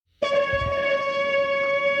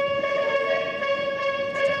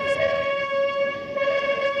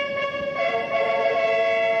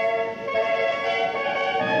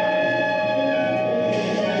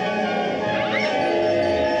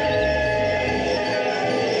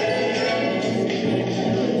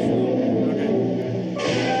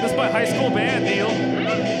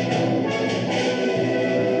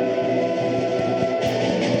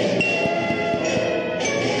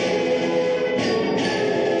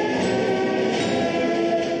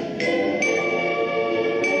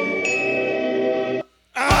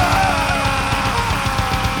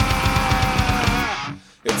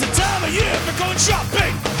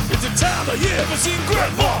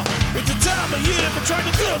of year for trying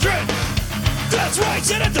to children. That's right,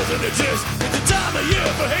 said it doesn't exist. It's the time of year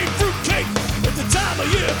for hating fruitcake. It's the time of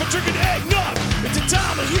year for drinking eggnog. It's the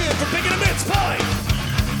time of year for picking a mince pie.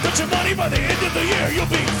 Bet your money by the end of the year you'll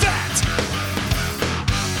be fat.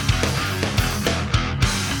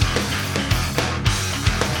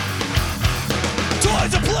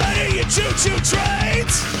 Toys aplenty and choo-choo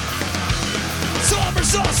trains. Summer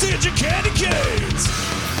sausage and candy canes.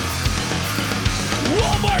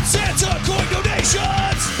 Walmart Santa coin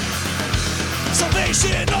donations.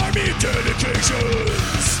 Salvation Army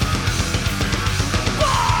dedications.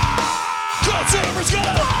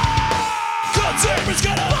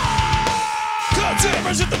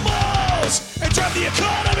 Consumers at the malls and drive the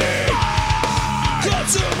economy.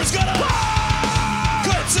 Consumers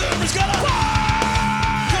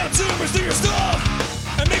do your stuff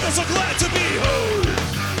and make us so glad to be home.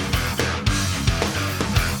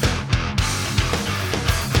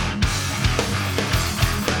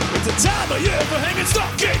 It's a time of year for hanging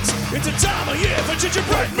stockings. It's a time of year for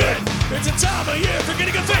gingerbread men. It's a time of year for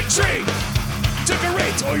getting a fake tree.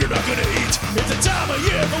 Decorate or you're not gonna eat. It's a time of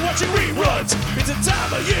year for watching reruns. It's a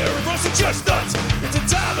time of year for roasting chestnuts. It's a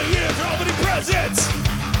time of year for opening presents.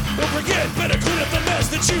 Don't forget, better clean up the mess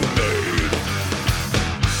that you made.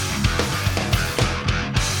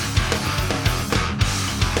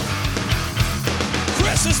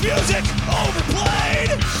 Christmas music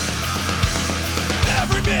overplayed.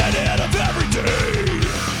 Every minute of every day.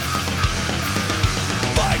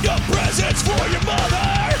 Find up presents for your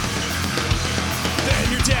mother,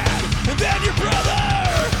 then your dad, and then your brother.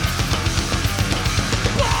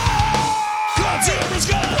 Consumers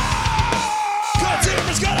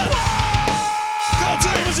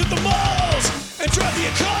at the malls and drive the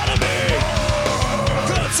economy.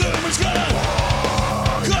 Consumers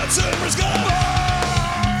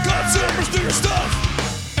do your stuff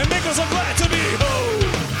and make us all glad to be home.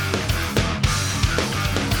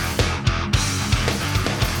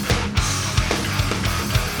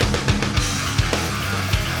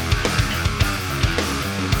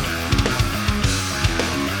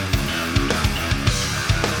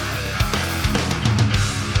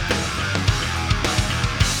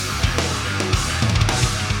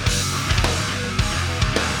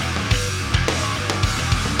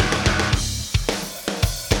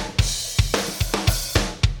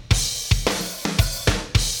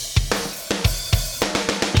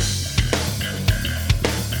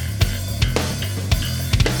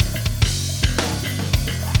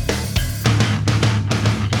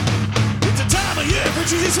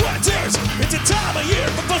 Cheesy sweaters. It's a time of year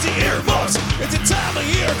for fuzzy earmuffs. It's a time of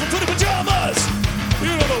year for pretty pajamas.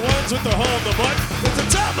 You know the ones with the hole in the butt. It's a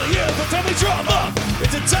time of year for family drama.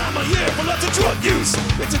 It's a time of year for lots of drug use.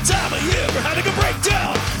 It's a time of year for having a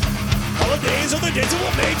breakdown. Holidays are the days that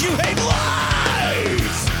will make you hate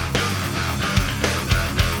life.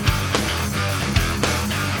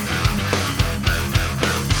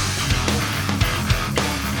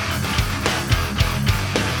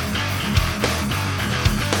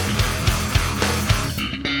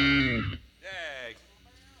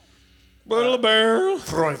 Little bear.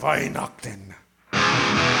 Troy Weihnachten. Man,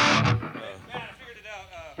 I figured it out.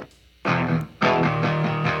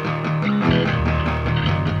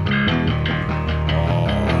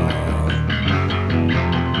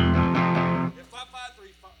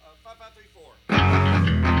 5534.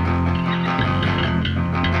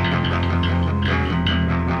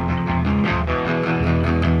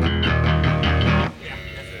 Yeah,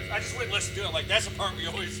 that's it. I just went and listened to it. Like, that's the part we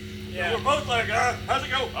always... Yeah. We're both like, how's it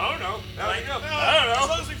go? I don't know. How's it go? I don't know. As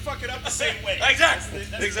long as we fuck it up the same way. Exactly.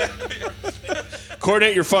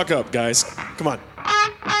 Coordinate your fuck up, guys. Come on.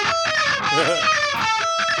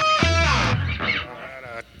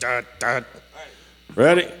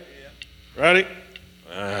 Ready? Ready?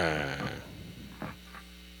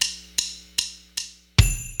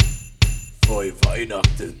 Frohe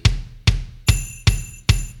Weihnachten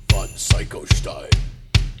von Psychostick.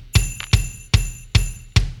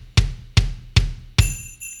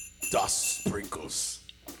 Das Sprinkles.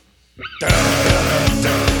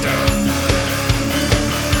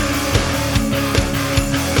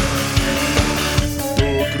 Du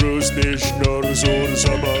grüßt mich nur zur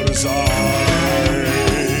Sommerzeit.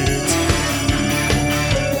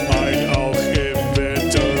 Ein auch im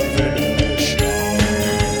Winter, wenn es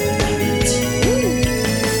schneit.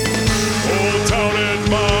 O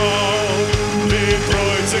Tannenbaum, wie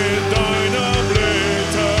freut sich deine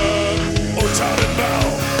Blätter. O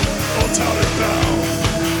Tannenbaum, o Tannenbaum,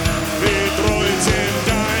 wie freut sich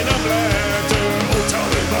deine Blätter. O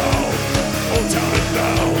Tannenbaum, o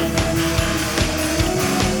Tannenbaum.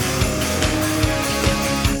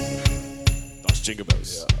 Jingle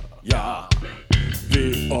Bells. Ja.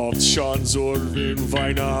 Wie oft schon so in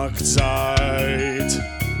Weihnachtszeit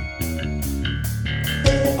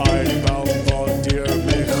ein Baum von dir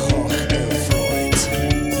mich hoch erfreut.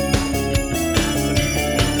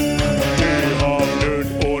 Wir haben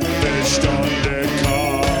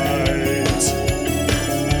Unbeständigkeit.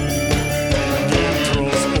 Gibt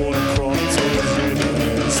Trost und Grund zur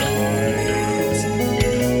Zeit.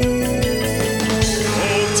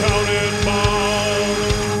 Oh Tannenbaum,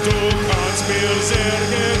 du kannst mir sehr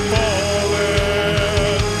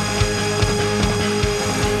gefallen.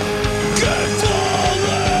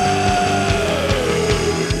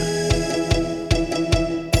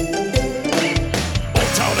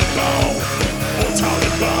 Oh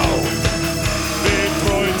Tannenbaum, wie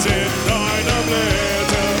freut in deiner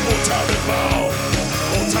Blätter. Oh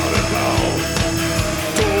Tannenbaum,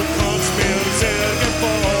 du kannst mir sehr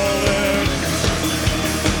gefallen.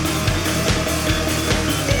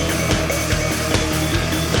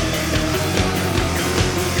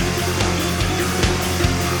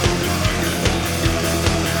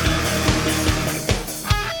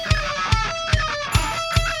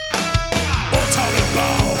 Oh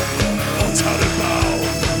Tannenbaum,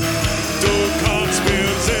 du kannst mir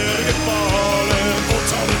sehr gefallen. Oh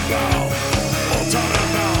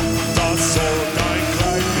Tannenbaum, das soll dein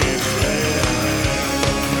Kleid nicht werden.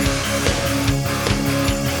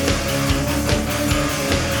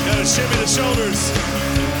 Gotta shimmy the shoulders.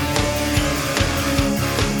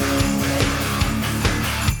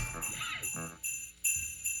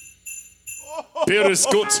 Bier ist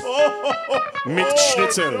gut. Mit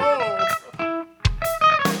Schnitzel.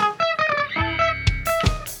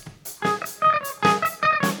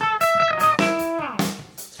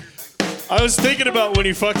 I was thinking about when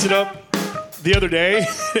he fucked it up the other day.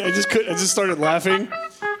 I just started laughing.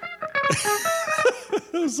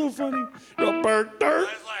 That was so funny. I didn't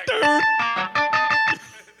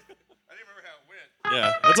remember how it went.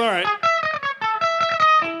 Yeah, that's all right. I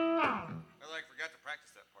forgot to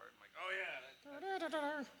practice that part. I'm like, oh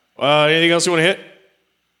yeah. Anything else you want to hit?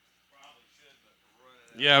 Probably should, but we're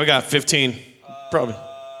running. Yeah, we got 15. Probably. I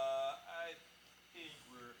think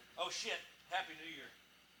we're. Oh shit! Happy New Year.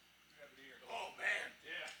 Happy New Year. Oh man.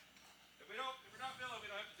 Yeah. If we're not feeling, we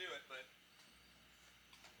don't have to do it. But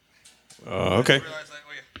Okay. I realized that.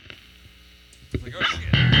 Oh yeah. It's like, oh shit.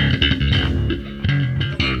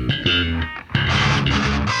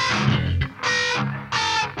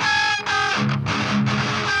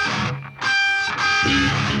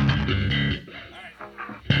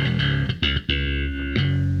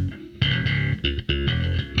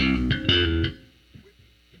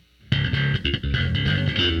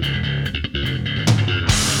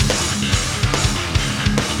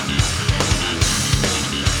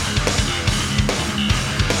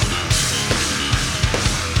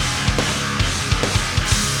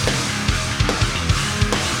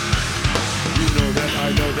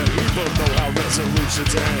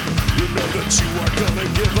 Resolutions end. You know that you are gonna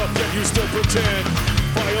give up, yet you still pretend.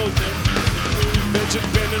 Violent, mention,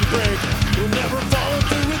 bend and break. You'll never follow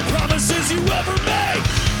through with promises you ever make.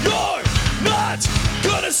 You're not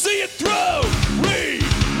gonna see it through. We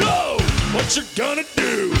know what you're gonna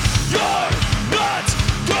do. You're not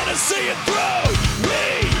gonna see it through.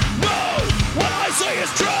 We know what I say is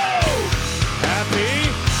true. Happy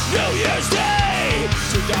New Year's Day.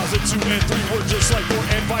 2002 and 3 were just like 4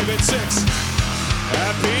 and 5 and 6.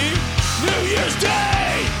 Happy New Year's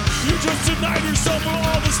Day! You just denied yourself of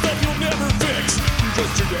all the stuff you'll never fix. You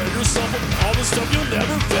just denied yourself of all the stuff you'll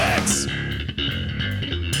never fix.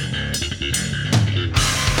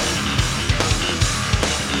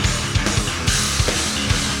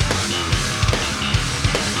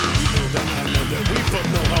 You know that I know that we both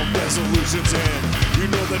know how resolutions end. You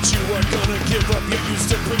know that you are gonna give up, yet you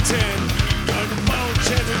still pretend. Out of bound,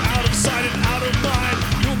 chanting out of sight and out of mind.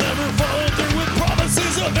 You'll never follow through with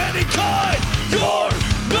promises of any kind. You're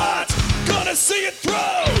not gonna see it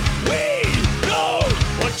through. We know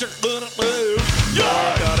what you're gonna do.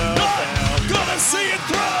 You're not gonna see it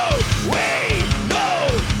through. We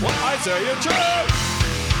know what I say is true.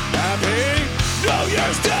 Happy New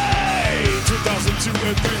Year's Day. 2002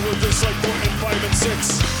 and 3 were just like 4 and 5 and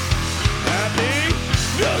 6. Happy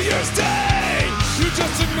New Year's Day. You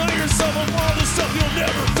just deny yourself of all the stuff you'll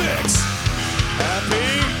never fix.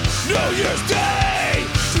 Happy New Year's Day.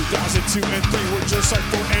 2002 and 3 were just like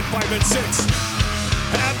 4 and 5 and 6.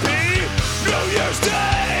 Happy New Year's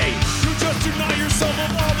Day. You just deny yourself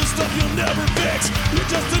of all the stuff you'll never fix. You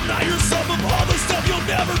just deny yourself of all the stuff you'll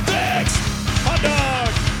never fix. Hot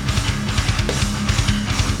dog.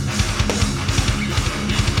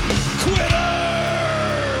 Quitter.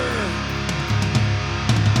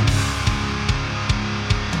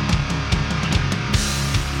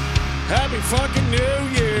 fucking New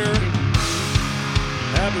Year.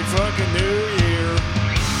 Happy fucking New Year.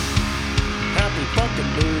 Happy fucking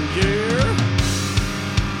New Year.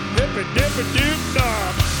 Hippy dippy doop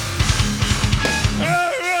dop.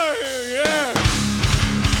 Yeah.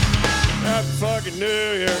 Happy fucking New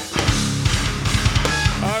Year.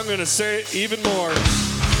 I'm gonna say it even more.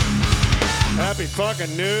 Happy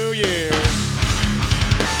fucking New Year.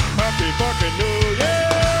 Happy fucking New Year.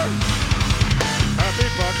 Happy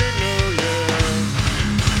fucking New Year.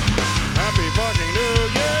 Happy fucking New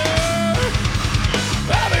Year.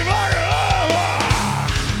 Happy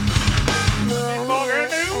fucking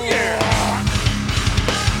New Year.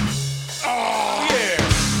 Oh yeah.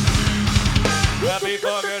 Happy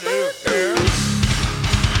fucking New Year.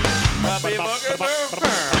 Happy fucking New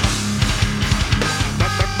Year.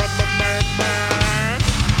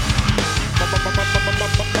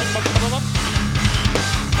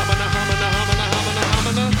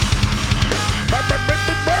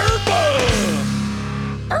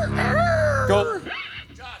 Go.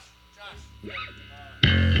 Josh.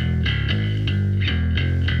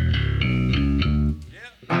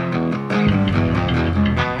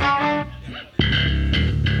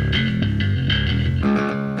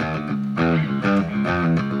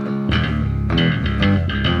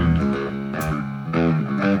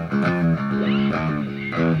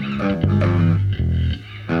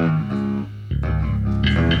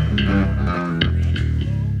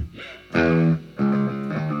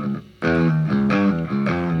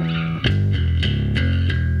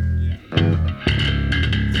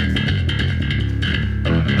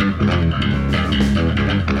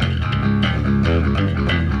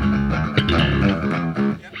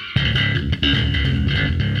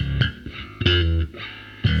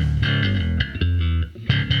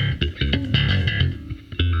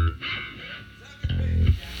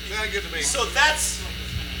 Good to me. So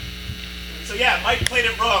yeah, Mike played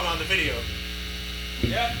it wrong on the video.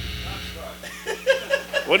 Yeah.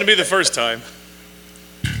 Wouldn't be the first time.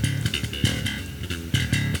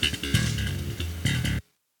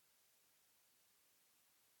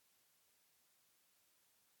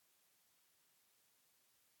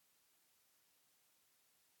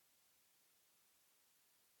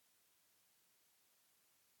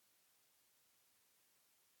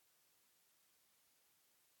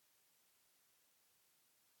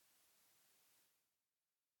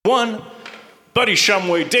 One, Buddy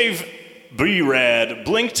Shumway, Dave B-Rad,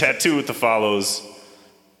 Blink Tattoo with the follows.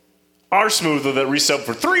 R Smoother that resubbed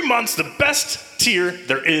for 3 months, the best tier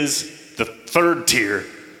there is, the third tier.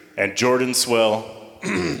 And Jordan Swell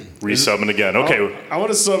resubbing again. Okay, I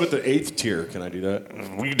want to sub at the 8th tier. Can I do that?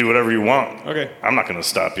 we can do whatever you want. Okay. I'm not going to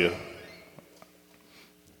stop you.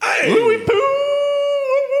 Hey. Louis Poo!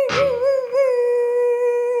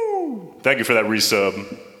 Thank you for that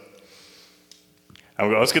resub.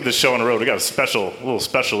 Let's get this show on the road. We got a little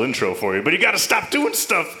special intro for you. But you got to stop doing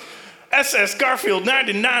stuff. SS Garfield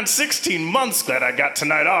 99, 16 months. Glad I got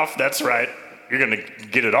tonight off. That's right. You're going to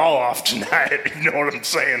get it all off tonight. You know what I'm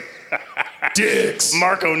saying? Dicks.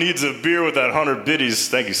 Marco needs a beer with that 100 biddies.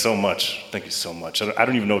 Thank you so much. Thank you so much. I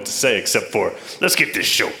don't even know what to say except for, let's get this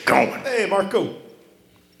show going. Hey, Marco.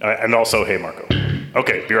 And also, hey, Marco.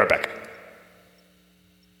 Okay, be right back.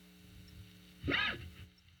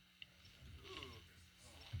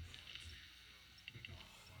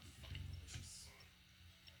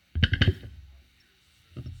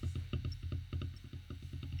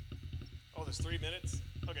 Oh, there's 3 minutes?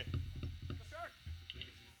 Okay.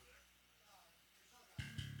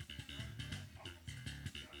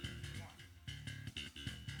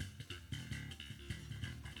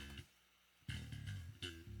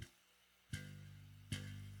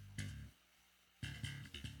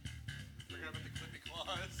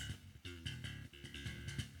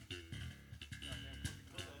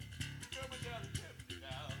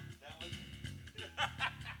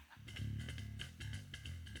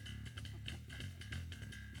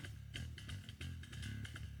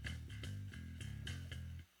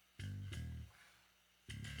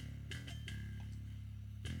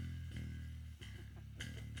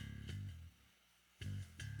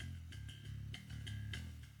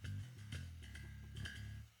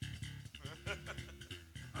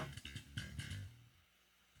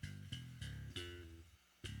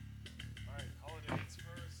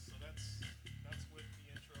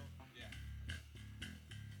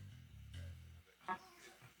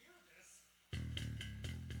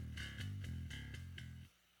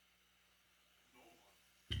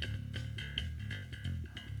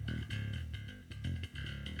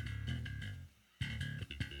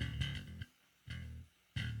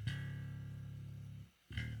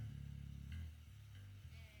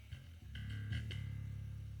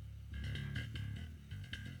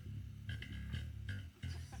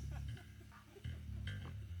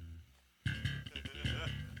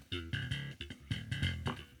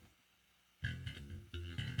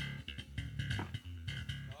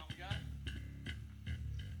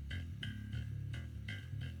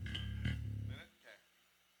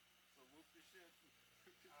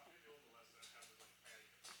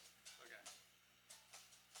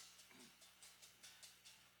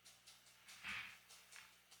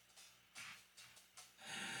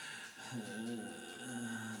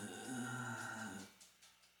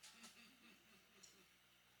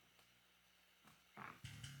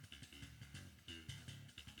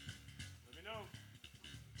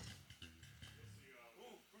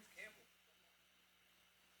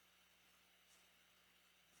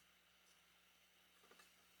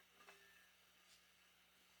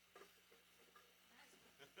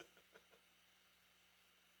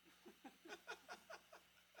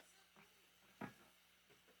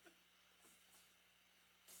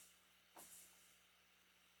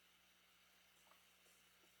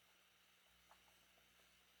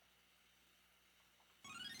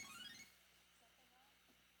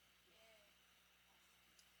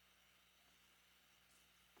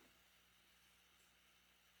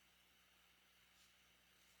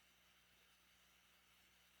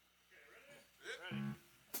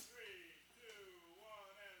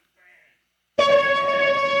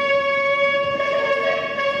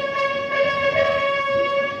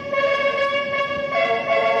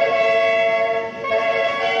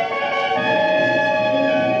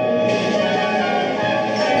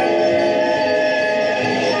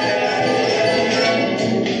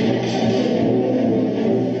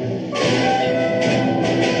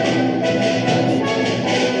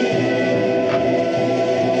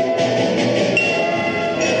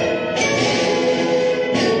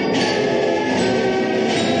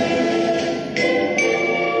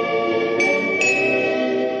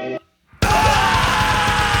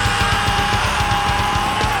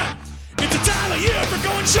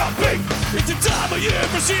 shopping. It's a time of year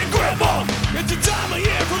for seeing grandma. It's a time of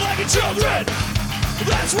year for liking children.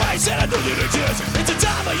 That's right, Santa the lineages. It's a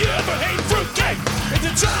time of year for hating fruitcake. It's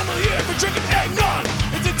a time of year for drinking eggnog.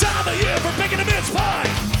 It's a time of year for picking a mince pie.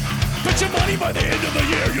 Bet your money by the end of the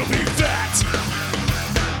year you'll be fat.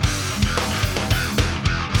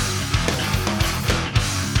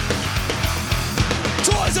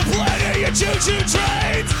 Toys aplenty and choo-choo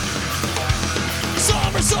trains.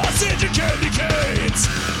 Summer sausage and candy canes.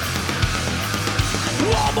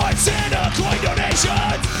 Walmart Santa coin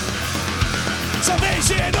donations.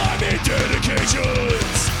 Salvation Army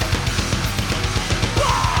dedications.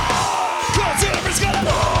 Consumers gotta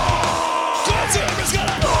Consumers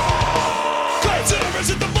gotta Consumers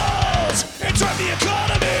at the malls and drive the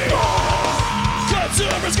economy.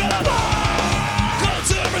 Consumers gotta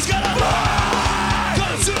Consumers gotta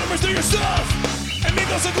Consumers do your stuff and make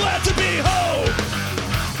us so glad to be home.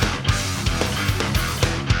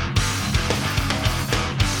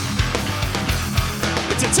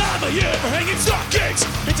 It's a time of year for hanging stockings.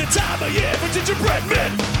 It's a time of year for gingerbread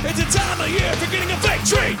men. It's a time of year for getting a fake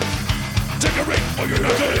treat. Decorate or you're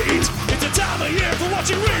not gonna eat. It's a time of year for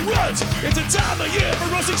watching reruns. It's a time of year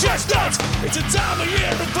for roasting chestnuts. It's a time of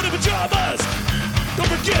year for putting pajamas. Don't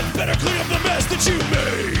forget, better clean up the mess that you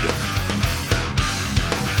made.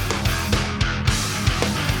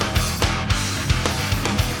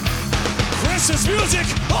 Christmas music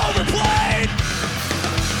overplayed.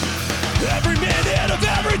 Every minute of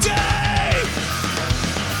every day.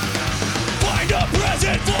 Find a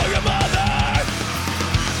present for your mother,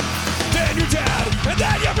 then your dad, and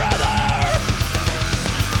then your brother.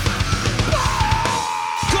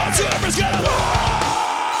 Consumers gotta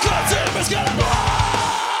Consumers gotta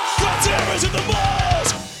Consumers in the malls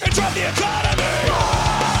and drive the economy.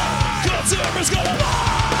 Consumers gotta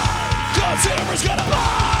Consumers gotta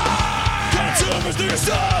Consumers do your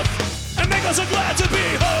stuff and make us so glad to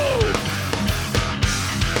be home.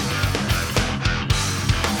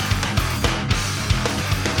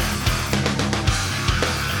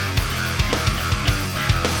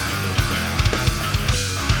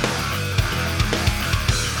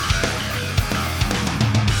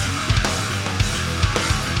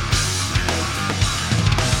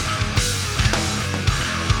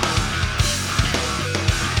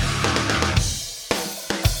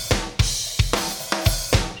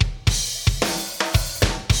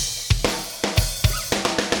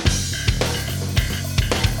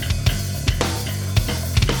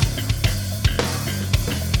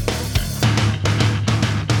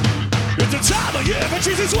 It's a time of year for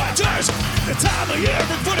cheesy sweaters. It's a time of year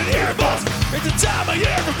for footed earbuds. It's a time of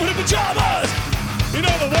year for footed pajamas. You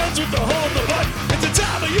know, the ones with the hole in the butt. It's a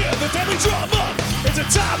time of year for family drama. It's a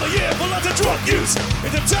time of year for lots of drug use.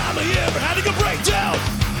 It's a time of year for having a breakdown.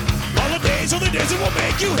 Holidays are the days that will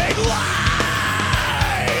make you hate life.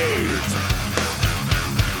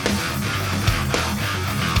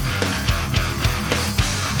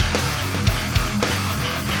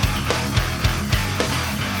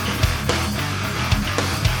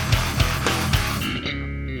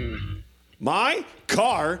 My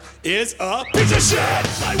car is a Piece of shit!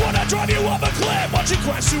 I wanna drive you off a cliff. Watch you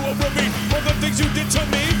crash through a ravine for the things you did to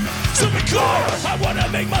me. Stupid car! I wanna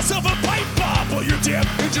make myself a pipe bomb. Pull your damn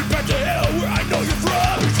engine back to hell where I know you're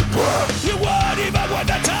from. You won't even want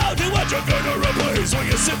to tell me what you're gonna replace when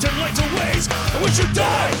you sit and like to waste. I wish you'd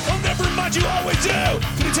die. I'll never mind, you always do.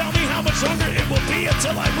 Can you tell me how much longer it will be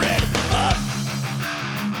until I'm rid of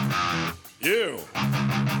you?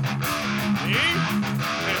 Me?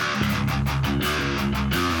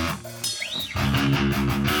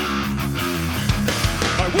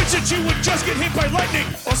 I wish that you would just get hit by lightning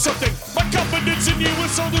or something. My confidence in you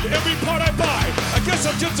is sold in every part I buy. I guess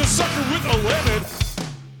I'm just a sucker with a lemon.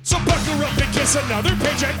 So buckle up and kiss another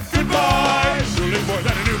paycheck goodbye. You live more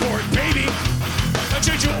than a newborn baby. I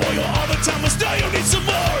change your oil all the time, but still you need some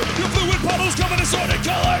more. Your fluid puddles come in assorted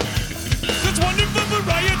color. That's wonderful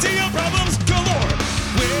variety of problems galore.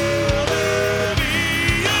 Will there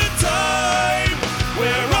be a time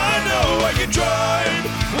where I know I can drive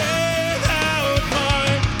without my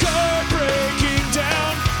car breaking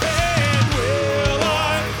down? And will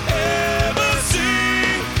I ever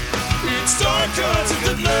see it start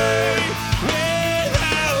constantly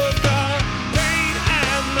without the pain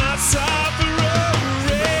and the suffering?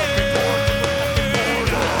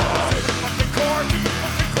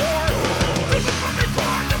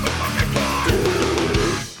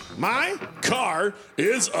 car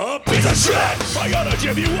is a Piece of shit! I gotta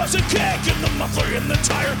give you us a kick in the muffler, in the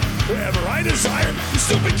tire, wherever I desire. You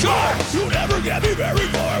stupid car, you never get me very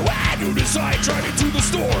far. When you decide driving to the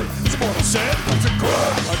store, it's a mortal sin. It's a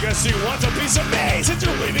crime. I guess you want a piece of me, since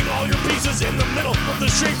you're leaving all your pieces in the middle of the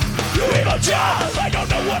street. You evil job! I don't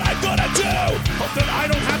know what I'm gonna do. Hope that I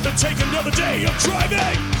don't have to take another day of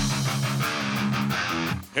driving.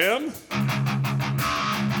 him.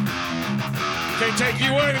 Can't take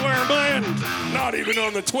you anywhere, man. Not even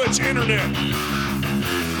on the Twitch internet.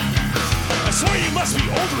 I swear you must be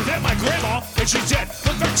older than my grandma, and she's dead.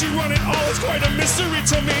 The fact you run it all is quite a mystery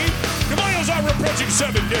to me. Your miles are approaching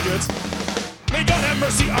 7 digits. May God have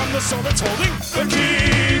mercy on the soul that's holding the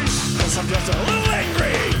key. Cause I'm just a little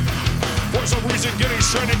angry. For some reason, getting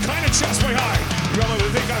stranded kind of checks my high. You probably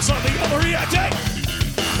think I'm slightly overreacting.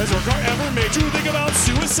 Has your car ever made you think about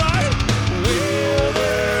suicide? Will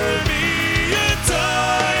there be a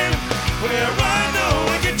time where I know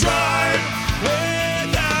I can drive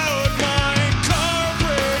without my car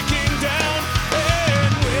breaking down?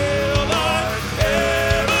 And will I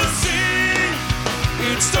ever see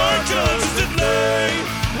it start constantly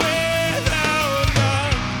without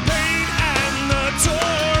the pain and the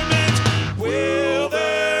torment? Will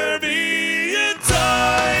there be a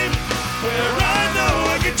time where I know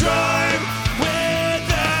I can drive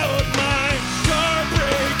without my car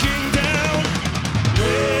breaking down?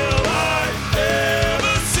 Will I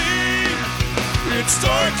ever see it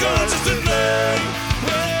start constantly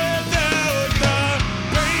without the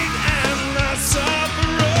pain and the suffering?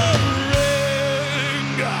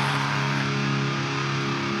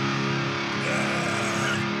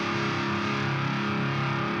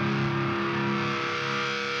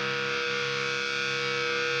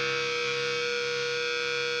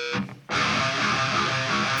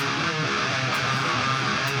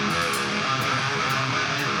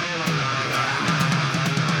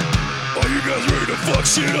 Are you guys ready to fuck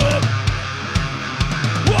shit up?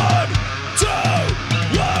 1, 2,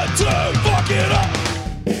 1, 2, fuck it up!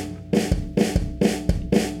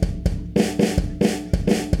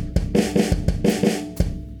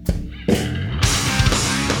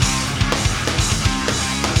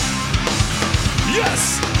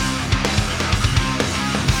 Yes!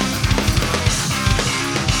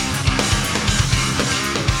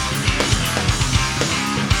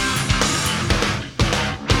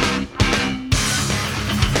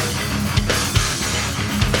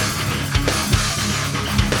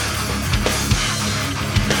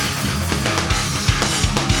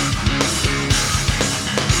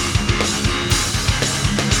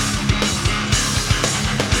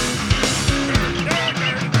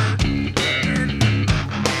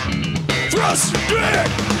 Thrust your dick!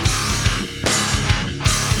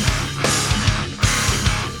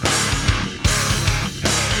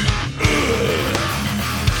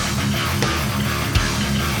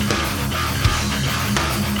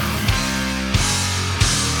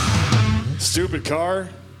 Stupid car.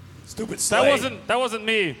 Stupid slave. That wasn't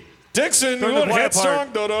me. Dixon, Turn you the want quiet part.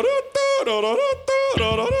 headstrong?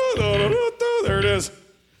 There it is.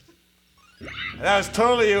 That was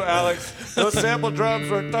totally you, Alex. Those sample drums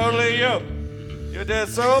were totally you. You did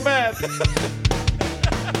so bad.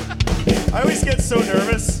 I always get so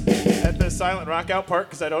nervous at the silent rock out part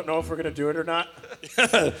because I don't know if we're going to do it or not.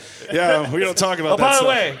 Yeah, we don't talk about Oh, that by the stuff.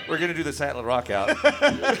 way, we're going to do the Silent Rock out.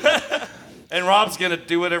 And Rob's going to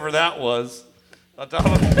do whatever that was. On top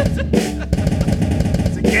of it.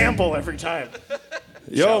 It's a gamble every time.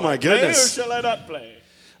 Yo, my Play or goodness. shall I not play?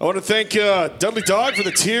 I want to thank Dudley Dog for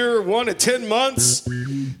the tier 1 at 10 months.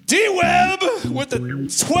 D-Web with the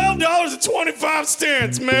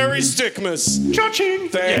 $12.25. Merry Stickmas. Cha-ching.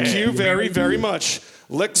 Thank you very, very much.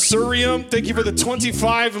 Lexurium, thank you for the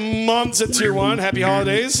 25 months at tier 1. Happy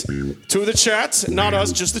holidays to the chat. Not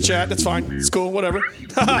us, just the chat. That's fine. It's cool, whatever.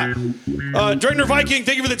 Dragner Viking,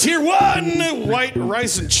 thank you for the tier 1. White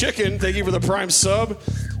Rice and Chicken, thank you for the prime sub.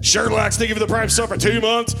 Sherlax, thank you for the prime sub for 2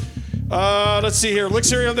 months. Let's see here.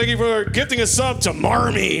 Lixerium, thank you for gifting a sub to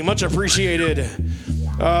Marmy. Much appreciated.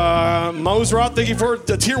 Mosrot, thank you for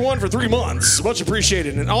the tier 1 for 3 months. Much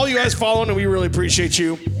appreciated. And all you guys following, and we really appreciate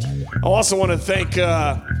you. I also want to thank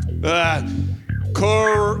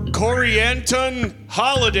Corianton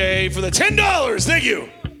Holiday for the $10. Thank you.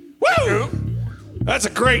 Woo! That's a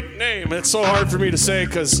great name. It's so hard for me to say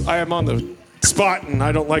because I am on the spot and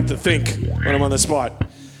I don't like to think when I'm on the spot.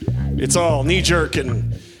 It's all knee-jerk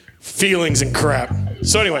and feelings and crap.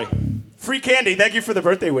 So anyway. Free candy. Thank you for the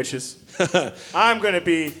birthday wishes. I'm going to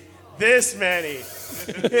be this many.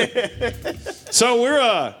 So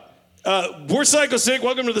we're Psychostick.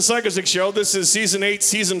 Welcome to the Psychostick Show. This is season 8,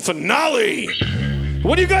 season finale.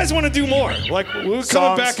 What do you guys want to do more? Like, we're coming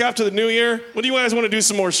Songs. back after the new year. What do you guys want to do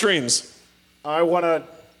some more streams? I want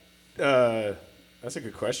to. That's a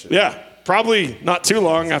good question. Yeah, probably not too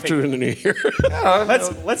long after the new year.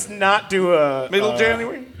 Let's not do a Middle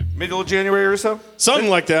of January or so. Something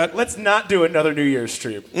like that. Let's not do another New Year's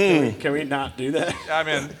stream. Can we not do that? I'm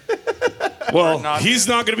in. Well, not he's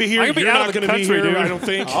not going to be here. I'm gonna be You're out not of the going to be country, here. dude. I don't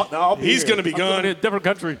think. I'll be He's here. going to be I'm in a gone. different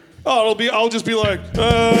country. Oh, I'll just be like.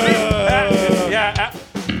 Yeah,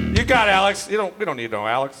 you got Alex. We don't need no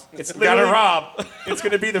Alex. It's We got a literally- Rob. It's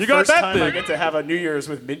going to be the You got first that time I big. get to have a New Year's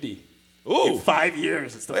with Mindy. Ooh. In 5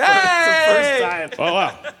 years. It's the Hey! first time. Oh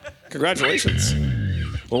wow! Congratulations.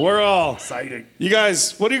 Well, we're all. Exciting. You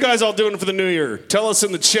guys, what are you guys all doing for the new year? Tell us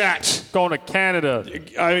in the chat. Going to Canada.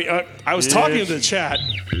 I was talking to the chat.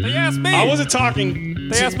 They asked me. I wasn't talking.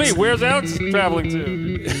 They asked me, where's Alex traveling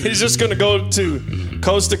to? He's just going to go to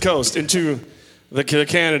coast into the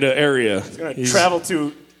Canada area. He's going to travel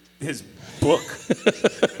to his book.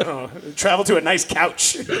 Travel to a nice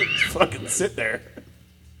couch. Fucking sit there.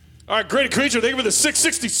 All right, Great Creature, thank you for the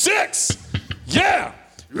 666. Yeah.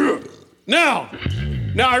 Now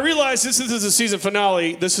I realize this is the season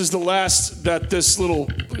finale. This is the last that this little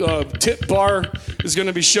tip bar is going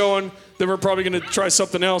to be showing. Then we're probably going to try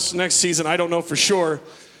something else next season. I don't know for sure.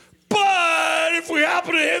 But if we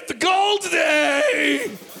happen to hit the goal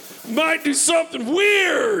today, might do something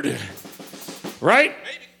weird. Right?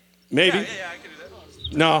 Maybe. Yeah, I can do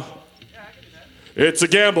that. No. It's a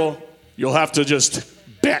gamble. You'll have to just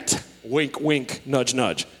bet. Wink, wink, nudge,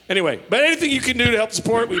 nudge. Anyway, but anything you can do to help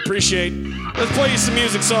support, we appreciate. Let's play you some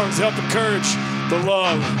music songs to help encourage the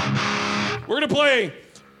love. We're going to play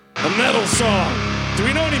a metal song. Do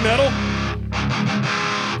we know any metal?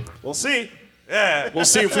 We'll see. Yeah. We'll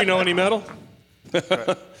see if we know any metal. You hear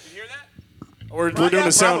that? We're doing yeah,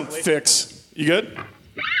 a sound probably. fix. You good?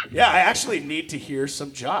 Yeah, I actually need to hear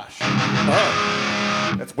some Josh.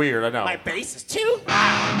 That's weird. I know. My bass is too.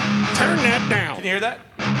 Turn that down. Can you hear that?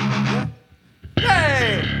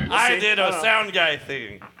 Hey! I see. did a sound guy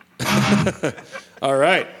thing. All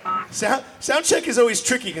right. Sound check is always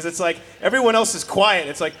tricky because it's like everyone else is quiet.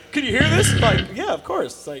 It's like, can you hear this? Like, yeah, of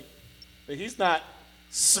course. It's like, but he's not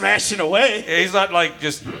smashing away. Yeah, he's not like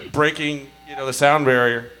just breaking, the sound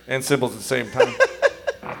barrier and cymbals at the same time.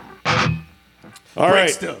 All Break right.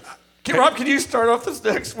 stuff. Rob, can you start off this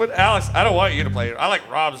next one? Alex, I don't want you to play it. I like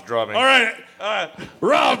Rob's drumming. All right.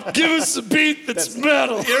 Rob, give us a beat that's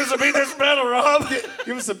metal. Here's a beat that's metal, Rob.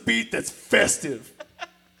 Give us a beat that's festive.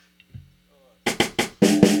 Yeah,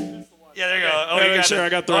 there you go. Oh, Yeah, you make got sure it. I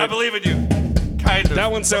got the Oh, I right- believe in you. Kind of.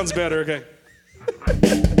 That one sounds better. Okay.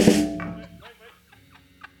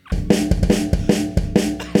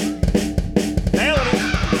 Nailing it.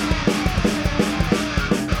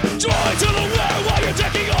 Joy to the war while you're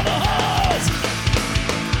decking all the halls.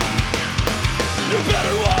 You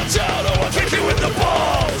better watch out or I'll kick you in the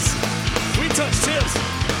balls. We touch tips.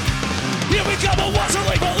 Here we come, a watcher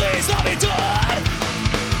like police, not be done.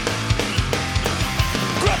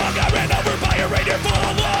 Grandma got ran over by a reindeer for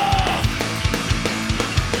the law.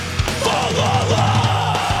 For the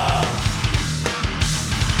law.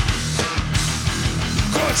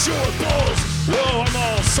 Crush your balls. Whoa, I'm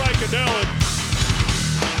all psychedelic.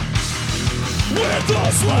 With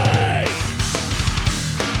the sleigh.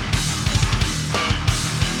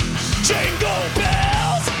 Jingle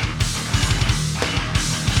bells.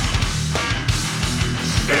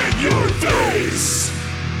 In your face.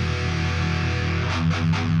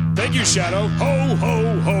 Thank you, Shadow. Ho,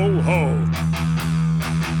 ho, ho, ho.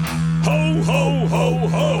 Ho, ho, ho,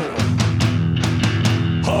 ho.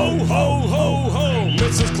 Ho, ho, ho, ho.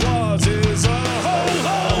 Mrs. Claus is a Ho,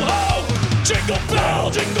 ho, ho. Jingle bell,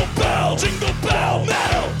 jingle bell, jingle bell.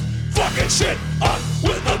 Metal. Fucking shit up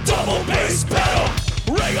with a double bass pedal.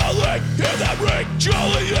 Ring-a-ling, hear that ring.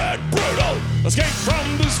 Jolly and brutal. Escape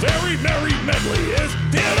from this very merry medley is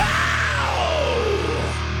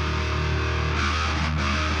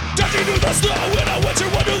dashing through the snow in a winter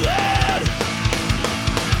wonderland.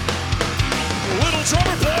 Little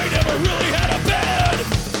drummer boy never really had a band.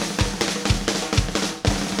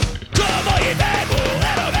 Come on, you man, we'll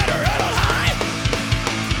head on high.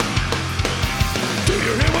 Do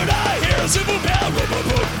you hear what I hear? Simple bell, boom, boom,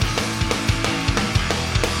 boom.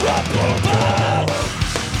 Boom, boom, boom.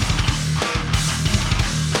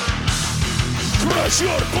 Crush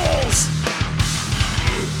your balls.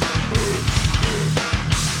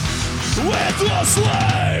 With the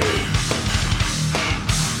sleigh.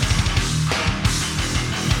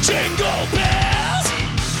 Jingle bells.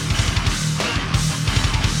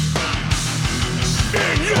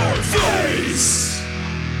 In your face.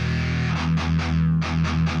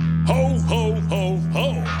 Ho, ho, ho, ho.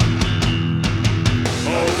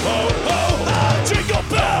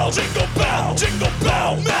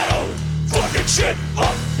 shit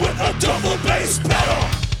up with a double bass pedal.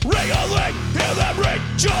 Ring-a-ling, hear them ring,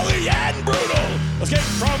 jolly and brutal. Escape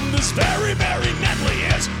from this very, very medley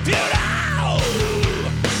is futile.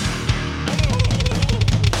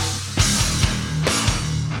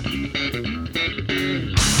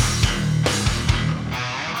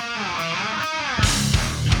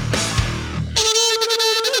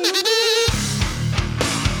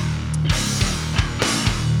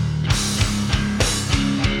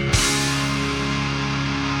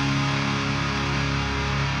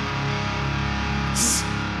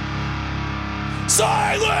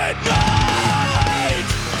 Silent night!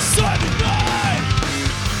 Silent night!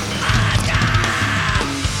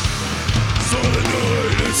 Silent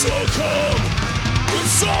night! It's so calm!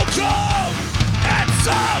 It's so calm! It's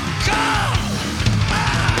so calm!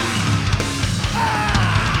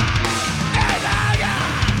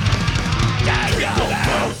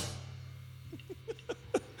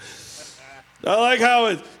 I like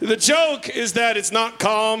how the joke is that it's not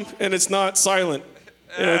calm and it's not silent.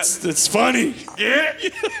 It's funny.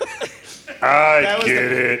 I That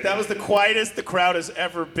get it. That was the quietest the crowd has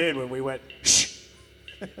ever been when we went, shh.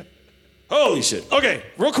 Holy shit. Okay,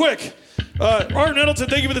 real quick. Art Nettleton,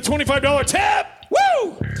 thank you for the $25 tap.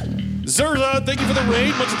 Woo! Zerza, thank you for the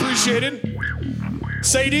raid. Much appreciated.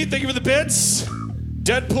 Sadie, thank you for the bits.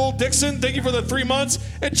 Deadpool Dixon, thank you for the 3 months.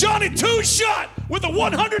 And Johnny Two Shot with the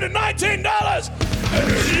 $119.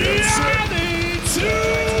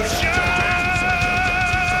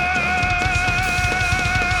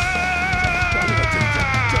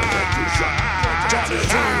 Johnny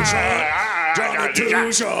Two Shot! Johnny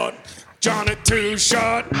Two Shot. Johnny Two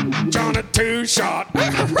Shot. Johnny Two Shot.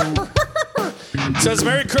 Says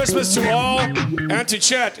Merry Christmas to all and to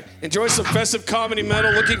Chet. Enjoy some festive comedy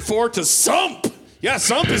metal. Looking forward to Sump. Yeah,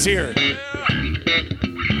 Sump is here.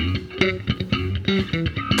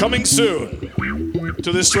 Coming soon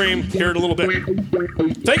to this stream here in a little bit.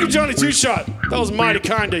 Thank you, Johnny Two Shot. That was mighty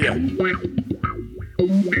kind of you.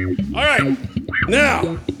 All right,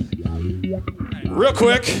 now, real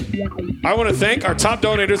quick, I want to thank our top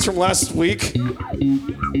donators from last week.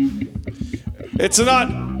 It's a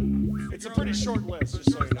pretty short list,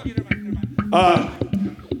 just so you know.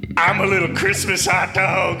 I'm a little Christmas hot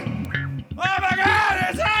dog. Oh my God,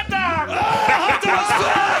 it's hot dog! Hot dog!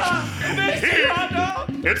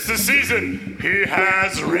 It's the season. He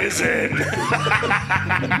has risen.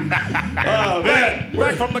 Oh, man.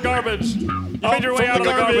 Back from the garbage. You made your way out of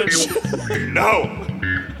the garbage. No.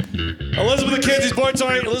 Elizabeth McKenzie's boy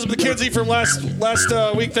toy. Elizabeth McKenzie from last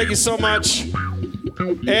week. Thank you so much.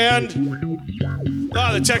 And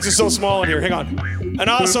the text is so small in here. Hang on. And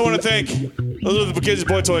I also want to thank Elizabeth McKenzie's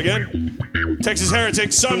boy toy again. Texas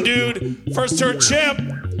Heretic, Some Dude, First Turn Champ,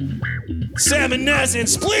 Sam and Nez, and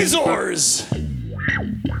Spleezors.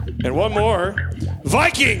 And one more,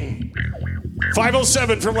 Viking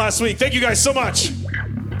 507 from last week. Thank you guys so much.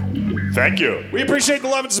 Thank you. We appreciate the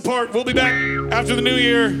love and support. We'll be back after the new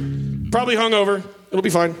year, probably hungover. It'll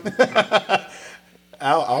be fine.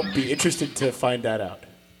 I'll be interested to find that out.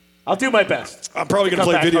 I'll do my best. I'm probably going to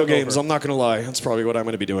Come play back video hungover. games. I'm not going to lie. That's probably what I'm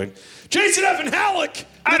going to be doing. Jason F. and Halleck.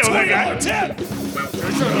 I know that $20 guy. tip.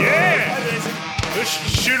 Yeah. Let's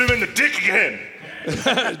shoot him in the dick again.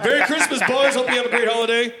 Merry Christmas, boys. Hope you have a great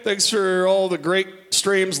holiday. Thanks for all the great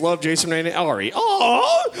streams. Love Jason and Ari.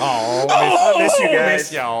 I miss you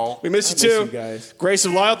guys. Y'all. We miss you miss too. you guys. Grace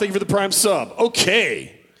of Lyle, thank you for the prime sub.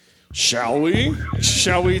 Okay. Shall we?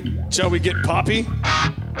 Shall we get poppy?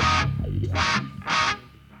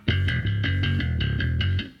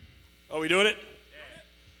 Are we doing it?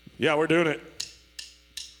 Yeah, we're doing it.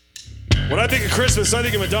 When I think of Christmas, I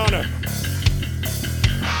think of Madonna.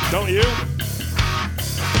 Don't you?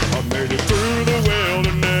 I made it through the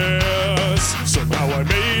wilderness. Somehow I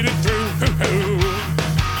made it through.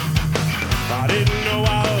 I didn't know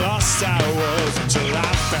how lost I was until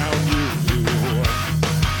I found you.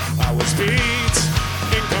 I was beat,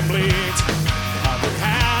 incomplete. I was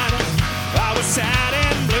had, I was sad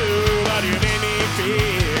and blue, but you made me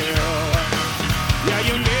feel. Yeah,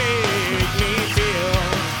 you make me feel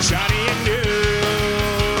shiny and new,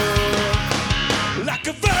 like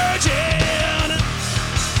a virgin,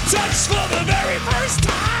 touched for the very first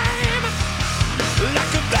time,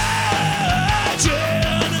 like a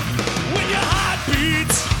virgin. When your heart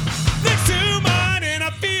beats next to mine, and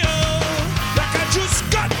I feel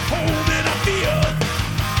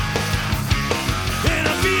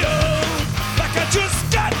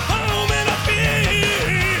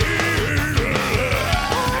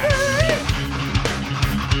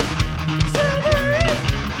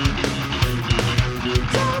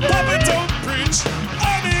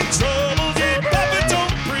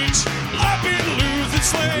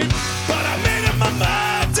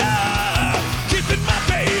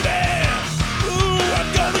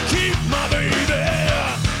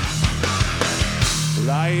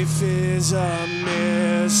life is a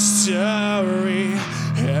mystery.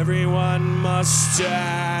 Everyone must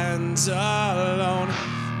stand alone.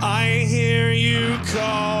 I hear you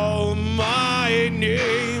call my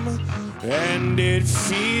name, and it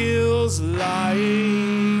feels like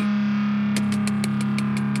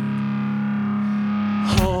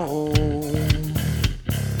home.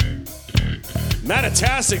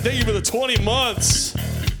 Matatastic, thank you for the 20 months.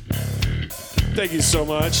 Thank you so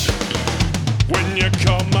much. When you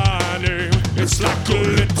call my name, it's like a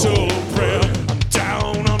little prayer. I'm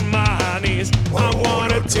down on my knees. I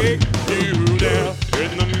wanna take you there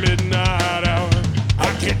in the midnight hour.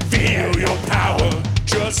 I can feel your power,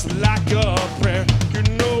 just like a prayer. You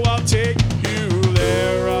know I'll take you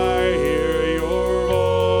there. I hear your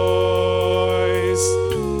voice.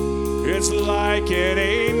 It's like an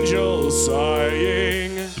angel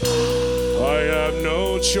sighing. I have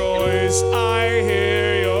no choice. I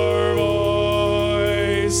hear your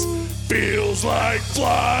voice. Feels like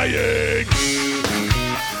flying.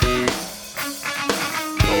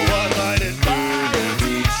 Oh, I light it by a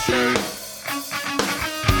t-shirt.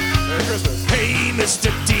 Merry Christmas. Hey,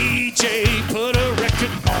 Mr. DJ, put a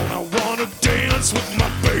record on. I wanna dance with my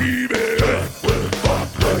baby.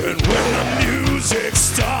 And when the music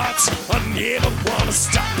starts, I never wanna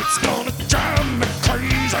stop. It's gonna drive me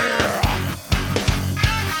crazy.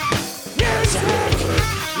 Music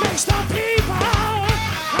makes the people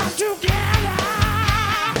come together.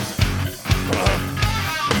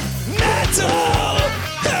 Metal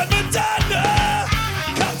and Madonna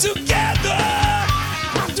come together.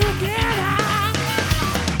 Come together.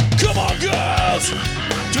 Come on, girls.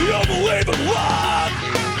 Do you believe in love?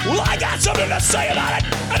 Well, I got something to say about it,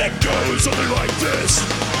 and it goes something like this.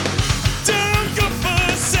 Don't go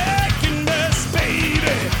for second best,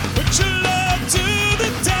 baby. Put your love to the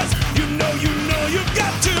test. You know you've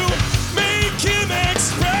got to make him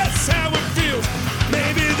express how it feels.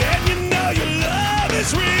 Maybe then you know your love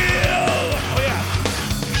is real. Oh yeah.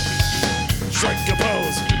 Strike a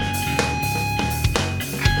pose.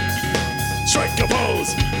 Strike a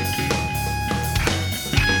pose.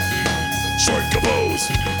 Strike a pose.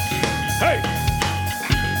 Hey.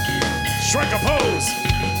 Strike a pose.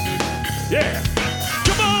 Yeah.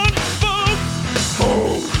 Come on, folks.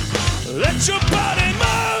 Let your body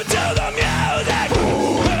move to the music.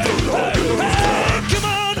 Hey, come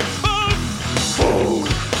on, folks.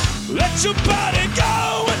 Let your body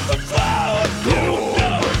go with the flow.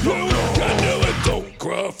 You can do it. Don't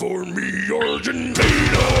cry for me,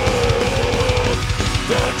 Argentina.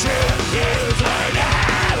 The champions I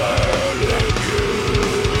never let you.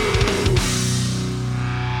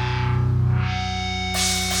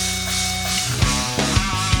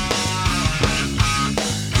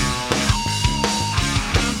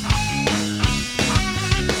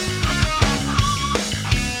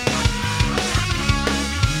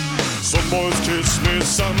 Some boys kiss me,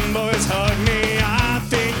 some boys hug me, I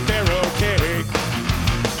think they're okay.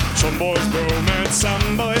 Some boys romance,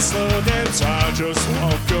 some boys slow dance, I just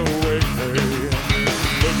walk away.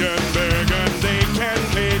 Look and beg and they can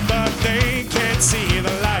plead, but they can't see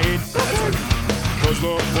the light. Those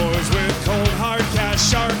little boys with cold hard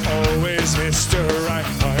cash are always Mr. Right.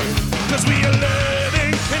 Cause we are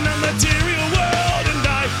living in a material world, and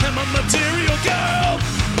I am a material girl.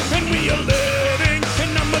 And we are living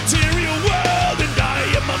in a material world, and I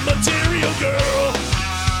am a material girl.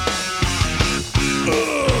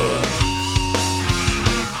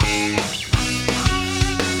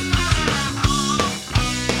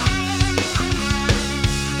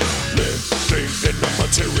 Living in a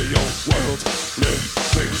material world.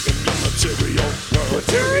 Living in a material world.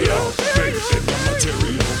 Material. Living in a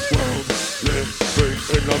material world. Living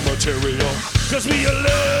in a material. Cause we are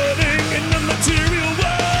living in a material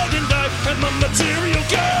world, and I am a material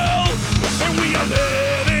girl. And we are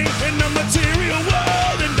living in a material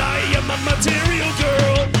world, and I am a material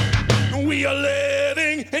girl. We are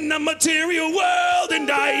living in a material world, and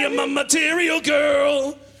I am a material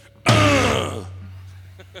girl.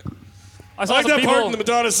 I I like that part in the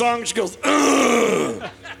Madonna song. She goes, You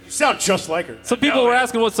sound just like her. Some people were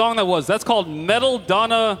asking what song that was. That's called Metal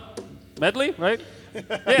Donna Medley, right? Yeah,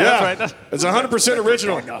 yeah, that's right. it's 100%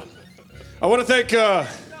 original. I want to thank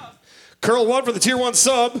Curl One for the Tier 1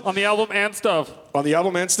 sub On the album and stuff. on the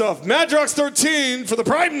album and stuff. Madrox13 for the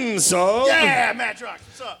Priden sub. Yeah, Matt Rock,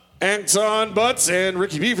 what's up? Anton Butts and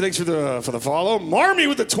Ricky B, thanks for the follow. Marmy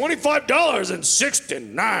with the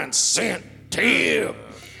 $25.69 tip.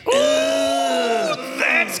 Ooh,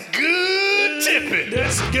 that's good tipping.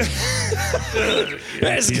 That's good.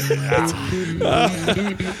 That's good.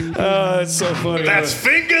 It's so funny. That's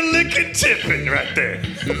finger licking tipping right there.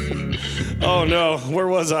 Oh no, where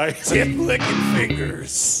was I? Tip licking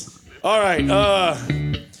fingers. All right. Blah,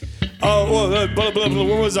 blah, blah,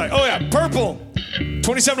 where was I? Oh yeah, purple.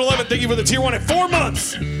 2711. Thank you for the tier 1 at 4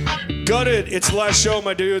 months. Gutted. It's the last show,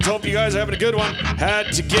 my dudes. Hope you guys are having a good one.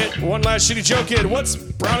 Had to get one last shitty joke in. What's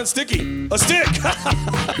brown and sticky? A stick.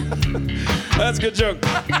 That's a good joke.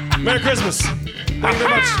 Merry Christmas. Thank you very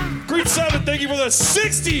much. Green 7. Thank you for the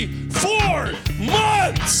 64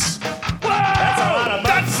 months. That's a lot of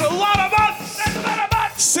months. That's a lot of months. That's a lot of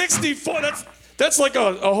months. 64. That's like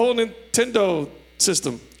a whole Nintendo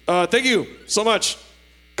system. Thank you so much.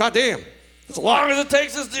 God damn. That's a lot. As long as it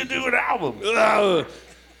takes us to do an album.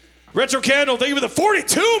 Retro Candle, thank you for the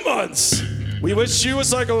 42 months. We wish you a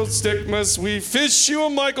Psychostickmas. We fish you a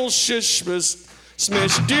Michael Shishmas.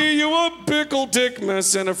 Smish do you a pickle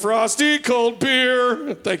dickmas and a frosty cold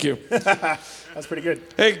beer. Thank you. That's pretty good.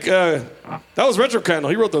 Hey, that was Retro Candle.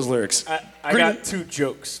 He wrote those lyrics. I got 2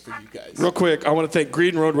 jokes for you guys. Real quick, I want to thank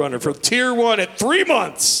Green Roadrunner for tier 1 at 3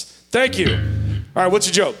 months. Thank you. All right, what's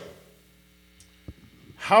your joke?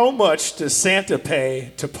 How much does Santa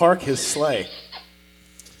pay to park his sleigh?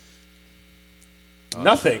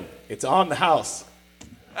 Nothing. It's on the house.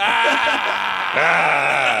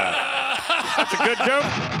 That's a good joke.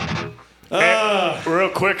 And real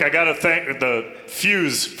quick, I gotta thank the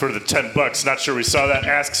Fuse for the $10. Not sure we saw that.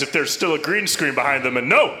 Asks if there's still a green screen behind them, and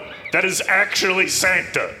no, that is actually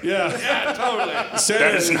Santa. Yeah, Totally.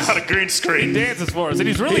 That is not a green screen. Dances for us, and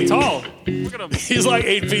he's really tall. Look at him. He's like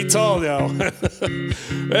 8 feet tall now.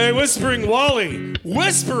 Hey, Whispering Wally.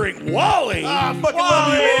 Whispering Wally.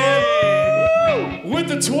 With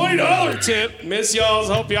the $20 tip. Miss y'alls.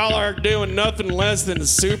 Hope y'all are doing nothing less than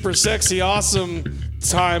super sexy awesome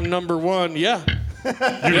time number 1. Yeah. You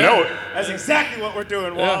know it. That's exactly what we're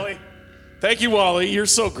doing, Wally. Thank you, Wally. You're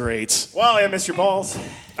so great. Wally, I miss your balls.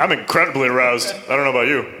 I'm incredibly aroused. I don't know about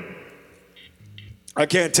you. I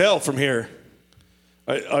can't tell from here.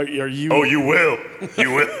 Are you? Oh, you will.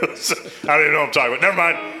 You will. I don't even know what I'm talking about. Never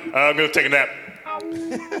mind. I'm going to take a nap. All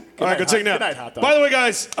right, go take a nap. Good night, hot dog. By the way,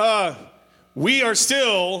 guys, we are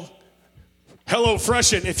still Hello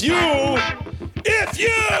Freshin'. If you want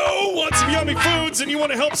some yummy foods and you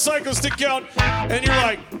want to help Psychostick out, and you're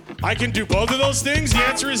like, I can do both of those things, the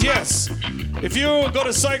answer is yes. If you go to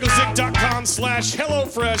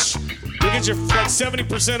psychostick.com/HelloFresh, you'll get your like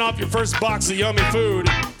 70% off your first box of yummy food,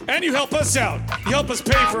 and you help us out. You help us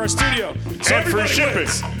pay for our studio. So And free everybody shipping.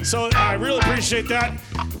 wins. So I really appreciate that.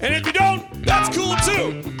 And if you don't, that's cool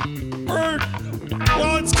too. Or,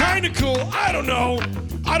 well, it's kind of cool. I don't know.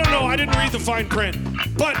 I didn't read the fine print.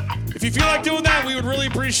 But if you feel like doing that, we would really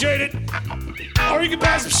appreciate it. Or you can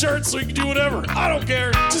buy some shirts so you can do whatever. I don't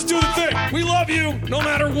care. Just do the thing. We love you no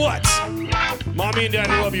matter what. Mommy and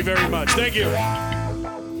Daddy love you very much. Thank you.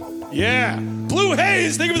 Yeah. Blue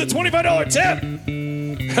Haze, thank you for the $25 tip.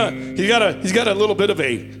 He's got a little bit of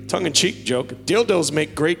a tongue-in-cheek joke. Dildos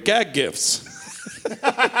make great gag gifts.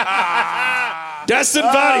 Destin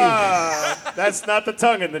Vadi. That's not the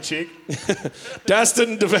tongue in the cheek.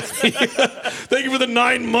 Destin Vadi. Thank you for the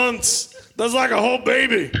 9 months. That's like a whole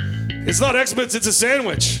baby. It's not X-Bits, it's a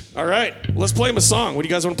sandwich. All right, let's play him a song. What do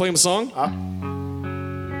you guys want to play him a song?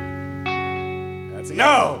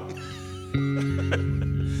 No.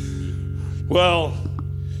 Well,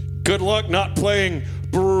 good luck not playing.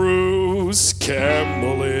 Bruce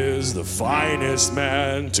Campbell is the finest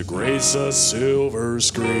man to grace a silver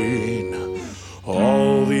screen.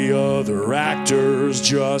 All the other actors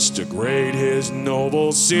just degrade his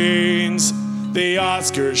noble scenes. The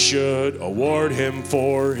Oscars should award him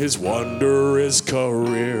for his wondrous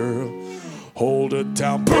career. Hold a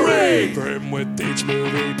town parade for him with each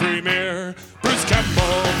movie premiere. Bruce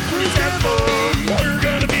Campbell, we're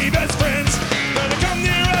gonna be best friends. Gonna come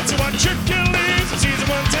near us to watch Hercules from season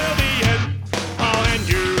 1 till the end. I'll hand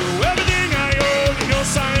you everything I own and you'll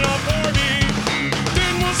sign off for me.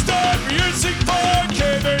 Then we'll start rehearsing for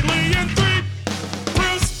Kevin Lee and 3.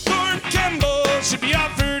 Bruce Lord Campbell should be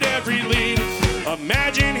offered every lead.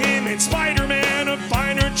 Imagine him in Spider-Man, a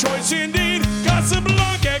finer choice indeed.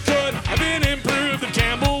 Casablanca could have been improved if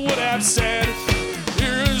Campbell would have said,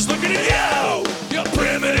 here's looking at you, you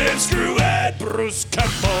primitive screwhead. Bruce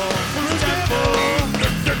Campbell, Bruce Campbell.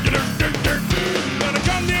 Gonna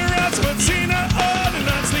come near us with Cena on and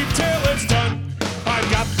not sleep till it's done. I've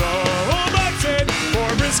got the whole box set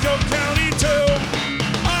for Briscoe County too.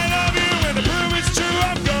 I love you and to prove it's true,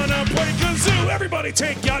 I'm gonna play kazoo. Everybody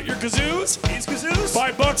take out your kazoos. These kazoos?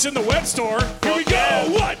 $5 in the web store. Here we go.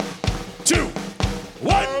 1, 2,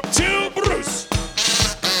 1, 2, Bruce.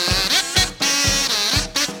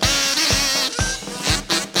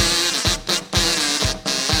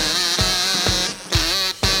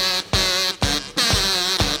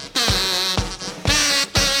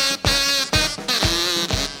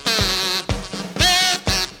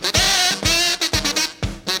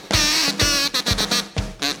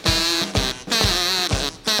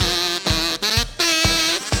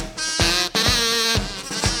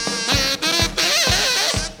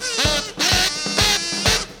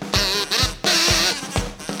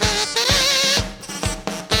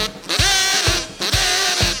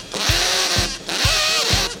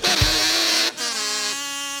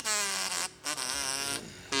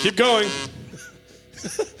 Keep going.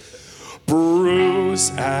 Bruce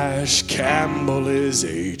Ash Campbell is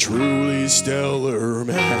a truly stellar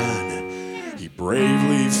man. He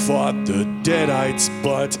bravely fought the Deadites,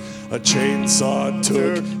 but a chainsaw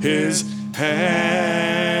took his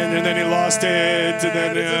hand, and then he lost it, and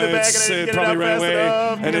then it probably ran away,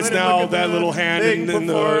 and it's now that little hand in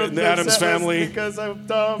the Addams family. Because I'm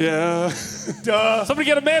dumb. Yeah. Duh. Somebody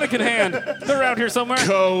get a mannequin hand. They're around here somewhere.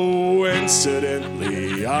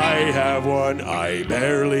 Coincidentally, I have one I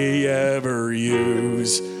barely ever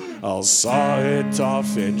use. I'll saw it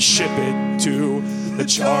off and ship it to the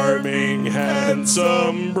charming,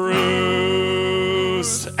 handsome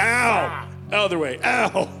Bruce. Ow! Other way.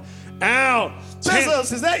 Ow! Ow!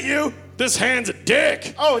 Bezos, is that you? This hand's a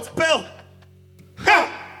dick. Oh, it's Bill.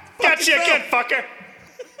 Gotcha again, fucker.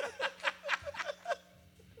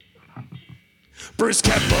 Bruce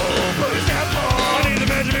Campbell. I need the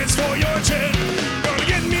measurements for your chin. Gonna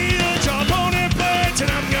get me a jawbone implant,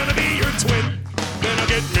 and I'm gonna be your twin. Then I'll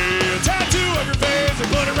get me a tattoo of your face and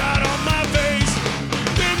put it right on my face.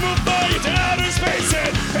 Then we'll fly you to outer space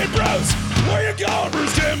and, hey Bruce, where you going,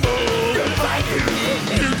 Bruce Campbell? Gonna find you.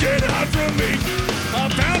 You can't hide from me. I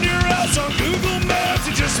found your house on Google Maps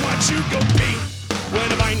and just watch you go pee. When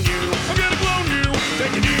I find you, I'm gonna clone you.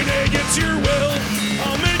 Take your DNA against your will.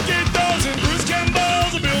 I'll make 8,000 Bruce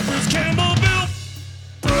Campbells. Bill, Bruce Campbell, Bill.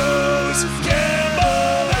 Bruce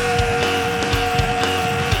Campbell.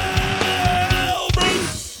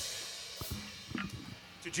 Bruce.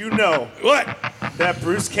 Did you know What? that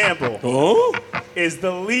Bruce Campbell Oh? is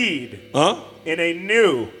the lead Huh? in a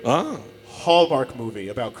new Oh. Hallmark movie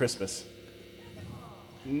about Christmas?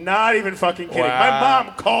 Not even fucking kidding. Wow. My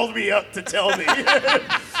mom called me up to tell me.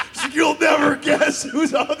 She said, you'll never guess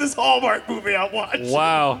who's on this Hallmark movie I watched.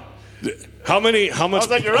 Wow. How much? I was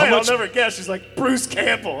like, you're right, how much, I'll never guess. She's like, Bruce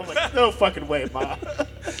Campbell. I'm like, no fucking way, Mom.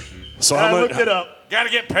 So And how I much? looked it up. Gotta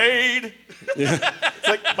get paid. It's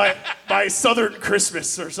like my Southern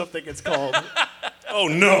Christmas or something it's called. Oh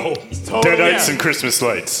no! Totally. Deadites and Christmas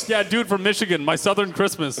lights. Yeah, dude from Michigan, my Southern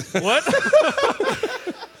Christmas. What?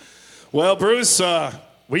 Well, Bruce,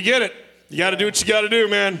 we get it. You got to do what you got to do,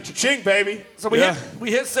 man. Ching, baby. So we Yeah.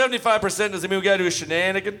 hit 75%. Does it mean we gotta do a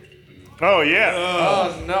shenanigan? Oh, yeah.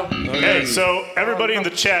 Oh no. Hey, so everybody in the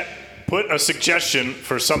chat, put a suggestion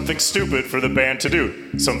for something stupid for the band to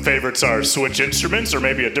do. Some favorites are switch instruments or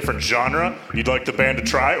maybe a different genre you'd like the band to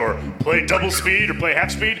try, or play double speed or play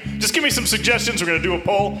half speed. Just give me some suggestions. We're going to do a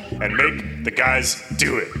poll and make the guys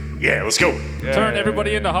do it. Yeah, let's go. Turn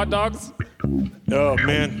everybody into hot dogs? Oh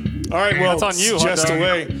man! All right, well, That's on you, hot suggest dog.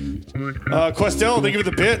 away. Questel, thank you for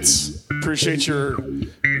the bits. Appreciate your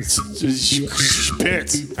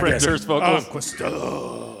bits. Fred Durst vocals.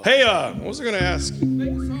 Hey, what was I gonna ask?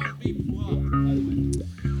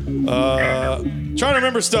 Trying to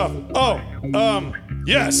remember stuff.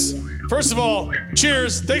 Yes. First of all,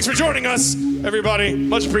 cheers. Thanks for joining us, everybody.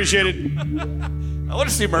 Much appreciated. I want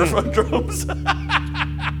to see Murph on drums.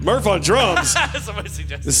 Murph on drums. Somebody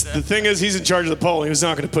suggested The thing is, he's in charge of the poll. He was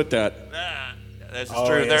not going to put that. That's Oh,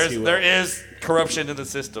 true. yes, he will. There is corruption in the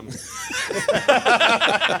system. That's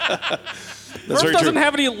Murph very doesn't true.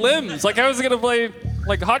 have any limbs. Like, how is he going to play?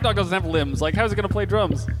 Like, hot dog doesn't have limbs. Like, how is he going to play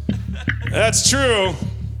drums? That's true.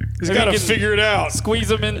 He's Maybe got to he can figure it out.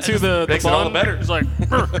 Squeeze him into the makes it all the bun. better. He's like,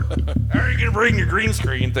 How are you gonna bring your green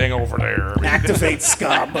screen thing over there? Activate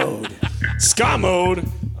ska mode. Ska mode.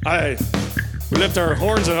 We left our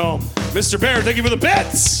horns at home. Mr. Bear, thank you for the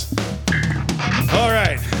bets. All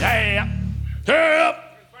right. Yeah.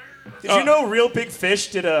 Did you know Real Big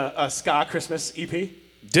Fish did a ska Christmas EP?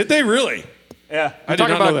 Did they really? Yeah. I did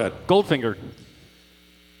talking not know about that. Goldfinger.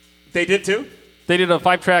 They did too? They did a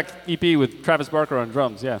 5-track EP with Travis Barker on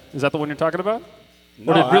drums. Yeah, is that the one you're talking about?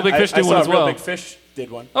 Or did No, Real Big Fish do I one saw as well? Real Big Fish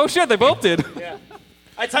did one. Oh shit, they both did. Yeah.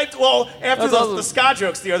 I typed, well, after That's the awesome. ska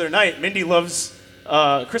jokes the other night, Mindy loves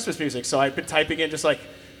Christmas music, so I've been typing in just like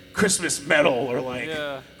Christmas metal or like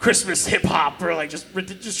Yeah. Christmas hip hop or like just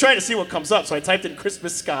trying to see what comes up. So I typed in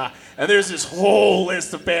Christmas ska, and there's this whole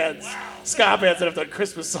list of bands, ska bands that have done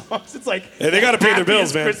Christmas songs. It's like Hey, they gotta pay their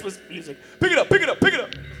bills, happiest man. Christmas music. Pick it up, pick it up, pick it up.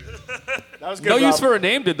 That was good. No Use Rob. for a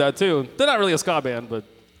Name did that too. They're not really a ska band, but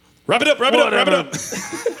Wrap it up, wrap it up, wrap it up.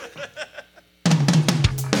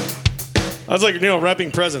 I was like,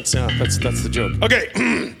 wrapping presents. Yeah, that's the joke. Okay,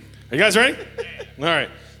 are you guys ready? All right.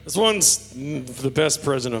 This one's the best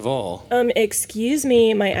present of all. Excuse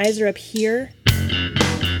me, my eyes are up here.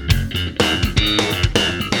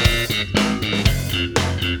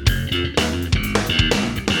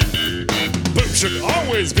 Boom, sugar,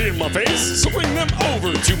 always always be in my face, so bring them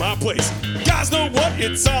over to my place. Guys know what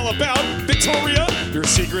it's all about. Victoria, your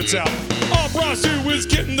secret's out. All bras do is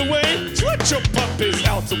get in the way, so let your puppies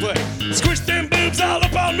out to play. Squish them boobs all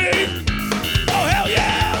up on me. Oh, hell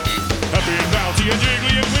yeah! Happy and bouncy and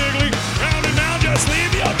jiggly and wiggly. Round and round, just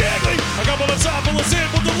leave me all giggly. A couple of thoughtful and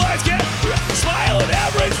simple delights get smile and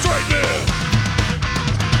average straightening.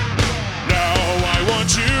 Now I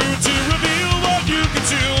want you to reveal what you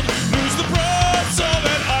concealed. Lose the brush so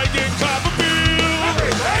that I can cop a feel.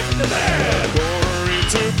 Glory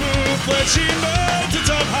to boob, fleshy mountains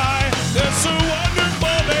up high. They're so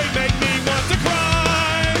wonderful, they make me want to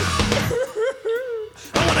cry.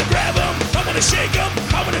 I wanna grab them, I wanna shake them,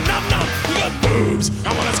 I wanna numb them. Because boobs,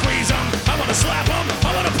 I wanna squeeze them, I wanna slap them,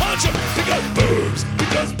 I wanna punch them. Because boobs,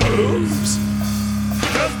 because boobs,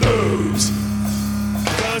 because boobs,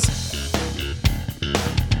 because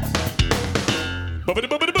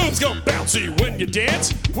bubbity boobs go bouncy when you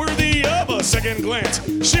dance, worthy of a second glance.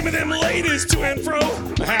 Shimmy them ladies to and fro,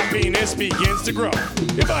 happiness begins to grow.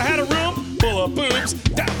 If I had a room full of boobs,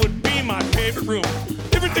 that would be my favorite room.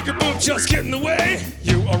 If you think your boobs just get in the way,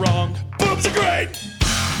 you are wrong. Boobs are great.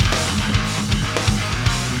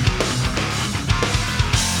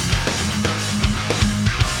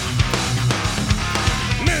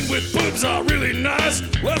 Men with boobs are really nice.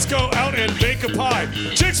 Let's go out and bake a pie.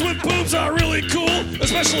 Chicks with boobs are really cool,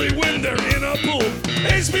 especially when they're in a pool.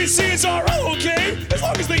 HBCs are all okay, as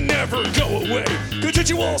long as they never go away.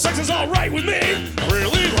 Consensual sex is alright with me. I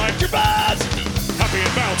really like your buzz. Happy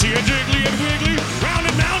and bouncy and jiggly and wiggly. Round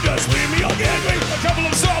and round, just leave me all giggly. A couple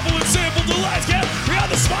of thoughtful and simple delights get me on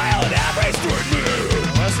the smile and average toward me.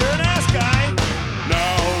 Unless you're an ass guy.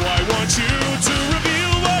 Now I want you to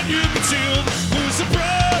reveal what you concealed. Lose the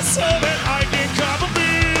press so that I can cop a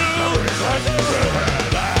bill.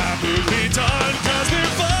 That will be done, cause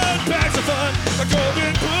they're fun, packs of fun. A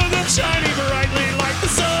golden bosom shining brightly like the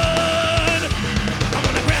sun. I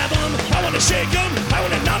wanna grab them, I wanna shake them, I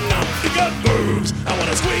wanna numb them. Because boobs, I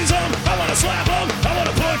wanna squeeze them, I wanna slap them, I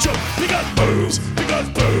wanna punch them. Because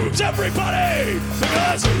boobs, everybody.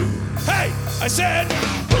 Because, hey, I said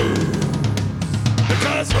boobs.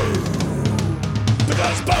 Because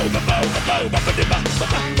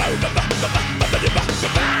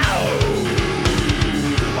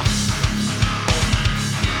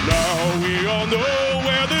now we all know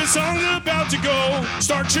where this song's about to go.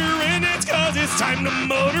 Start cheering, it's cause it's time to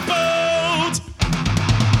motorboat.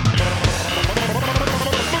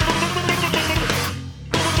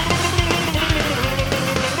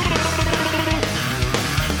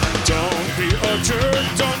 Don't be a jerk,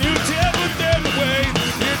 don't you dare put them away.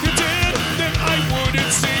 If you did, then I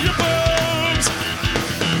wouldn't see your boobs!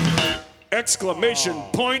 Exclamation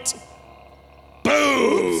point.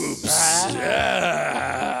 Boobs!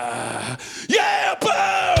 Yeah! Yeah,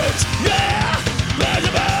 boobs! Yeah! There's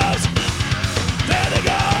your boobs! There they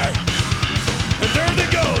go! And there they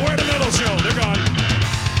go! We're in the middle show. They're gone.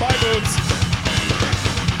 Bye, boobs.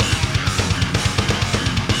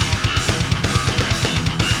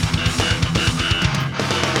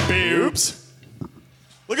 Boobs.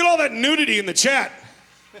 Look at all that nudity in the chat.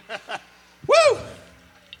 Woo!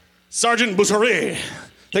 Sergeant Boucherie.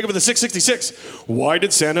 Thank you for the 666. Why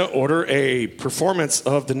did Santa order a performance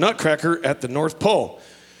of the Nutcracker at the North Pole?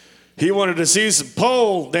 He wanted to see some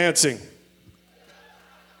pole dancing.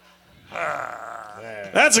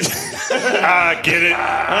 That's a... I get it.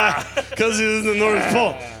 Because it is the North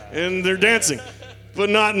Pole. And they're dancing. But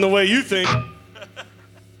not in the way you think.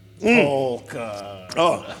 Polka.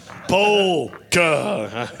 Oh,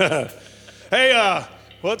 polka. Hey,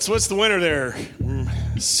 what's the winner there,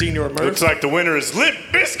 Senior Murph? Looks like the winner is Limp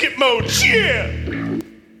Biscuit Mode. Yeah.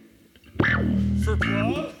 For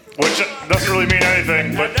plug? Which doesn't really mean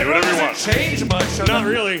anything, but do whatever you want. Change much. Not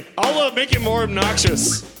really. I'll make it more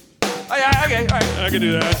obnoxious. Oh, yeah, okay, all right. I can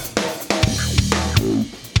do that.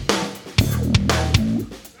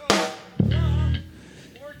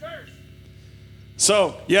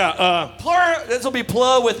 So, yeah, This will be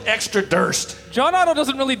plug with extra durst. John Otto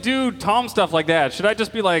doesn't really do Tom stuff like that. Should I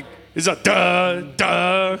just be like, he's a duh,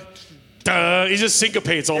 duh, duh. He just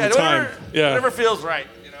syncopates all the time. Whatever feels right,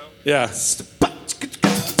 you know? Yeah.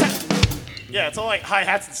 Yeah, it's all like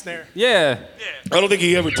hi-hats and snare. yeah. I don't think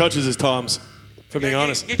he ever touches his toms, if I'm being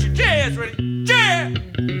honest. Get your jazz ready. Jazz!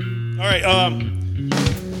 All right,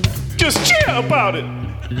 Just chill about it.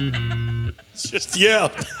 just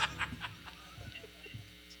yell.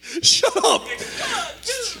 Shut up.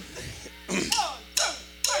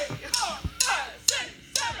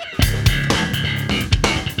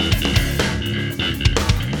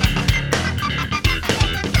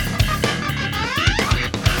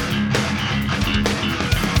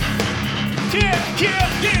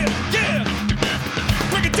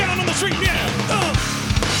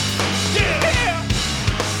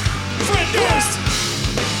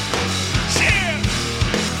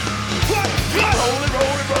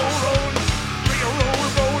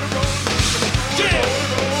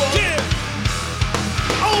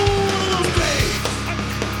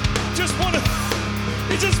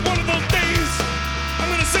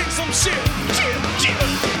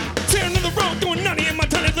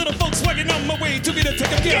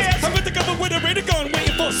 I bet the cover with a radar gun,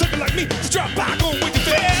 waiting for a sucker like me to drop by, going with the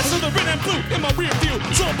fast. So the red and blue in my rear view.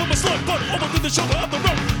 So I put my slug butt over to the shoulder of the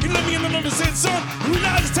road. He let me in and said, son, you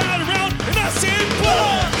realize it's tied around, and I said,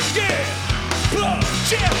 blood, yeah, blood,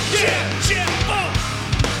 yeah, yeah, yeah,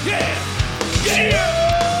 yeah,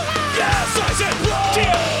 yeah, yes, I said blood,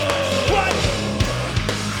 what,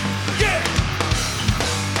 yeah.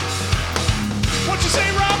 What you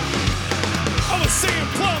say, Rob? I was saying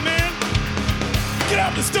plum, man. Get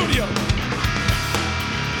out of the studio.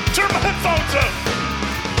 Turn my headphones up.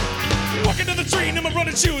 Walking to the train in my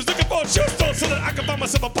running shoes, looking for a shoe store so that I can find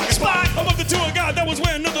myself a pocket spot. I'm of the tour guide that was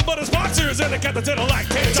wearing nothing but his boxers and a cap that said I like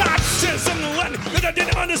 10 times. Said something in Latin that I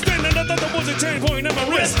didn't understand, and I thought there was a chain point in my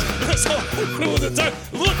wrist. So it was a time,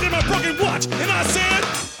 looked at my broken watch, and I said,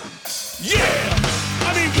 yeah.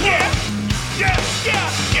 I mean, yeah, yeah, yeah,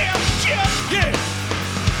 yeah, yeah, yeah.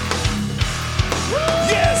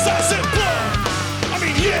 Yes, I said blood. I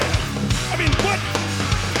mean, yeah. I mean, what?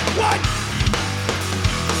 What?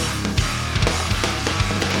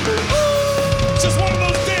 Just one of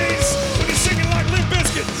those days when you're singing like Limp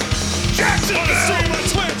Bizkit. Jacksonville! On the stream on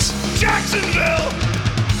Twitch. Jacksonville!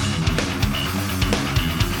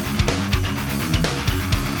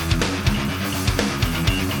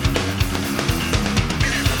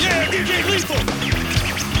 Yeah, DJ Lethal.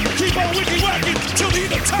 Keep on wiki-whacking till the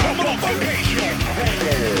end of time, motherfucker.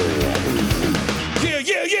 Yeah,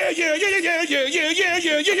 yeah, yeah, yeah, yeah, yeah, yeah, yeah, yeah, yeah, yeah,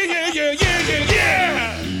 yeah, yeah, yeah, yeah,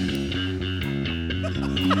 yeah.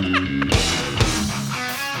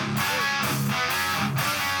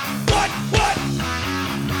 What?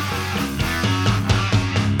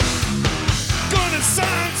 Gonna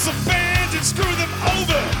sign some bands and screw them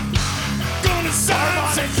over. Gonna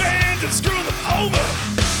sign some bands and screw them over.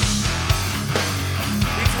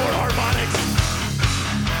 These four harmonics.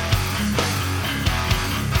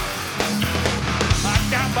 I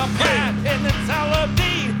got my pride in the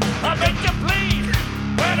melody. I make you bleed.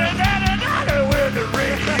 Better with the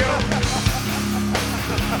radio.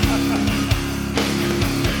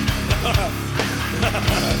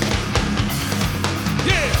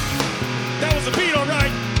 Yeah, that was the beat, all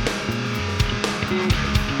right.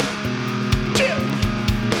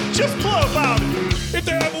 Just blow about it. If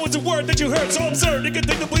there ever was a word that you heard so absurd, it could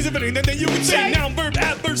take the place of anything that you could say. Noun, verb,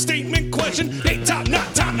 adverb, statement, question. Ain't time,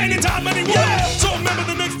 not time, anytime, anywhere. Yeah. So remember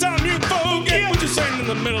the next time you forget what you're saying in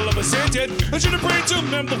the middle of a sentence. I should have prayed to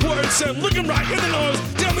remember the words said, looking right in the nose.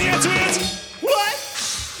 Tell me the answer is what?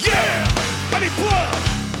 Yeah, I need blood.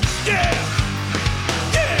 Yeah,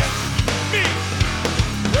 yeah, me,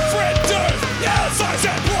 Fred Durst. Yes, I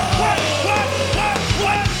said blood. What?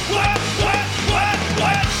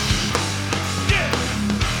 Yeah.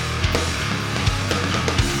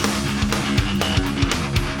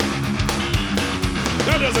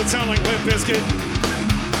 That doesn't sound like Limp Bizkit.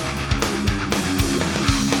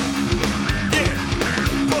 Yeah,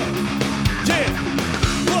 blood. Yeah,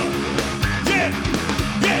 blood. Yeah,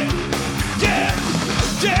 yeah, yeah, yeah,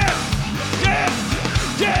 yeah, yeah.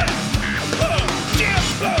 Yeah,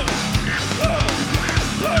 blood.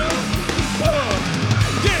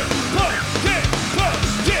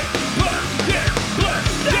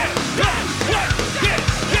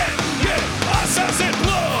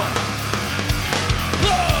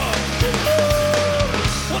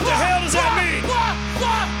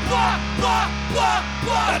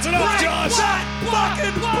 That's enough, Josh!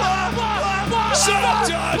 Shut up,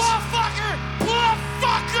 Josh!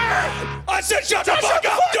 Blufffucker! I said shut the fuck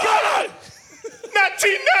up, Josh!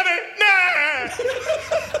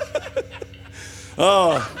 1999!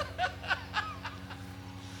 Oh.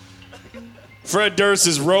 Fred Durst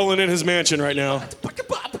is rolling in his mansion right now.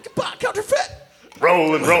 Counterfeit.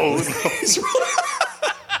 Rolling.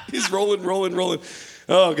 He's rolling.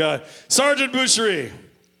 Oh, God. Sergeant Boucherie.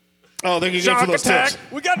 Oh, thank you again for those tips.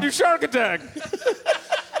 We got to do Shark Attack.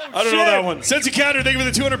 I don't know that one. Sensi Counter, thank you for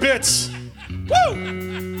the 200 bits.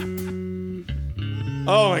 Woo!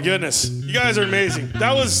 Oh, my goodness. You guys are amazing.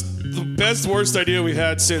 That was the best, worst idea we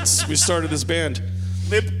had since we started this band.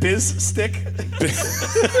 Limp Biz Stick.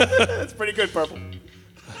 That's pretty good, Purple.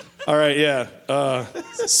 All right, yeah.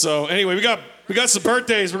 So, anyway, we got some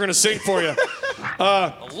birthdays we're going to sing for you.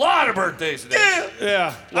 A lot of birthdays today.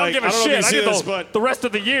 Yeah. I don't give a shit. I get the rest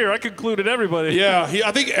of the year. I concluded everybody. Yeah,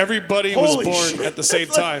 I think everybody was born at the same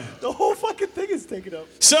time. The whole fucking thing is taken up.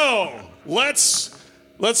 So, let's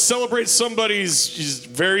celebrate somebody's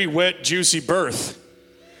very wet, juicy birth.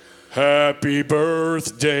 Happy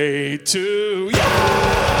birthday to you.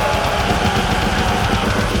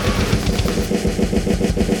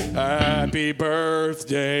 Happy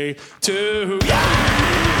birthday to you.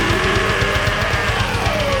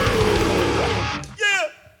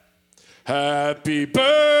 Happy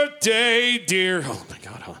birthday, dear. Oh my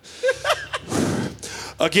God, huh?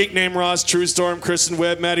 A geek named Ross, True Storm, Kristen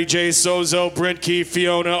Webb, Maddie J, Sozo, Brent Key,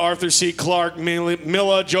 Fiona, Arthur C. Clarke, Mila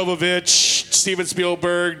Jovovich, Steven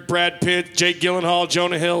Spielberg, Brad Pitt, Jake Gyllenhaal,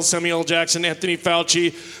 Jonah Hill, Samuel L. Jackson, Anthony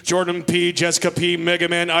Fauci, Jordan P., Jessica P., Mega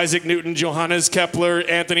Man, Isaac Newton, Johannes Kepler,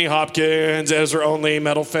 Anthony Hopkins, Ezra Only,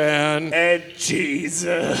 Metal Fan. And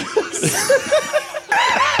Jesus.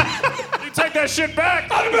 You take that shit back.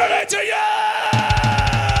 Happy birthday to you!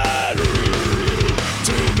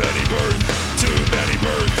 Too many births, too many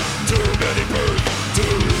births, too many births,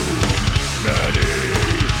 too many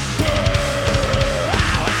births.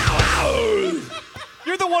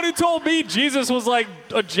 You're the one who told me Jesus was like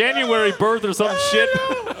a January birth or some shit.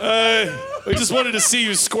 We just wanted to see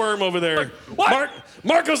you squirm over there. What?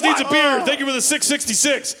 Marcos needs a beer. Thank you for the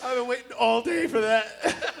 666. I've been waiting all day for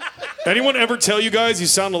that. Anyone ever tell you guys you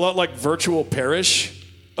sound a lot like Virtual Parish?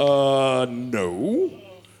 No.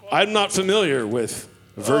 I'm not familiar with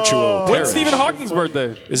Virtual Parish. When's Stephen Hawking's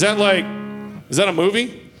birthday? Is that a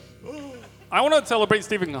movie? I want to celebrate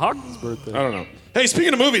Stephen Hawking's birthday. I don't know. Hey,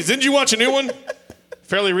 speaking of movies, didn't you watch a new one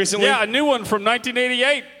fairly recently? Yeah, a new one from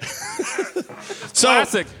 1988. So,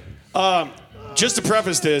 Classic. just to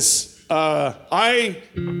preface this, I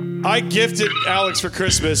gifted Alex for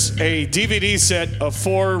Christmas a DVD set of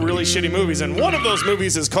 4 really shitty movies, and one of those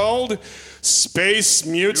movies is called Space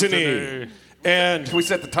Mutiny. And Can we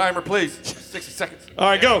set the timer, please? 60 seconds. all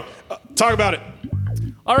right, go. Talk about it.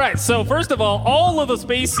 All right, so first of all of the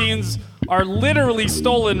space scenes are literally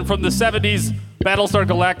stolen from the 70s Battlestar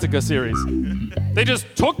Galactica series. They just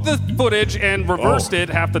took the footage and reversed it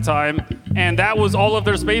half the time, and that was all of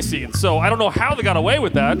their space scenes. So I don't know how they got away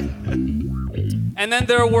with that. And then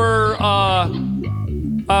there were, how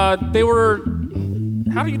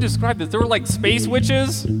do you describe this? They were like space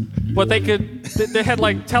witches, but they had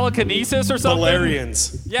like telekinesis or something.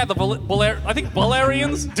 Valerians. Yeah, I think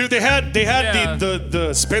Valerians. Dude, they had Yeah.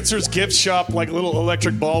 the Spencer's gift shop like little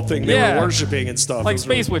electric ball thing they Yeah. were worshiping and stuff. Like It was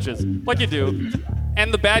space witches, like you do.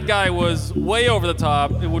 And the bad guy was way over the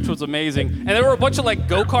top, which was amazing. And there were a bunch of like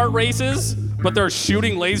go-kart races, but they're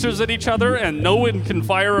shooting lasers at each other, and no one can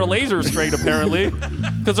fire a laser straight apparently,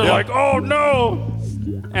 because they're like, oh no.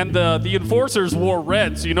 And the enforcers wore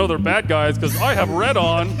red, so you know they're bad guys, because I have red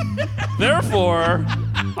on. Therefore,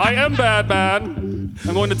 I am Batman.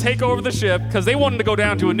 I'm going to take over the ship, because they wanted to go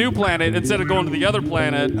down to a new planet instead of going to the other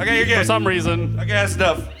planet. Okay, you're good. For some reason. Okay, that's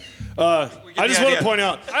enough. I just want to point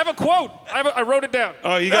out. I have a quote. I wrote it down.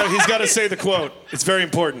 Oh, he's got to say the quote. It's very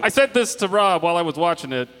important. I said this to Rob while I was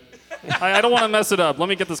watching it. I don't want to mess it up. Let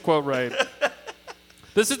me get this quote right.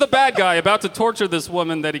 This is the bad guy about to torture this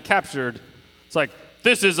woman that he captured. It's like,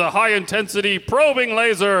 this is a high-intensity probing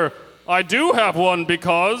laser. I do have one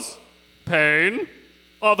because pain,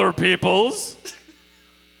 other people's.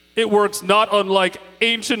 It works not unlike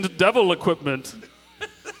ancient devil equipment.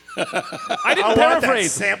 I didn't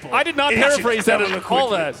paraphrase. I did not paraphrase that and call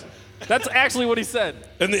that. That's actually what he said.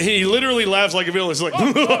 And he literally laughs like a villain. He's like,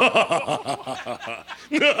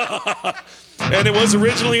 and it was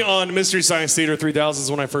originally on Mystery Science Theater 3000s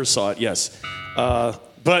when I first saw it, yes.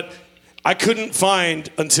 But I couldn't find,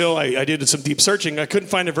 until I did some deep searching, I couldn't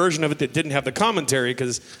find a version of it that didn't have the commentary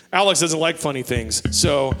because Alex doesn't like funny things.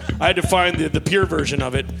 So I had to find the pure version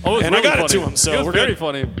of it. Oh, and really I got funny. it to him. So it was we're very good.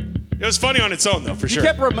 funny. It was funny on its own, though, for He sure.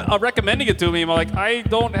 kept recommending it to me. I'm like, I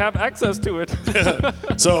don't have access to it.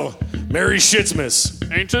 So, Merry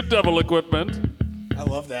Shitsmas. Ancient devil equipment. I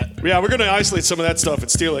love that. Yeah, we're going to isolate some of that stuff and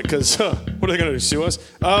steal it because what are they going to do, sue us?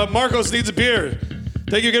 Marcos needs a beer.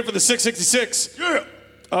 Thank you again for the 666. Yeah.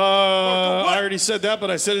 I already said that, but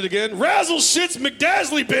I said it again. Razzle Shits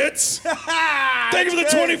McDazzly Bits. Thank you for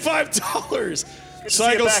the $25.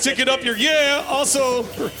 Psycho, stick it up your yeah. Also,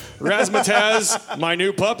 Razmataz, my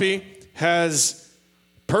new puppy, has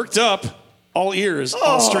perked up all ears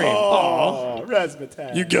on stream. Oh,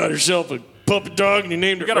 Razmataz. You got yourself a puppy dog and you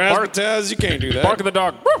named it gotta bark. Razmataz. You can't do that. Bark at the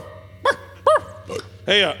dog.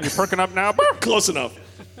 Hey, You're perking up now. close enough.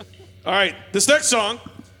 All right, this next song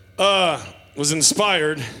was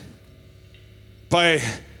inspired by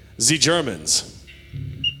the Germans.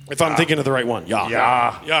 If I'm thinking of the right one.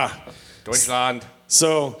 Yeah. Deutschland.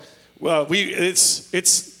 So, it's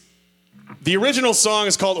the original song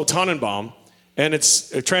is called O Tannenbaum, and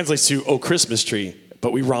it translates to O Christmas Tree,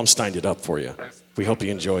 but we Rammsteined it up for you. We hope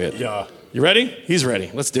you enjoy it. Yeah. You ready? He's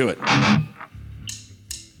ready. Let's do it.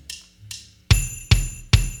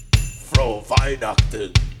 Frohe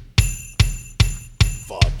Weihnachten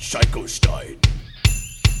von Psychostick.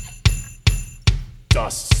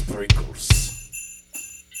 Das Sprinkles.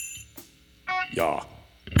 Ja.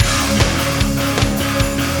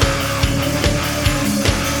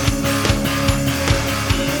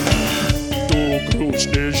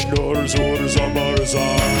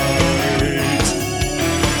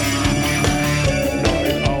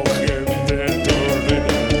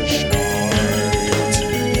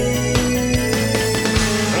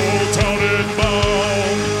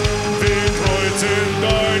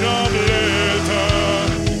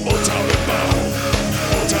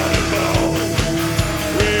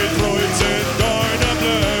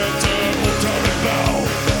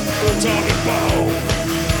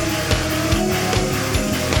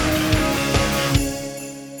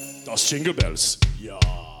 Jingle Bells. Ja.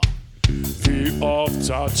 Wie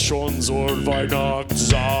oft hat schon so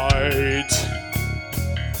Weihnachtszeit?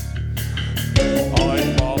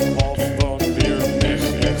 Einmal hoffen wir mich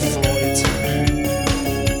erfreut.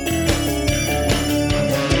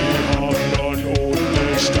 Die Handlung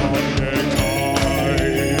ohne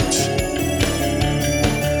Ständigkeit.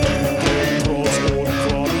 Den Trost und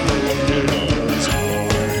Quantum jeder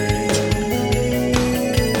Zeit.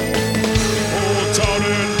 O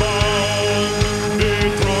Tannenbaum, wie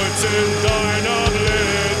Kreuz in deiner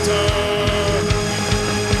Blätter.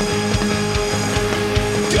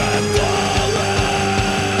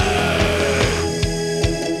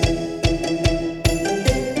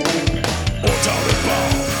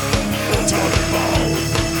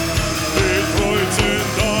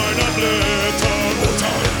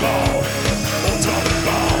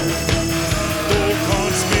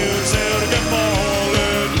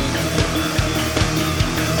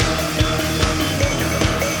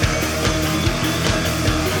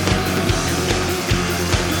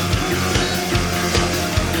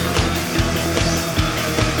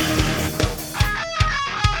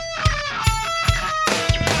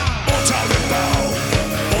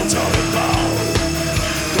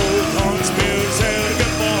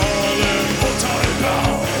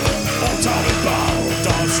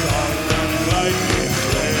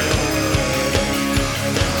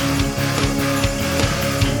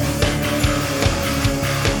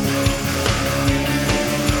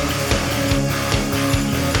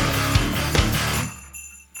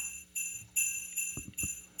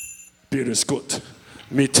 Bier ist gut.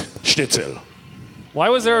 Mit Schnitzel. Why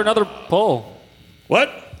was there another poll? What?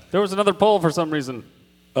 There was another poll for some reason.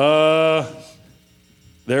 There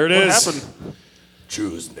it What is. happened?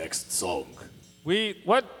 Choose next song.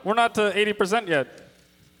 What? We're not to 80% yet.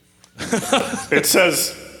 It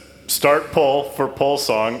says start poll for poll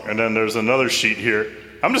song, and then there's another sheet here.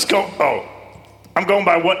 I'm going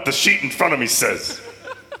by what the sheet in front of me says.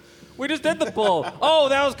 We just did the poll. Oh,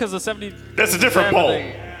 that was because of 70. That's a different poll.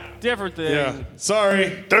 Different thing. Yeah.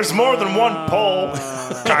 Sorry. There's more than one poll,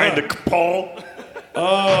 kind of poll.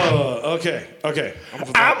 Oh, okay.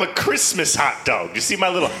 I'm a Christmas hot dog. You see my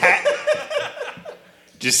little hat?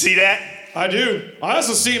 Did you see that? I do. I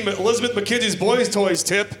also see Elizabeth McKenzie's Boys Toys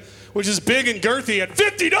tip, which is big and girthy at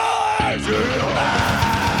 $50.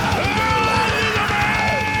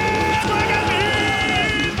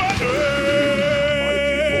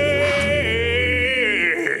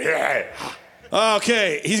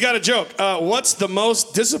 Okay, he's got a joke. What's the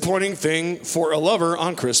most disappointing thing for a lover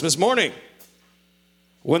on Christmas morning?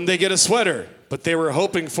 When they get a sweater, but they were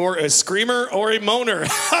hoping for a screamer or a moaner.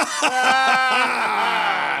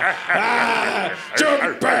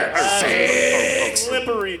 Joke six.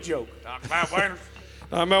 Slippery joke.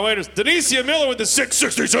 My waiters. Denicia Miller with the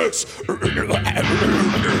 666.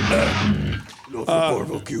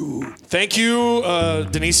 Thank you,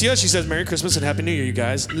 Denicia. She says, Merry Christmas and Happy New Year, you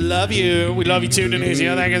guys. Love you. We love you too,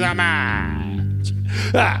 Denicia. Thank you so much.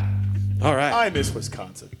 All right. I miss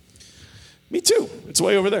Wisconsin. Me too. It's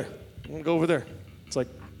way over there. I'm going to go over there. It's like,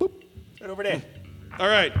 boop. Right over there. All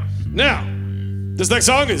right. Now, this next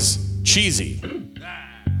song is cheesy.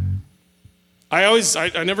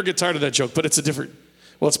 I never get tired of that joke, but it's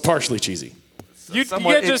it's partially cheesy. You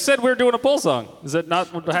just said we were doing a poll song. Is that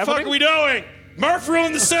not what happening? What the fuck are we doing? Murph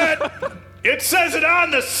ruined the set. It says it on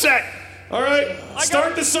the set. All right.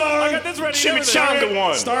 Start the song. I got this ready. Chimichanga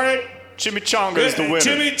won. Start it. Chimichanga is the winner.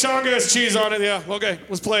 Chimichanga has cheese on it, yeah. Okay,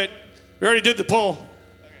 let's play it. We already did the poll.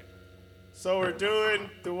 So we're doing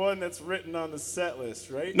the one that's written on the set list,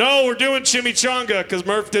 right? No, we're doing Chimichanga because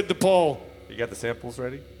Murph did the poll. You got the samples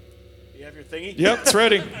ready? You have your thingy? Yep, it's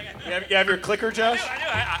ready. You have your clicker, Josh?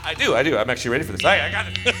 I do. I'm actually ready for this. I got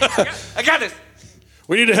it. I got this.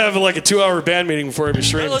 We need to have like a 2-hour band meeting before every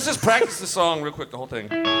stream. Let's just practice the song real quick, the whole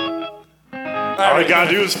thing. All we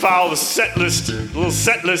gotta do is follow the set list, little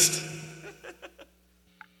set list.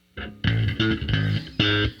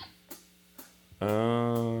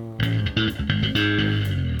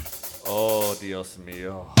 Oh, Dios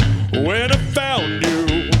mío. When I found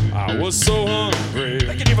you, I was so hungry.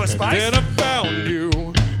 Can you give us spice? Then I found you,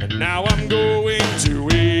 and now I'm going to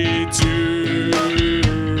eat you.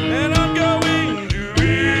 And I'm going to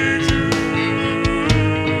eat you.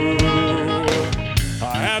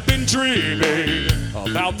 I have been dreaming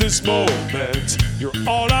about this moment. You're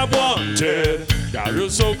all I wanted. Now you're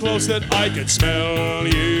so close that I can smell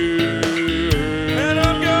you. And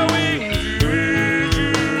I'm going to eat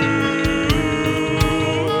you.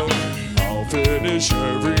 I'll finish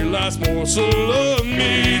every last morsel of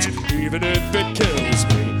meat, even if it kills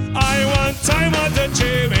me. I want a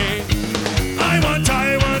Jimmy. I want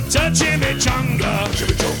a chimichanga.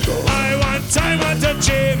 I want a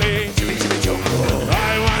Jimmy.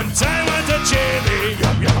 I want a Jimmy.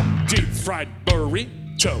 Yum, yum. Deep fried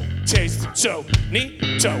burrito. Tastes so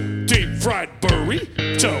neato. Deep fried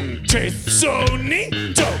burrito. Tastes so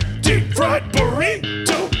neato. Deep fried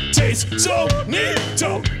burrito. Tastes so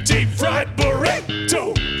neato. Deep fried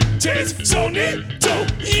burrito. Tastes so neato.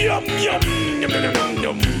 Yum, yum. Yum, yum,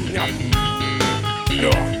 yum, yum,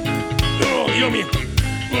 yum. Oh, yummy.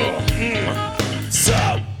 Oh,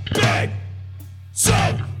 so big. So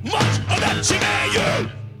much of that Jimmy.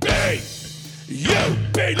 You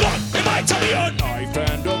belong in my tummy. A knife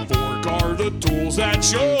and a fork are the tools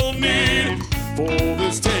that you'll need for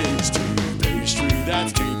this tasty pastry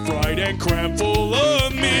that's deep fried and crammed full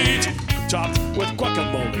of meat, topped with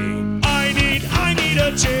guacamole. I need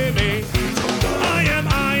a Jimmy. I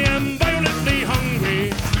am violently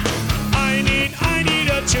hungry. I need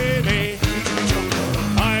a Jimmy.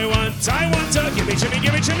 I want to give me,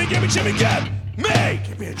 give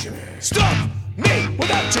me a Jimmy. Stuff me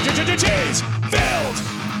without cheese. Filled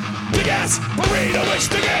big ass burrito with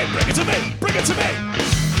spaghetti. Bring it to me.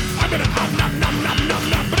 I'm gonna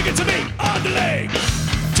nom. Bring it to me on the leg.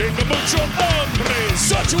 Tengo mucho hambre.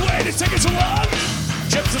 Such a way to take it so long.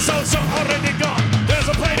 Chips and salsa already gone. There's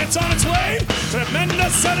a plate, it's on its way.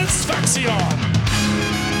 Tremendous satisfaction.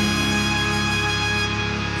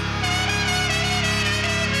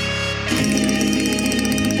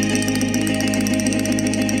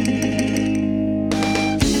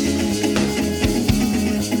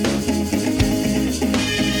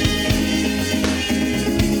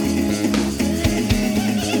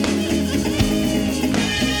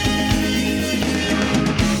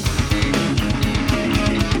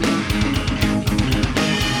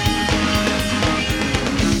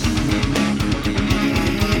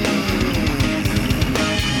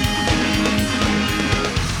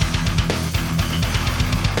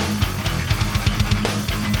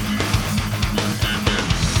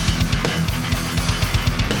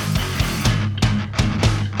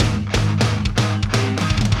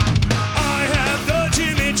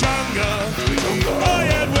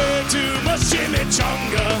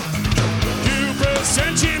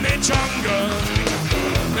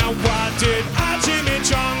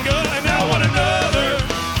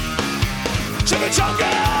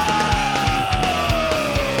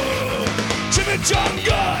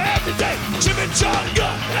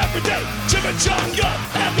 Chimichanga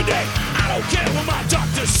every day. I don't care what my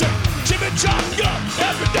doctors say. Chimichanga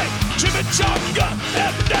every day. Chimichanga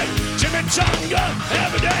every day. Chimichanga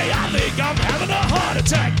every day. I think I'm having a heart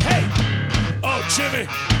attack. Hey, oh Jimmy,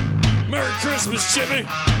 Merry Christmas, Jimmy.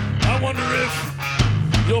 I wonder if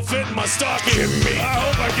you'll fit in my stocking. Jimmy. I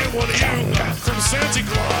hope I get one of you from Santa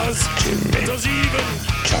Claus. Does he even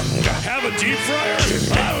have a deep fryer?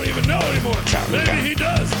 I don't even know anymore. Maybe he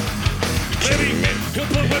does. Maybe he'll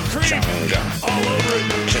put whipped cream all over it.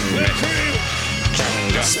 Whipped cream,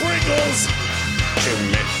 sprinkles,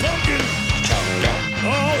 pumpkin. Oh,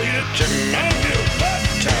 I'll eat it. I don't give a fuck.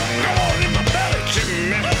 I want it in my belly.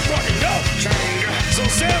 Let's fucking go. So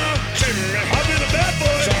Santa, I'll be the bad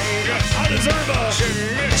boy. I deserve a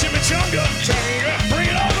chimichanga. Bring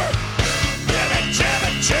it over.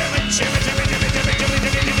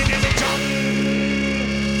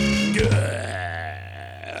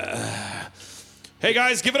 Hey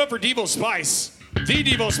guys, give it up for Devo Spice. The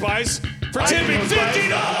Devo Spice for tipping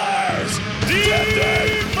 $50.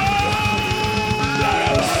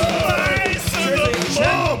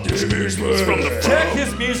 Check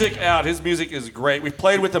his music out. His music is great. We've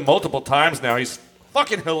played with him multiple times now. He's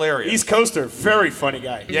fucking hilarious. East Coaster, very funny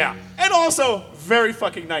guy. Yeah. And also very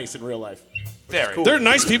fucking nice in real life. Very. Cool. There are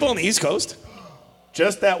nice people on the East Coast?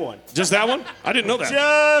 Just that one. Just that one? I didn't know that.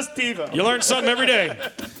 Just Devo. You learn something every day.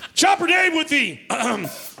 Chopper Dave with the $100.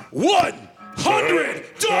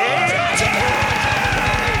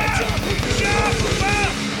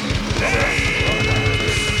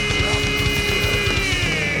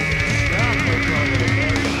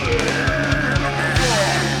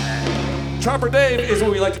 Chopper Dave is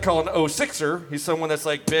what we like to call an 06er. He's someone that's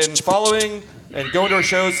like been following and going to our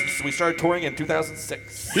shows since we started touring in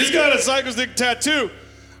 2006. He's got a Psychostick tattoo.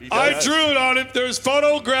 I drew it on it. There's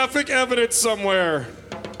photographic evidence somewhere.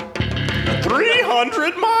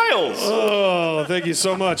 300 miles. Oh, thank you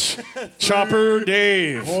so much. Chopper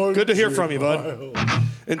Dave. Good to hear from you, bud.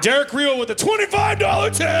 And Derek Rio with the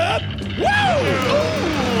 $25 tip. Woo!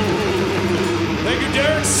 Thank you,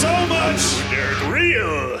 Derek, so much. Derek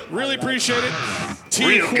Rio. Really appreciate it.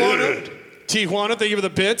 Real good. Tijuana, thank you for the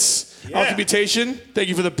bits. Alcommutation, thank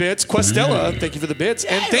you for the bits. Questella, thank you for the bits.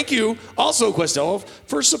 And thank you also, Questella,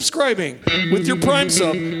 for subscribing with your Prime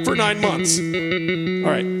sub for 9 months.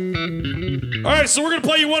 All right, so we're going to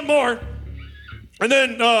play you one more. And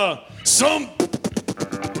then some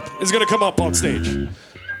is going to come up on stage.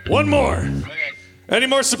 One more. Okay. Any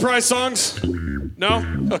more surprise songs? No?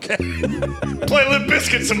 Okay. Play Limp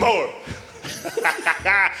Bizkit some more.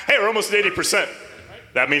 Hey, we're almost at 80%.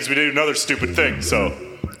 That means we did another stupid thing, so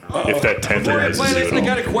if that Before I tenderizes play you this, at I all.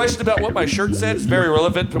 got a question about what my shirt said. It's very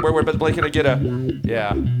relevant. Where Blake can I get a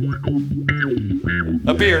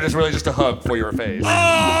beard is really just a hug for your face.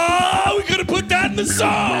 Oh, we could have put that in the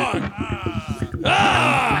song.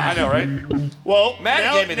 I know, right? Well,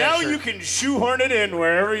 Matt gave me that now shirt. you can shoehorn it in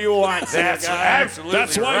wherever you want. That's guy. absolutely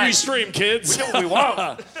That's why right. we stream, kids. We do what we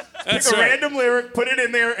want. That's Pick a right. random lyric, put it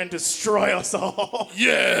in there, and destroy us all.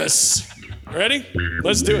 Yes. Ready?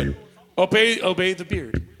 Let's do it. Obey the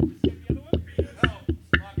beard.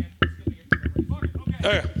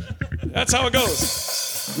 Okay. That's how it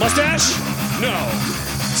goes. Mustache? No.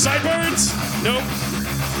 Sideburns? Nope.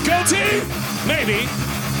 Goatee? Maybe.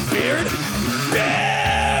 Beard?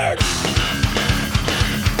 Beard!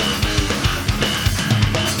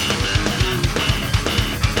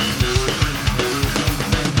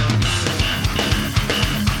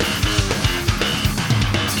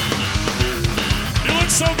 You look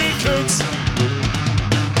so good, Coots.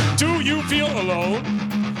 Do you feel alone?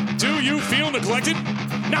 Do you feel neglected?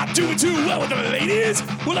 Not doing too well with the ladies?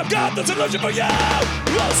 Well, I've got the solution for you.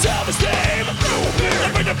 Low self-esteem.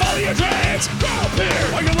 Never to follow your dreams.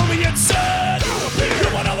 Are you lonely and sad? You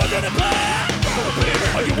wanna look at it black?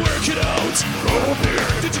 Are you working out?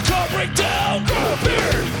 Did your car break down?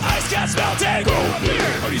 Ice gas melting?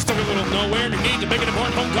 Are you stuck a little nowhere and you need to make an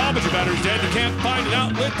important phone call, but your battery's dead? You can't find an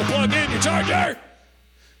outlet to plug in your charger?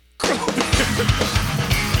 I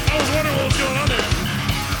was wondering what was going on there.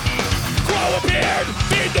 Grow a beard,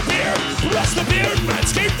 feed the beard, brush the beard,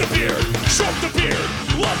 landscape the beard, stroke the beard,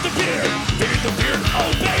 love the beard, feed the beard,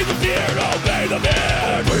 obey the beard, obey the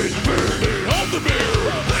beard, obey the beard, hold the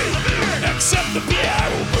beard, obey the beard, accept the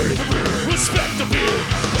beard, obey the beard, respect the beard,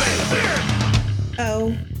 obey the beard.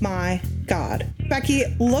 Oh my God. Becky,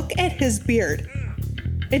 look at his beard.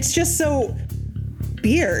 It's just so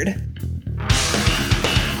beard.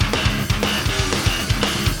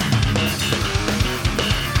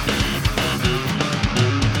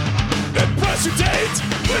 Impress your date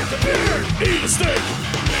with the beard. Eat a steak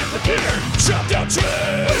with the beard. Chop down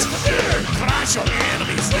trees with the beard. Crush your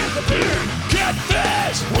enemies with the beard.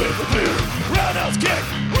 Catfish with the beard. Roundhouse kick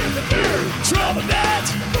with the beard. Trauma net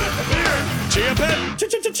with the beard. Chia pet,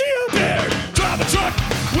 chia beard. Drive a truck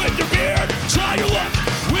with your beard. Try your luck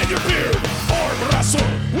with your beard. Arm wrestle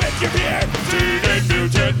with your beard. Teenage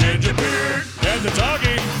Mutant Ninja beard. And the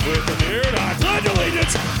doggy with the beard. I pledge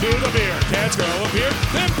allegiance to the beard. Cats grow a beard,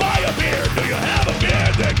 then buy a beard. Do you have a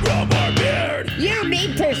beard? Then grow more beard. You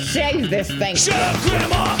need to shave this thing. Shut up,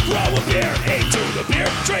 Grandma. Grow a beard. A to the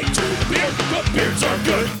beard, straight to the beard. The beards are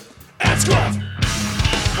good. And scruff.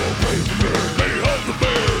 Obey the beard. Behold the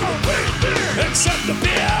beard. Obey the beard. Accept the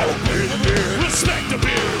beard. Obey the beard. Respect the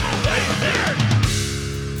beard. Obey the beard.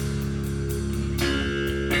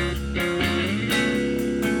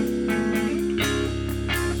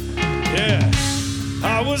 Yeah.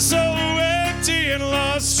 I was so empty and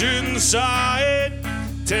lost inside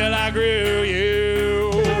till I grew you.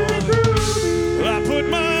 I put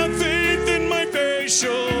my faith in my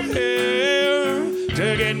facial hair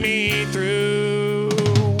to get me through.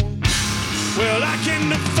 Well, I can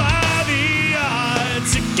defy the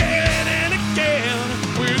odds again and again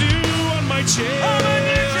with you on my chair.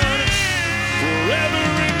 For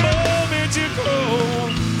every moment you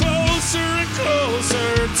go closer and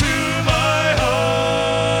closer to my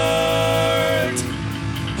heart.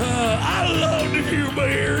 I love the new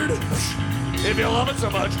beard. If you love it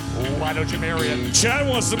so much, why don't you marry it? Chad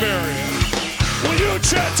wants to marry it. Will you,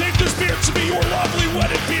 Chad, take this beard to be your lovely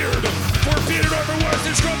wedded beard? For bearded armor wears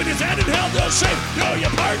and scrubbing his hand in hell, no shame, no you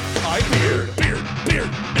part. I beard, beard, beard,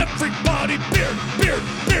 everybody beard, beard,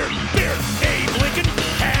 beard, beard. Abe Lincoln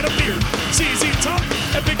had a beard. ZZ Top,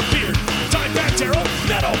 epic beard. Dimebag Darrell,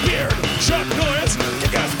 metal beard. Chuck Norris,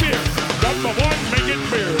 kick-ass beard. Number one, making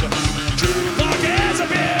beard. Tupac has a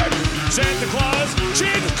beard. Santa Claus,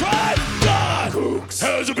 Jesus Christ, God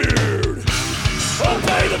has a beard.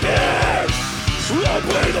 Obey the beard.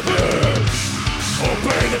 Obey the beard.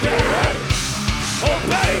 Obey the beard.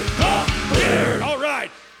 Obey the beard. All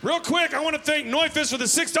right. Real quick, I want to thank Neufist for the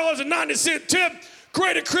 $6.90 tip.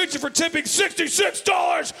 Great Creature for tipping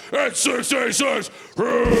 $66.66.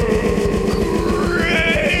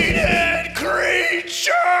 Created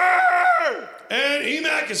Creature.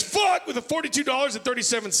 Emac as fuck with a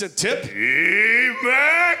 $42.37 tip.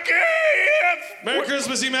 Emac AF! Merry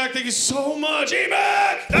Christmas, Emac. Thank you so much,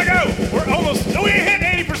 Emac. There go. We hit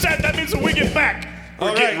 80%. That means when we get back,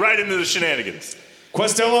 we're getting right into the shenanigans.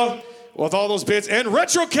 Questella with all those bits, and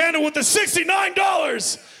Retro Candle with the $69.69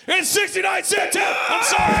 tip. I'm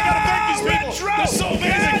sorry, I gotta thank these people. They're so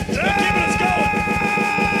amazing. They're keeping us going.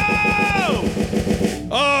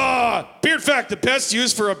 Beard fact: the best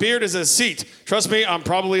use for a beard is a seat. Trust me, I'm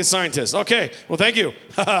probably a scientist. Okay, well, thank you.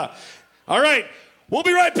 All right, we'll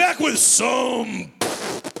be right back with some.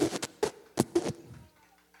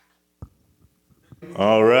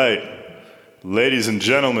 All right. Ladies and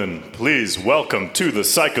gentlemen, please welcome to the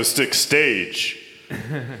Psychostick stage.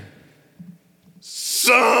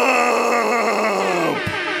 Sup!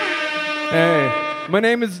 Hey, my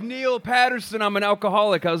name is Neil Patterson. I'm an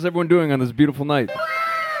alcoholic. How's everyone doing on this beautiful night?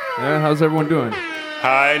 Yeah, how's everyone doing?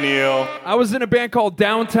 Hi, Neil. I was in a band called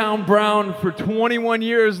Downtown Brown for 21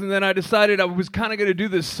 years, and then I decided I was kind of going to do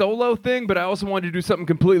this solo thing, but I also wanted to do something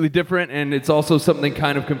completely different, and it's also something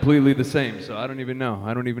kind of completely the same, so I don't even know.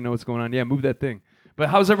 I don't even know what's going on. Yeah, move that thing. But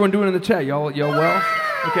how's everyone doing in the chat? Y'all well?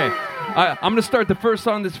 Okay. I'm going to start the first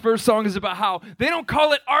song. This first song is about how they don't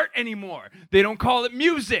call it art anymore. They don't call it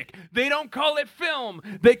music. They don't call it film.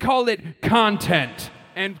 They call it content.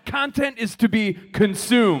 And content is to be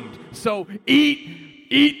consumed. So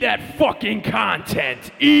eat that fucking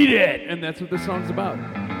content. Eat it. And that's what the song's about.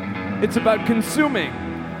 It's about consuming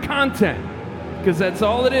content. Because that's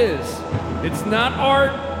all it is. It's not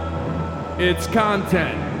art. It's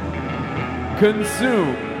content.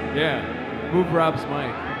 Consume. Yeah. Move Rob's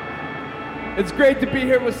mic. It's great to be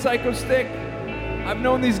here with Psychostick. I've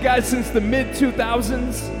known these guys since the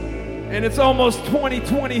mid-2000s. And it's almost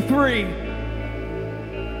 2023.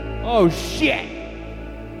 Oh, shit.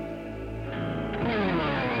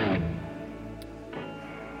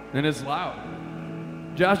 And it's loud.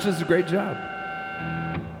 Josh does a great job.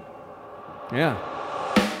 Yeah.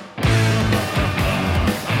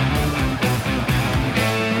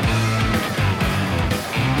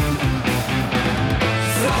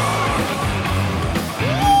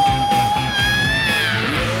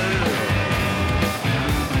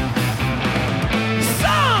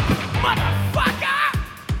 Some motherfucker!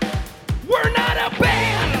 We're not a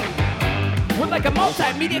band! We're like a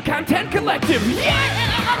multimedia content collective. Yeah!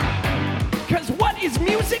 Cause what is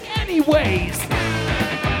music anyways?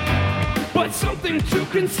 But something to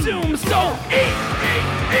consume, so eat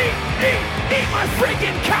my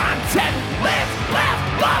freaking content. Live,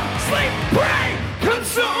 laugh, love, sleep, pray,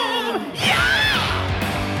 consume,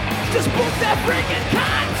 yeah! Just book that freaking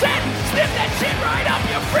content, snip that shit right up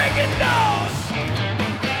your freaking nose,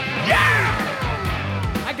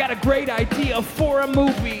 yeah! I got a great idea for a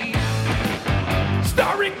movie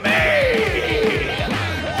starring me!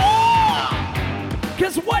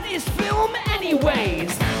 Cause what is film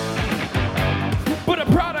anyways? But a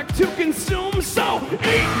product to consume, so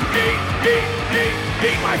eat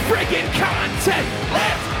my freaking content.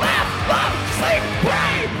 Live, laugh, love, sleep,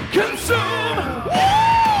 pray, consume. Woo!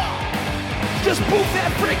 Just move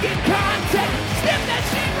that freaking content. Snip that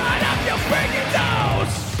shit right up your freaking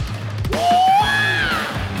nose. Woo!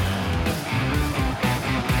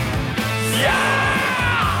 Yeah!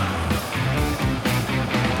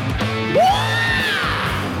 Woo!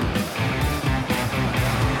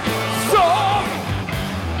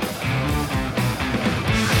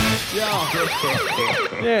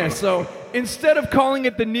 Yeah, so instead of calling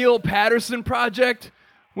it the Neil Patterson Project,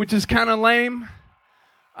 which is kind of lame,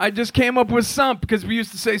 I just came up with Sump, because we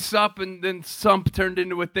used to say Sup, and then Sump turned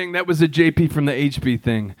into a thing. That was a JP from the HB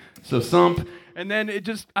thing. So Sump, and then it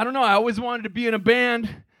just, I don't know, I always wanted to be in a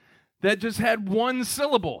band that just had one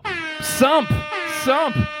syllable. Sump.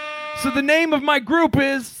 Sump. So the name of my group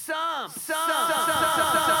is Sump.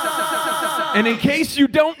 And in case you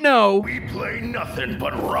don't know, we play nothing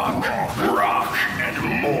but rock, rock,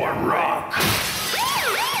 and more rock.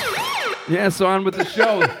 Yeah, so on with the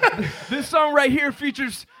show. This song right here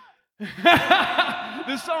features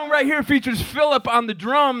Philip on the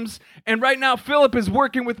drums, and right now Philip is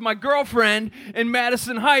working with my girlfriend in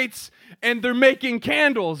Madison Heights, and they're making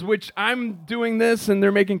candles, which I'm doing this, and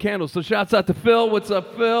they're making candles. So shouts out to Phil. What's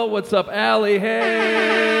up, Phil? What's up, Allie?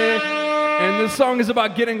 Hey! And this song is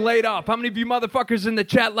about getting laid off. How many of you motherfuckers in the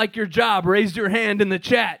chat like your job? Raise your hand in the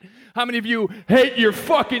chat. How many of you hate your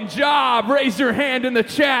fucking job? Raise your hand in the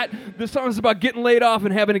chat. This song is about getting laid off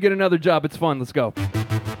and having to get another job. It's fun. Let's go.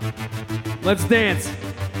 Let's dance.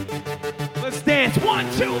 Let's dance.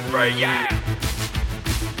 1, 2, 3, yeah!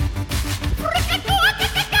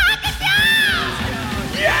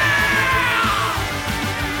 Yeah!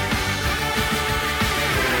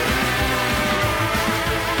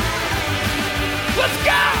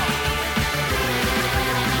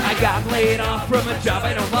 laid off from a job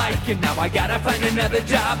I don't like, and now I gotta find another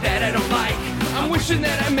job that I don't like. I'm wishing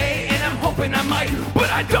that I may, and I'm hoping I might,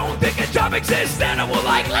 but I don't think a job exists that I will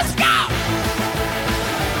like. Let's go!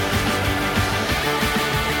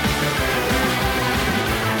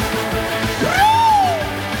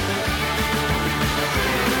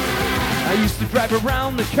 I used to drive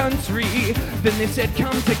around the country, then they said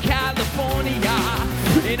come to California,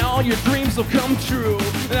 and all your dreams will come true.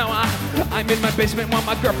 Now I'm in my basement while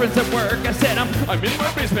my girlfriend's at work. I said I'm in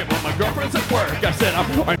my basement while my girlfriend's at work. I said I'm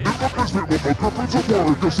in my basement while my girlfriend's at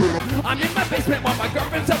work. I said I'm in my basement while my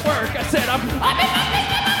girlfriend's at work. I said I'm in my basement.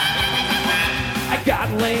 I got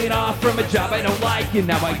laid off from a job I don't like, and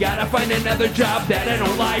now I gotta find another job that I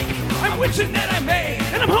don't like. I'm wishing that I may,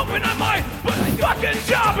 and I'm hoping I might, but fuck a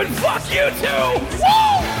job and fuck you too! Woo!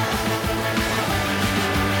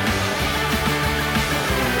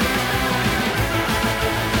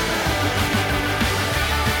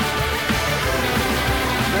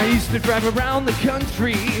 I used to drive around the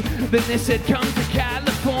country, then they said come to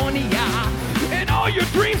California, and all your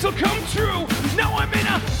dreams will come true. Now I'm in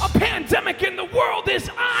a pandemic and the world is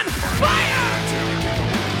on fire!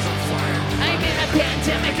 I'm in a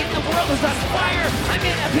pandemic and the world is on fire! I'm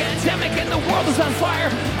in a pandemic and the world is on fire!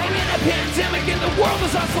 I'm in a pandemic and the world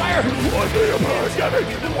is on fire! I'm in a pandemic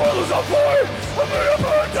and the world is on fire! I'm in a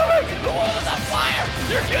pandemic and the world is on fire!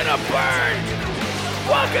 You're gonna burn!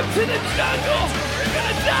 Welcome to the jungle! You're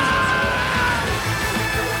gonna die!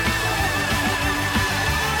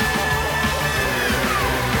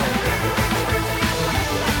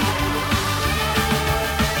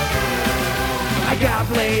 I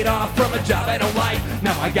got laid off from a job I don't like.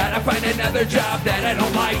 Now I gotta find another job that I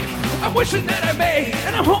don't like. I'm wishing that I may,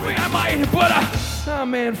 and I'm hoping I might, but oh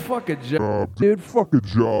man, fuck a job, dude. Fuck a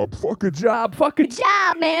job. Fuck a job. Fuck a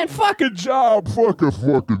job, man. Fuck a job. Fuck a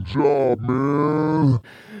fucking job, man.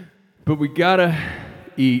 But we gotta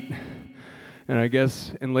eat. And I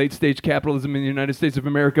guess in late stage capitalism in the United States of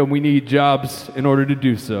America, we need jobs in order to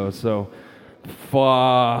do so. So,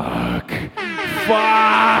 fuck.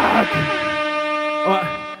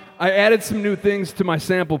 I added some new things to my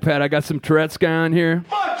sample pad. I got some Tourette's guy on here.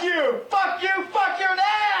 Fuck you! Fuck you! Fuck your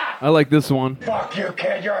ass! I like this one. Fuck you,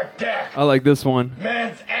 kid. You're a dick. I like this one.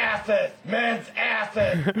 Men's asses. Men's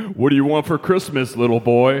asses. What do you want for Christmas, little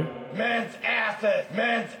boy? Men's asses.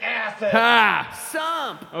 Men's asses. Ha!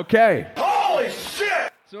 Sump. Okay. Holy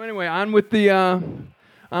shit! So anyway, on with the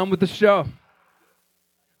show.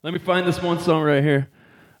 Let me find this one song right here.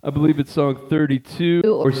 I believe it's song 32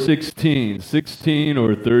 or 16. 16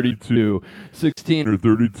 or 32. 16 or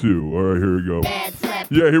 32. All right, here we go.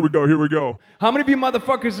 Yeah, here we go. How many of you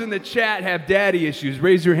motherfuckers in the chat have daddy issues?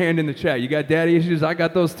 Raise your hand in the chat. You got daddy issues? I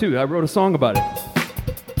got those too. I wrote a song about it.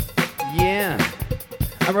 Yeah.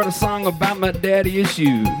 I wrote a song about my daddy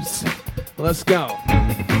issues. Let's go.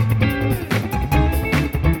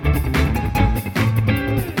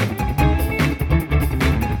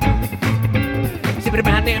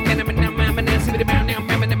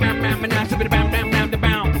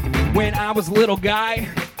 When I was a little guy,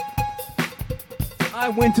 I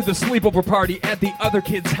went to the sleepover party at the other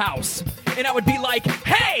kid's house. And I would be like,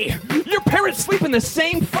 hey, your parents sleep in the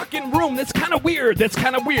same fucking room. That's kind of weird.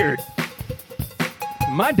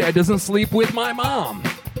 My dad doesn't sleep with my mom.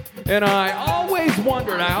 And I always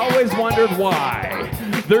wondered why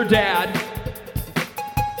their dad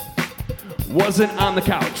wasn't on the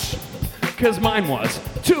couch. Because mine was.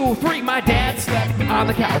 2, 3, my dad slept on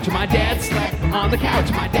the couch. My dad slept on the couch.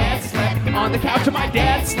 My dad slept on the couch. My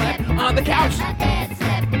dad slept on the couch. My dad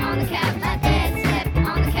slept on the couch. My dad slept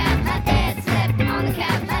on the couch. My dad slept on the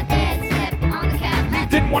couch. My dad slept on the couch. He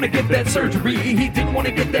didn't want to get that surgery. He didn't want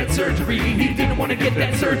to get that surgery. He didn't want to get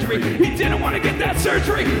that surgery. He didn't want to get that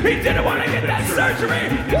surgery. He didn't want to get that surgery.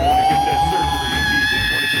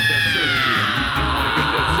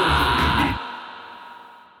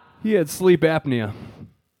 He had sleep apnea.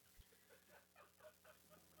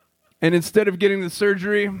 And instead of getting the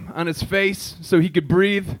surgery on his face so he could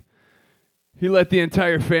breathe, he let the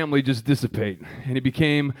entire family just dissipate. And he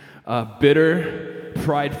became a bitter,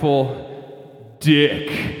 prideful dick.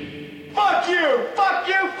 Fuck you! Fuck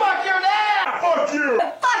you! Fuck your ass! Fuck you!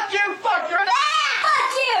 Fuck you! Fuck your ass!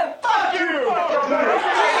 Fuck you! Fuck you! Fuck your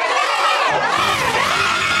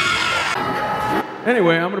ass!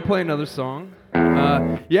 Anyway, I'm going to play another song.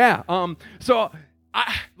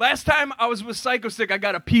 Last time I was with Psychostick, I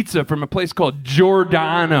got a pizza from a place called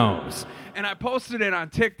Giordano's. And I posted it on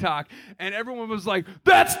TikTok, and everyone was like,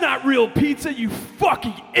 that's not real pizza, you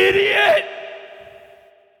fucking idiot!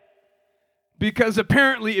 Because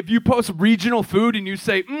apparently if you post regional food and you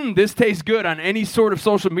say, this tastes good on any sort of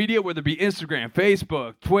social media, whether it be Instagram,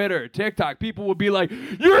 Facebook, Twitter, TikTok, people will be like,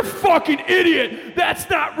 you're a fucking idiot. That's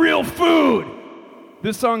not real food.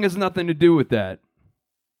 This song has nothing to do with that.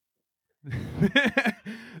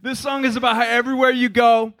 This song is about how everywhere you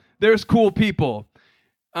go, there's cool people.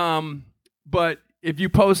 But if you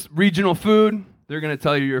post regional food, they're going to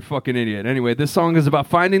tell you you're a fucking idiot. Anyway, this song is about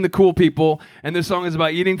finding the cool people, and this song is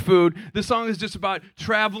about eating food. This song is just about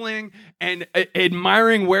traveling and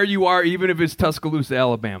admiring where you are, even if it's Tuscaloosa,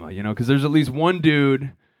 Alabama, because there's at least one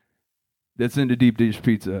dude that's into deep dish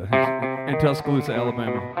pizza in Tuscaloosa,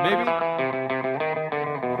 Alabama.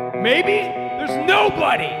 Maybe there's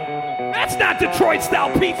nobody. That's not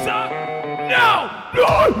Detroit-style pizza. No!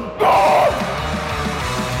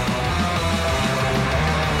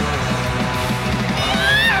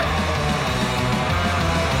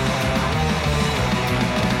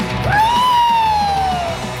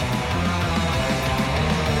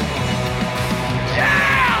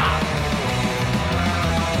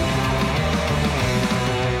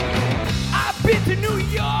 I've been to New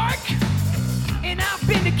York, and I've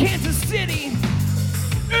been to Kansas City,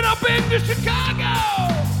 and I've been to Chicago,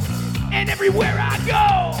 and everywhere I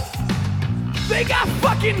go, they got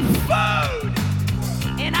fucking food,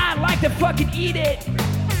 and I like to fucking eat it,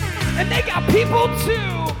 and they got people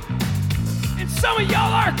too, and some of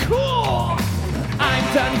y'all are cool.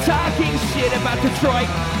 I'm done talking shit about Detroit.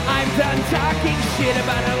 I'm done talking shit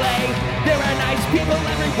about LA. There are nice people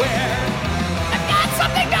everywhere. I've got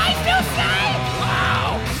something nice to say.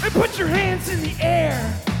 Wow! And put your hands in the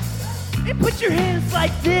air. And put your hands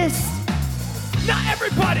like this. Not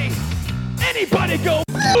everybody. Anybody go.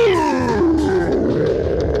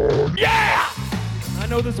 Yeah! I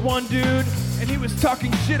know this one dude, and he was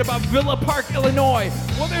talking shit about Villa Park, Illinois.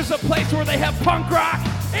 Well, there's a place where they have punk rock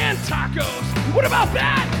and tacos. What about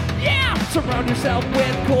that? Yeah! Surround yourself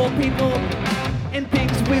with cool people, and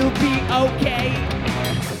things will be okay.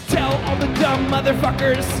 Tell all the dumb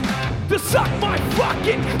motherfuckers to suck my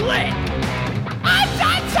fucking clit. I'm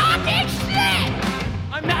done talking shit!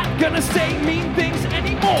 I'm not gonna say mean things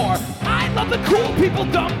anymore. I love the cool people,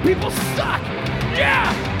 dumb people suck.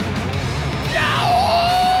 Yeah!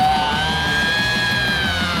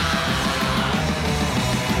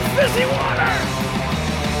 Fizzy water!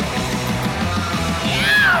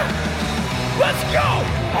 Yeah! Let's go!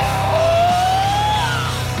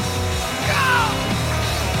 Go!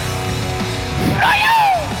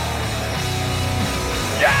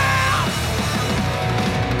 Yeah!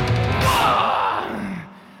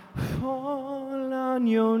 Fall on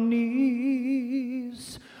your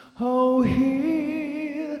knees. Oh,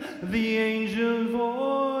 hear the angel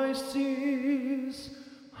voices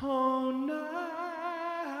all night.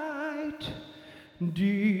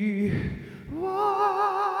 Divine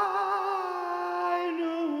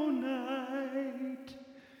night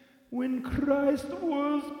when Christ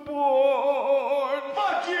was born.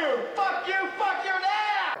 Fuck you! Fuck you! Fuck you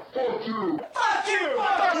now! Fuck you! Fuck you!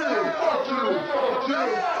 Fuck you! Fuck you! Fuck you! Fuck you!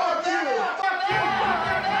 Fuck you! Fuck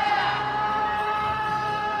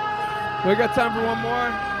you! We got time for one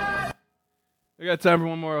more? We got time for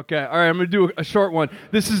one more? Okay. All right, I'm going to do a short one.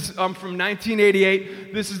 This is from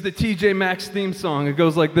 1988. This is the TJ Maxx theme song. It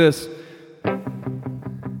goes like this.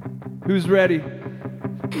 Who's ready?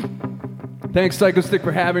 Thanks, Psychostick,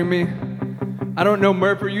 for having me. I don't know,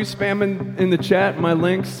 Murph, are you spamming in the chat my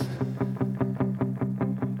links?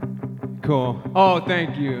 Cool. Oh,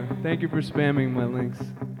 thank you. Thank you for spamming my links.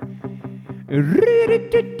 TJ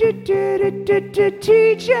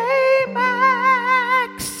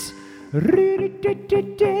Maxx.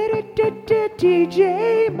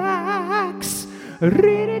 TJ Maxx.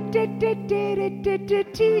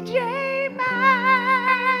 TJ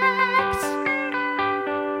Maxx.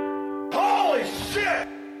 Holy shit!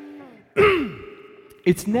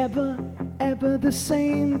 It's never, ever the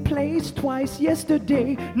same place twice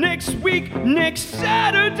yesterday. Next week, next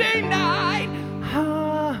Saturday night.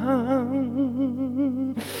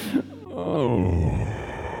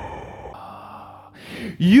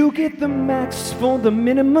 You get the max for the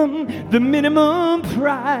minimum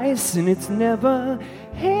price, and it's never,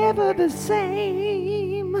 ever the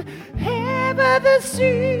same, ever the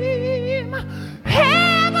same,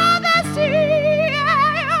 ever the same.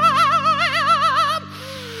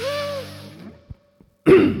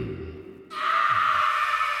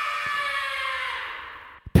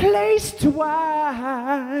 Place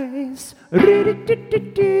twice.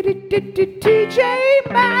 TJ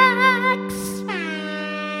Maxx.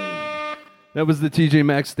 That was the TJ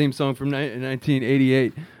Maxx theme song from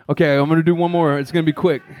 1988. Okay, I'm going to do one more. It's going to be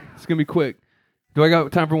quick. Do I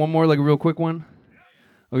got time for one more, like a real quick one?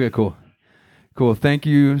 Okay, cool. Cool. Thank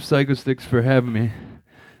you, Psychosticks, for having me.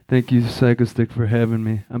 Thank you, Psychostick, for having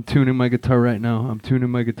me. I'm tuning my guitar right now.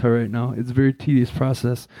 It's a very tedious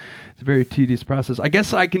process. I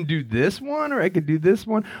guess I can do this one, or I can do this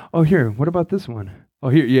one. Oh, here. What about this one? Oh,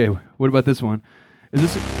 here. Yeah. What about this one? Is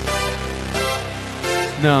this?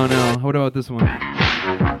 No. What about this one?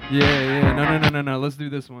 Yeah. No. Let's do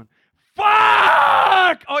this one.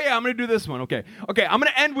 Fuck! Oh yeah, I'm gonna do this one. Okay. I'm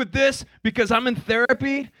gonna end with this because I'm in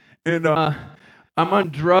therapy and I'm on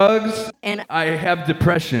drugs and I have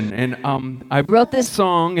depression and I wrote this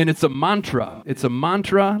song and it's a mantra. It's a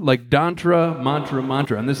mantra like Dantra,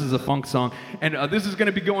 mantra, and this is a funk song. And this is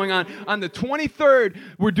gonna be going on the 23rd.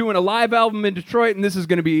 We're doing a live album in Detroit and this is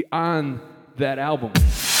gonna be on that album.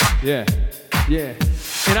 Yeah.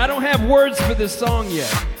 And I don't have words for this song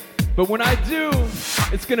yet. But when I do,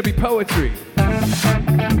 it's gonna be poetry.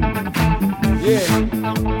 Yeah.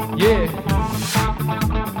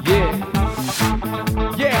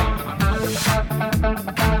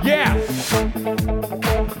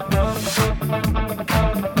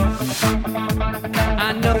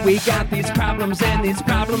 I know we got these problems and these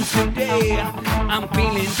problems today. I'm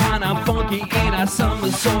feeling kinda funky in a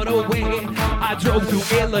some sort of way. I drove to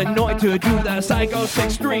Illinois to do the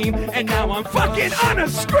Psychostick stream, and now I'm fucking on a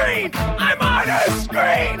screen. I'm on a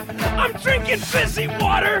screen. I'm drinking fizzy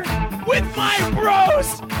water with my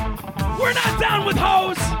bros. We're not down with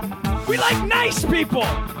hoes. We like nice people.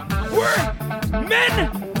 We're men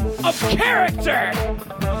of character.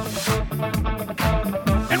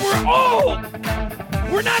 And we're old.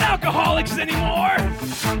 We're not alcoholics anymore.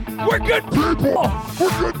 We're good people.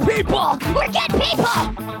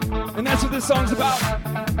 And that's what this song's about.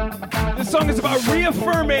 This song is about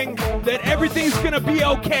reaffirming that everything's gonna be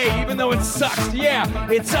okay, even though it sucks. Yeah,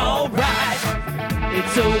 it's alright.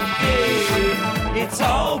 It's okay. It's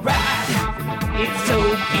alright. It's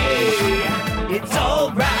okay. It's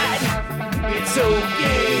alright. It's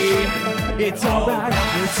okay. It's alright.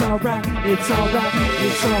 It's alright. It's alright.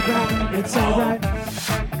 It's alright. It's alright.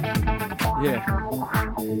 Yeah.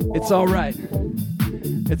 It's alright.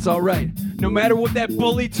 It's alright. No matter what that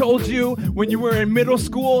bully told you when you were in middle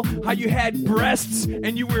school, how you had breasts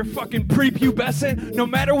and you were fucking prepubescent, no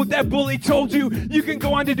matter what that bully told you, you can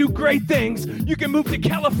go on to do great things. You can move to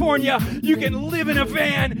California, you can live in a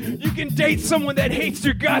van, you can date someone that hates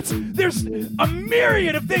your guts. There's a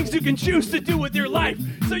myriad of things you can choose to do with your life.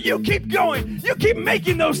 So you keep going, you keep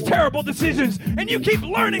making those terrible decisions, and you keep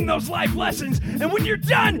learning those life lessons. And when you're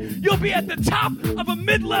done, you'll be at the top of a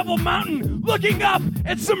mid-level mountain, looking up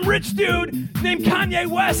at some rich dude named Kanye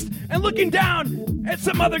West and looking down at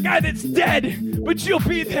some other guy that's dead. But you'll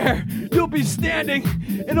be there. You'll be standing.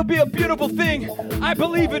 It'll be a beautiful thing. I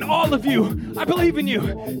believe in all of you. I believe in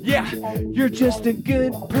you. Yeah, you're just a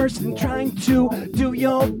good person trying to do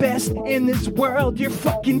your best in this world. You're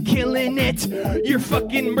fucking killing it. You're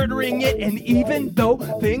fucking murdering it. And even though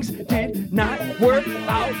things did not work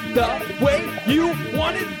out the way you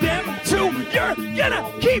wanted them to, you're gonna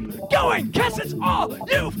keep going, 'cause it's all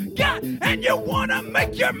you've got. And you wanna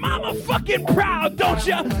make your mama fucking proud, don't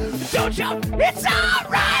ya? Don't ya? It's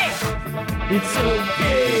alright! It's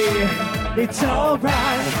okay. It's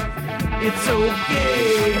alright. It's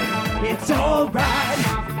okay. It's alright.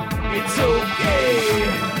 It's okay.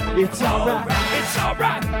 It's alright. It's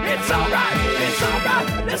alright. It's alright. It's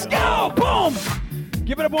alright. Let's go! Boom!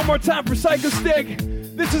 Give it up one more time for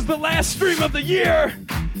Psychostick. This is the last stream of the year,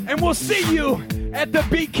 and we'll see you at the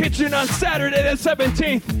Beat Kitchen on Saturday the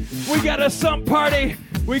 17th. We got a sump party.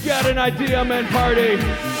 We got an Idea Men party.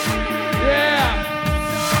 Yeah.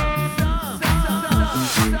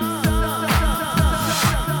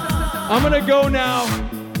 I'm gonna go now,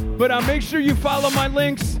 but make sure you follow my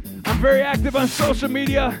links. I'm very active on social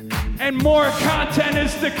media, and more content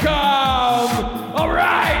is to come. All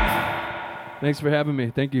right. Thanks for having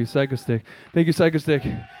me. Thank you, Psychostick. Thank you, Psychostick.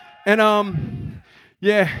 And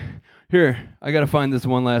yeah. Here, I gotta find this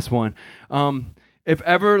one last one. If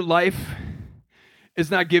ever life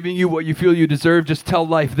is not giving you what you feel you deserve, just tell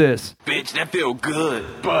life this. Bitch, that feel good,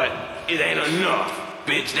 but it ain't enough.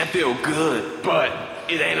 Bitch, that feel good, but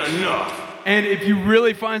it ain't enough. And if you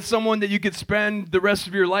really find someone that you could spend the rest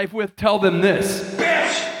of your life with, tell them this.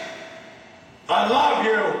 Bitch, I love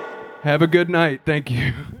you. Have a good night. Thank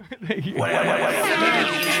you. Thank you.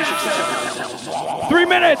 3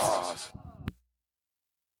 minutes.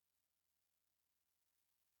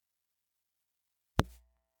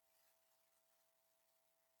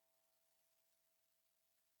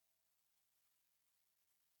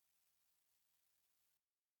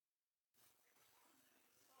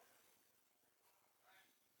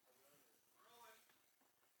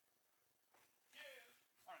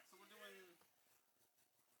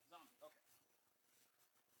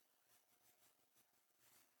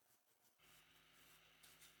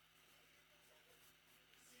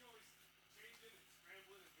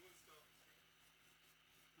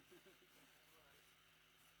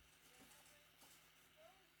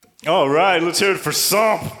 All right, let's hear it for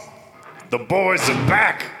Sump. The boys are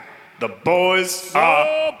back. The boys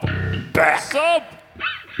are back. Sump.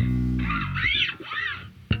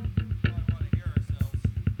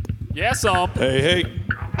 Yeah, Sump. Hey.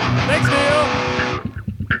 Thanks, Neil.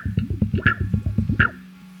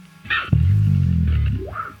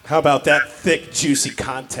 How about that thick, juicy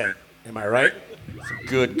content? Am I right?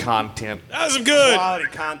 Good content. That's some good Quality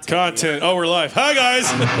content. Oh, we're live. Hi,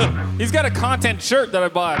 guys. He's got a content shirt that I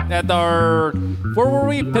bought at our. Where were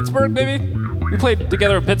we? Pittsburgh, maybe? We played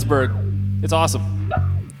together in Pittsburgh. It's awesome.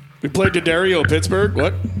 We played D'Addario, Pittsburgh.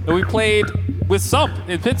 What? And we played with Sump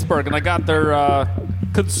in Pittsburgh, and I got their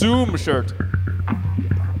Consume shirt.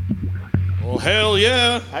 Well, hell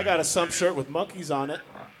yeah. I got a Sump shirt with monkeys on it.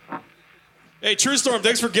 Hey, True Storm,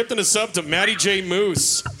 thanks for gifting a sub to Matty J.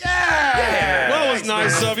 Moose. Yeah! Well, that was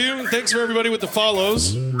nice of you. Thanks for everybody with the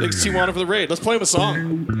follows. Thanks, Tijuana, for the raid. Let's play him a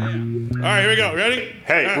song. All right, here we go. Ready?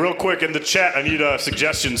 Hey, right. real quick, in the chat, I need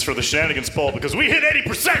suggestions for the shenanigans poll because we hit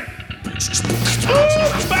 80%.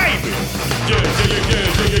 Baby!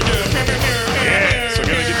 Yeah, so we're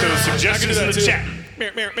going to get those suggestions in the chat.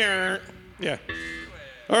 Yeah.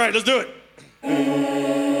 All right, let's do it.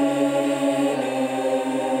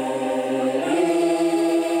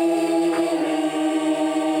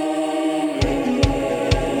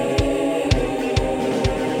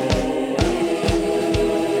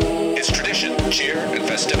 It's tradition, cheer, and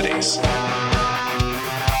festivities.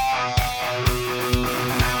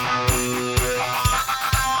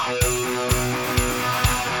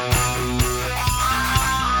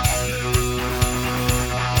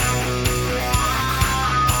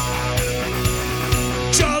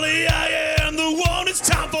 Charlie, I am the one. It's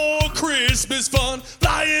time for Christmas fun.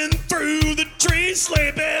 Flying through the trees,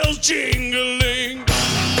 sleigh bells jingling.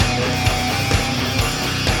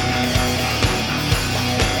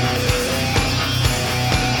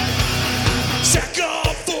 Sack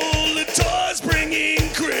all full of toys, bringing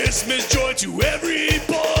Christmas joy to every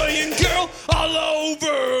boy and girl all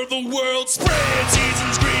over the world. Spread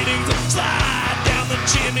season's greetings and slide down the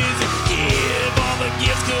chimneys and give all the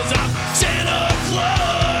gifts, 'cause I'm Santa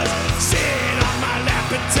Claus. Sit on my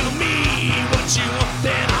lap and tell me what you want,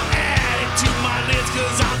 then I'll add it to my list,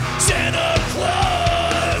 'cause I'm Santa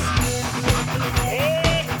Claus.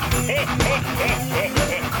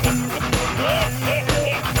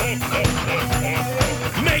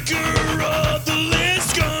 Maker of the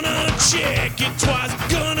list, gonna check it twice,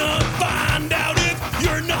 gonna find out if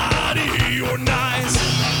you're naughty or nice.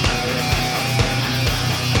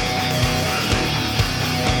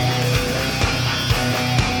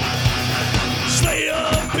 Sleigh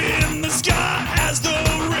up in the sky as the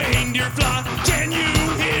reindeer fly. Can you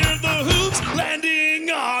hear the hooves landing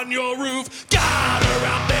on your roof? Got a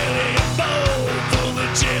round belly, a bowl full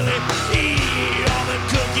of jelly. Eat all them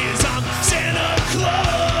cookies, I'm Santa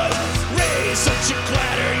Claus. Raise such a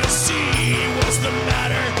clatter, you'll see what's the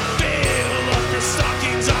matter. Fill up your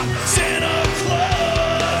stockings, I'm Santa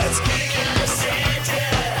Claus. Here comes Santa,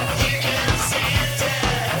 here comes Santa.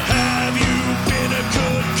 Have you been a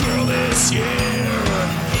good girl this year?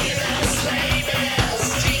 Hear the sleigh bells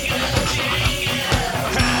jingle, jingle.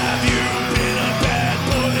 Have you been a bad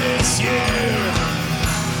boy this year?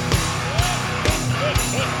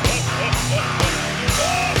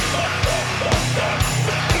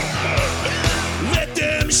 Let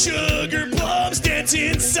them sugar plums dance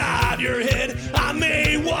inside your head. I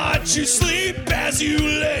may watch you sleep as you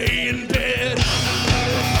lay in bed.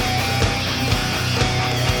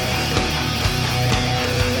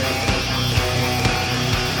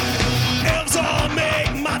 Elves all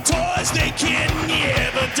make my toys, they can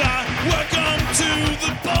never die. Work 'em to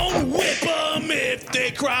the bone, whip 'em if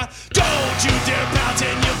they cry. Don't you dare pout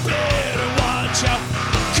and you better watch out.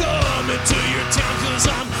 Coming to your town, 'cause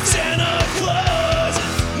I'm Santa Claus.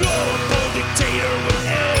 No bull dictator with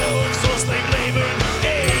elves or slave labor.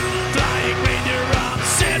 Hey, flying reindeer, I'm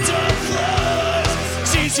Santa Claus.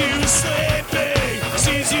 Sees you sleeping,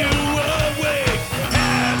 sees you awake.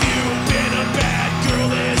 Have you been a bad girl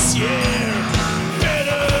this year?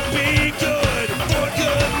 Better be good, for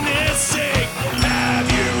goodness sake. Have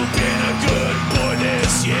you been a good boy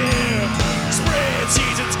this year? Spread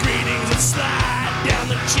season's greetings and slide down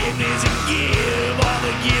the chimneys and give all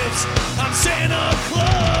the gifts. I'm Santa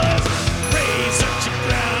Claus. Raise such a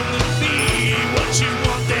ground with me. What you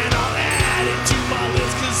want, then I'll add it to my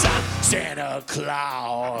list, 'cause I'm Santa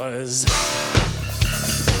Claus.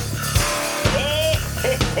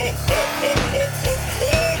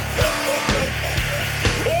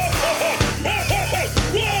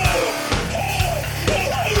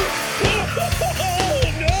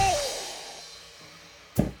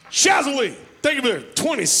 Shazily, thank you for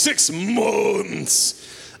 26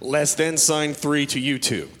 months. Less than sign 3 to you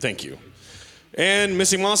too. Thank you. And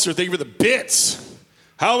Missing Monster, thank you for the bits.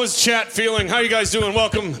 How is chat feeling? How you guys doing?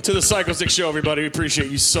 Welcome to the Psychostick Show, everybody. We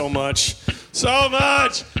appreciate you so much. So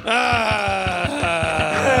much.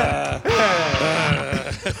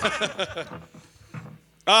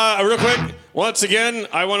 Real quick, once again,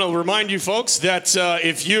 I want to remind you folks that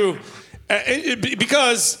if you,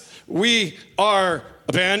 because we are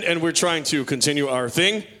a band and we're trying to continue our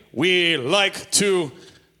thing, we like to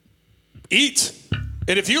eat.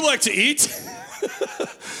 And if you like to eat,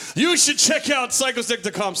 you should check out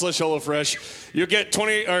psychostick.com/HelloFresh. You'll get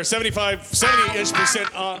 20 or 70-ish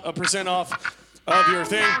percent off of your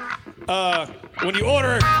thing when you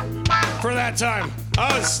order for that time.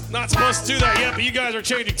 I was not supposed to do that yet, but you guys are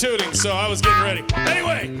changing tuning, so I was getting ready.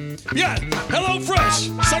 Anyway, yeah, HelloFresh.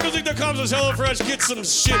 Psychostick.com/HelloFresh. Get some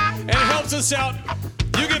shit, and it helps us out.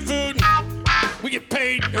 You get food, we get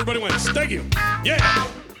paid, everybody wins. Thank you. Yeah,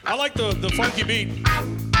 I like the funky beat.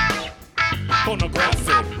 Oh, no, grab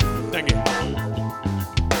food. Thank you.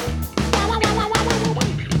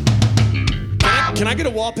 Can I get a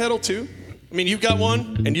wah pedal too? I mean, you've got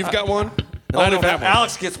one, and you've got one. And I don't have one.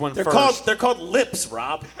 Alex gets one first. They're called lips,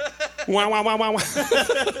 Rob. Wow, wow, wow, wow, wow.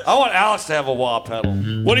 I want Alex to have a wah pedal.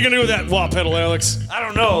 What are you going to do with that wah pedal, Alex? I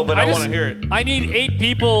don't know, but I want to hear it. I need 8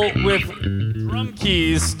 people with drum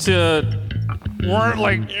keys to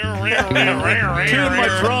like tune my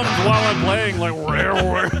drums while I'm playing. Like,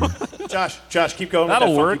 Josh, keep going. That'll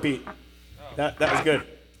with that work. Beat. That was good.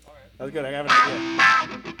 That was good. I have an idea.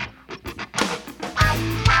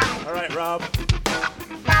 All right, Rob.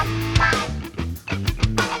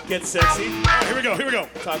 Get sexy. Oh, here we go.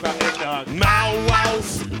 Talk about eggnog.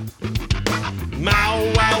 Mouth.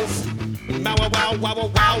 Wow, wow, wow, wow, wow,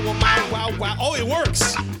 wow, wow, wow. Oh, it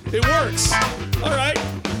works. All right.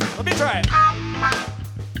 Let me try it.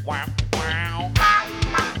 Wow, wow.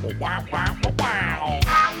 Wow, wow, wow, wow.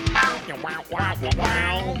 Wow, wow, wow,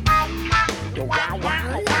 wow. Wow,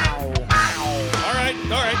 wow, wow. All right.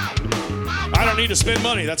 I don't need to spend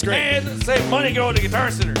money. That's great. And save money going to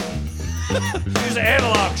Guitar Center. Use the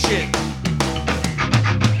analog shit.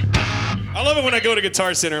 I love it when I go to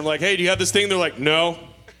Guitar Center. I'm like, hey, do you have this thing? They're like, no.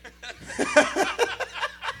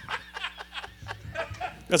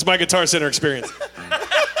 That's my Guitar Center experience.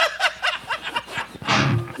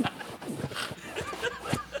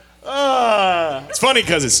 It's funny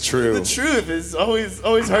because it's true. The truth is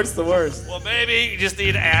always hurts the worst. Well, maybe you just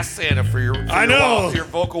need to ask Santa for your your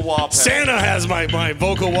vocal wah pedal. Santa has my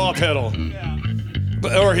vocal wah pedal. Yeah.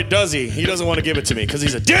 Or does he? He doesn't want to give it to me because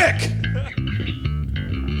he's a dick.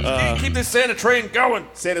 Keep this Santa train going.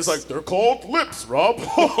 Santa's like, they're called lips, Rob.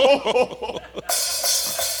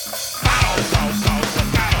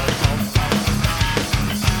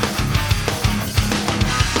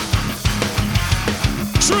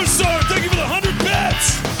 True Star, thank you for the 100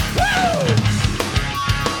 bits. Woo!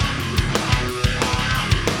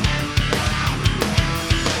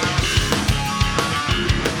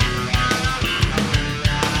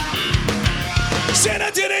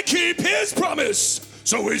 Santa didn't keep his promise,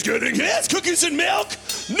 so he's getting his cookies and milk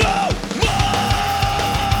no more.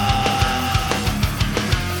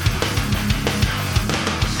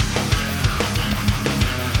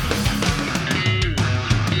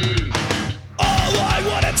 All I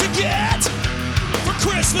wanted to get for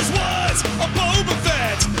Christmas was a Boba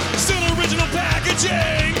Fett, still original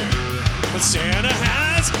packaging, but Santa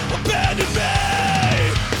has abandoned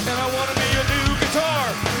me. And I want to be a new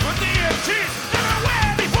guitar with the EMGs never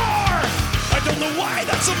wear before. I don't know why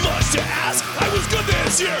that's so much to ask. I was good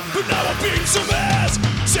this year, but now I'm being some ass.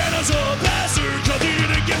 Santa's a bastard, cause he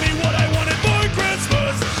didn't give me what I wanted for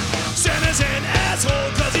Christmas. Santa's an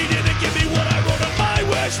asshole, cause he didn't give me what I wrote on my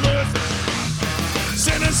wish list.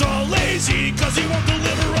 Santa's all lazy, cause he won't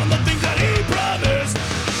deliver on the things that he promised.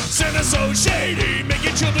 Santa's so shady,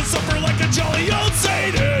 making children suffer like a jolly old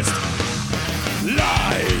sadist.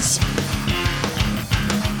 Lies.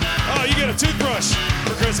 Oh, you get a toothbrush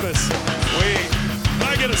for Christmas. Sweet.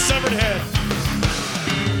 I get a severed head.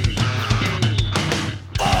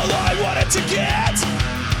 All I wanted to get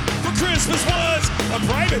for Christmas was a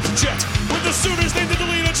private jet with the Sooners named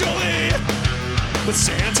Angelina Jolie. But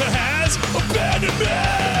Santa has abandoned me.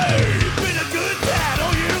 Been a good dad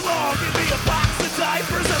all year long. Give me a box of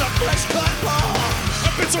diapers and a fresh cut lawn.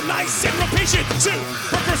 I've been so nice and real patient too.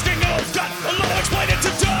 But first thing I've got a lot of explaining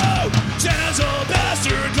to do. Santa's a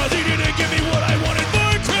bastard cause he didn't give me what I wanted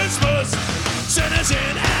for Christmas. Santa's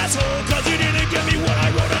an asshole cause he didn't give me what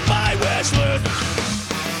I wrote on my wish list.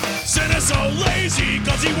 Santa's so lazy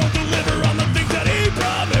cause he won't deliver on the things that he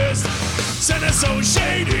promised. Santa's so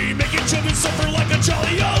shady,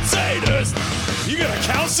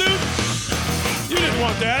 suit? You didn't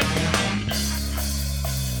want that.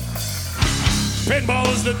 Pinball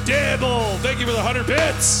is the devil. Thank you for the 100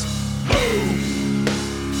 bits. Boom.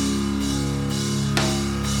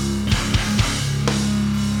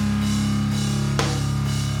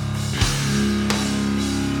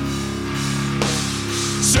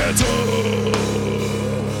 Santa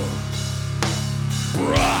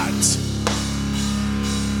brought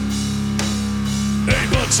a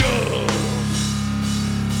bunch of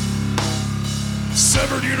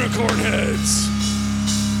severed unicorn heads.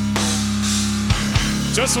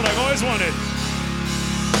 Just what I've always wanted.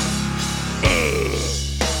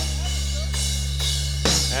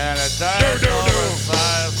 And a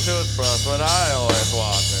dinosaur-sized toothbrush, what I always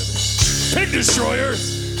wanted. Pig Destroyer.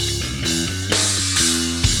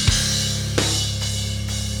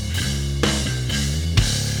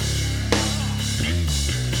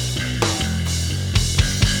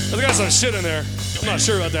 I got some shit in there. I'm not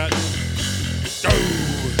sure about that.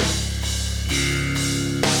 Oh.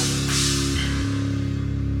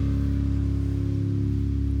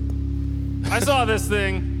 I saw this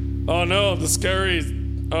thing. Oh no, the scary.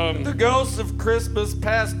 The ghost of Christmas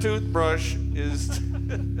past toothbrush is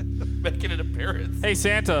making an appearance. Hey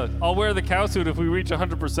Santa, I'll wear the cow suit if we reach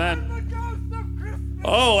 100%.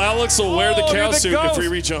 Oh, Alex will wear the Oh, cow you're the suit ghost. if we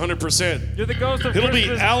reach 100%. You're the ghost of It'll be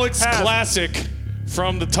Christmas Alex past. Classic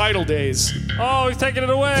from the title days. Oh, he's taking it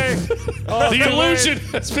away. Oh, The too illusion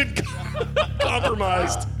late. has been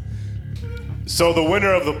compromised. So the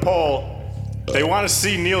winner of the poll, they want to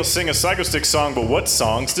see Neil sing a Psychostick song, but what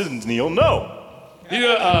songs did Neil know? He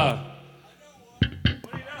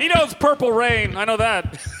knows Purple Rain. I know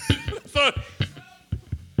that.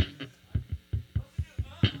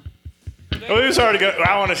 Oh, he's already got.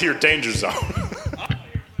 I want to hear Danger Zone.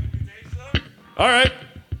 All right.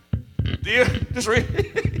 Do you just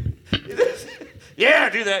read? Yeah,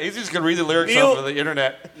 do that. He's just gonna read the lyrics Neil- off of the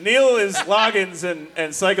internet. Neil is Loggins and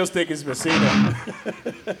Psychostick is Messina.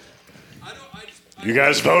 You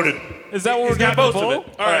guys voted. Is that what we're got doing for most the of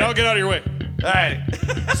poll? it. All right, I'll get out of your way. All right.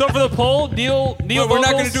 So for the poll, Neil Well, we're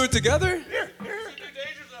not going to vocals? do it together?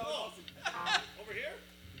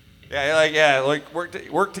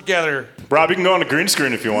 Work together. Rob, you can go on the green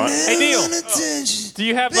screen if you want. Hey Neil, do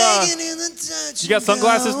you have you got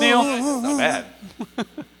sunglasses, Neil? Not bad.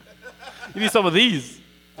 You need some of these.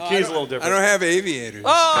 The key's a little different. I don't have aviators.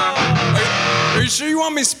 Are you sure you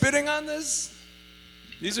want me spitting on this?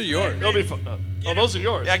 These are yours. It'll be fun. Oh, those are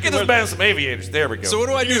yours. Yeah, get this man some aviators. There we go. So what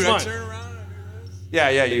do I do? Use Do I mine. turn around? Yeah,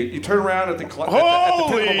 you turn around at the pivotal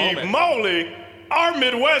Holy moment. moly! Our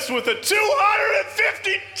Midwest with a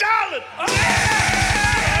 $250.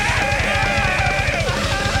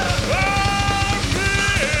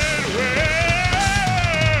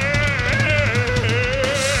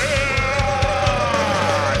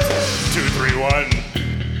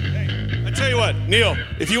 I tell you what, Neil,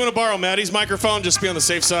 if you want to borrow Maddie's microphone, just be on the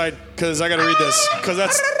safe side, because I got to read this. Because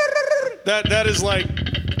that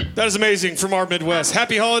is amazing from our Midwest.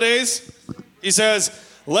 Happy holidays. He says,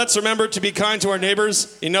 let's remember to be kind to our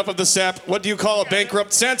neighbors. Enough of the sap. What do you call a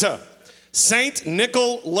bankrupt Santa? Saint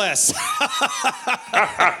Nicholas.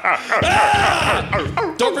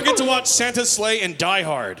 Don't forget to watch Santa's Sleigh and Die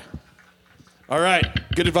Hard. All right,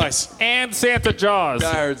 good advice. And Santa Jaws.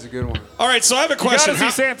 Die Hard's a good one. All right, so I have a You question. gotta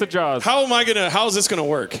see Santa Jaws. How is this gonna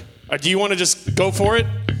work? Do you want to just go for it,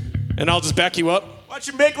 and I'll just back you up? Why don't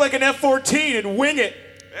you make like an F-14 and wing it?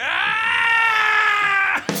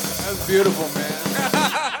 That was beautiful, man.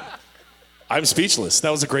 I'm speechless. That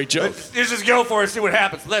was a great joke. You just go for it, see what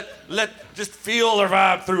happens. Just feel or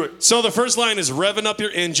vibe through it. So the first line is revving up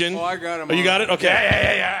your engine. Oh, I got him. Oh, you got it? Okay.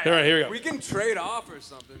 Yeah. All right, here we go. We can trade off or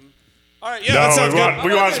something. All right, yeah, that No, sounds we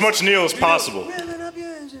good. want as much Neil as possible. And then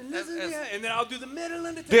I'll do the middle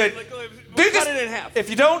and the Dude, cut it in half. if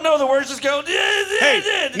you don't know the words, just go.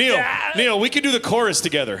 Hey, Neil, we can do the chorus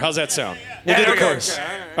together. How's that sound? We'll do the chorus.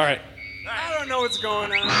 All right. I don't know what's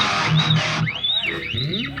going on.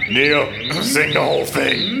 Neil, sing the whole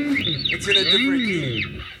thing. It's in a different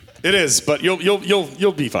key. It is, but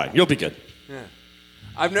you'll be fine. You'll be good. Yeah.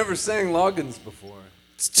 I've never sang Loggins before.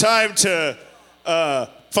 It's time to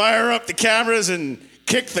fire up the cameras and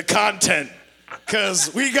kick the content,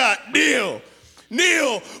 because we got Neil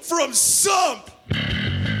from Sump.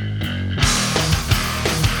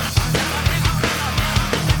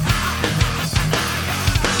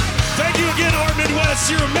 Thank you again, our Midwest.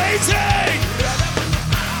 You're amazing.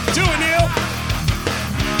 Do it, Neil.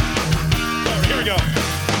 All right, here we go.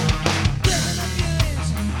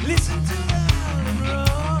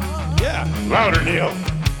 Yeah. Louder, Neil.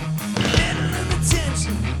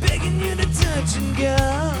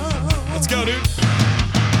 Let's go, dude.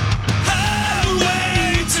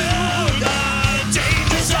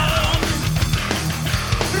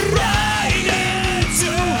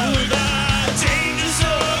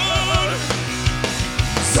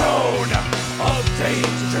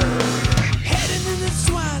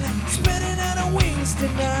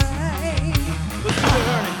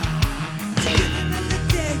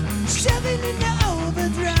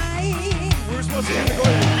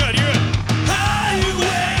 Good, you're good.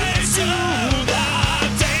 Highway to the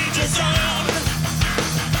danger zone.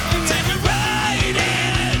 Take a ride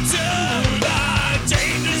into the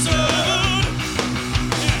danger zone.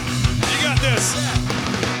 You got this.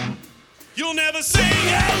 You'll never say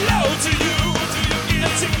hello to you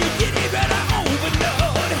until you get it better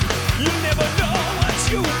overload. You never know what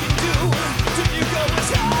you can do till you go as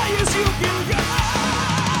high as you can go.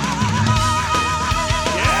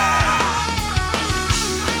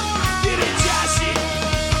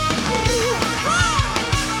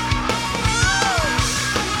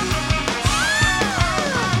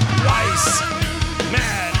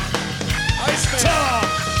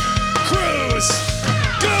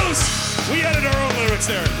 We added our own lyrics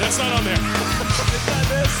there. That's not on there. Is that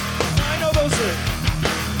this? I know those are.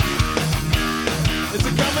 Is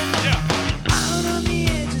it coming? Yeah. Out on the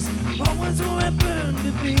edges, always where I burn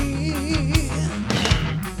to be.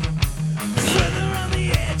 Further on the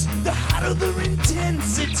edge, the hotter the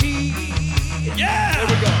intensity. Yeah! There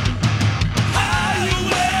we go.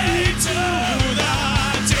 Highway to the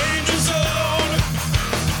danger zone.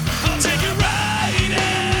 I'll take you right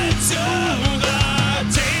into the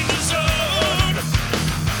danger zone.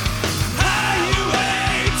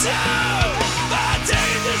 Highway to the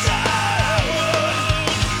danger zone.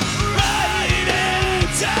 Right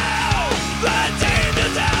into the danger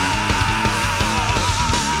zone.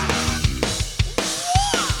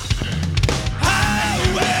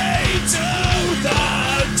 Highway to the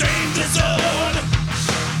danger zone.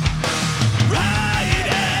 Right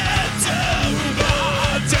into the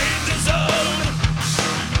danger zone.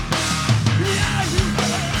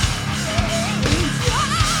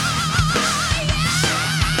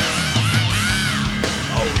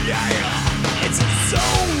 Oh yeah, it's a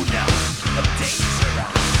zone of danger,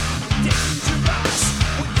 dangerous,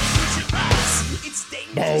 it's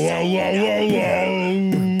dangerous.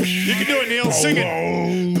 You can do it, Neil. Sing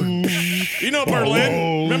it. You know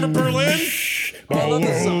Berlin. Remember Berlin? I love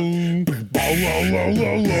this song.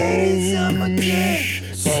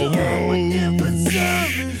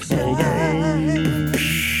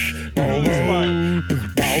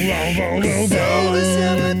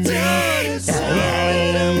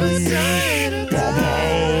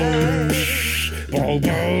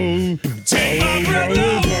 Take my breath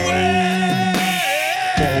away.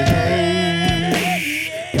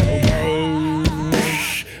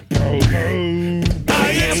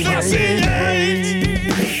 I asphyxiate.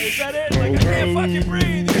 Is that it? Like I can't fucking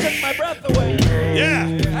breathe. You took my breath away. Yeah.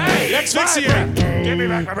 Hey, Asphyxiate. give me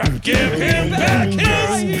back my breath. Give him back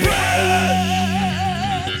his breath.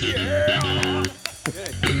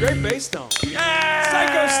 Great bass tone.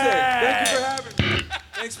 Psychostick. Thank you for having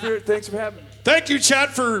me. Thanks for having me. Thank you, chat,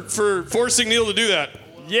 for forcing Neil to do that.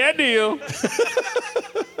 Yeah, Neil. That's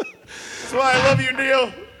why I love you,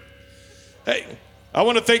 Neil. Hey, I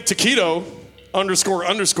want to thank Taquito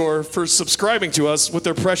 __ for subscribing to us with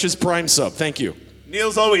their precious Prime sub. Thank you.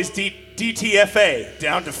 Neil's always DTFA,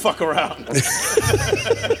 down to fuck around.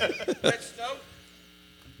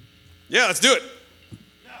 Yeah, let's do it.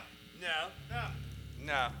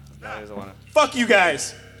 No, he doesn't want to. Fuck you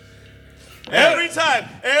guys. Every time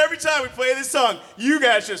we play this song, you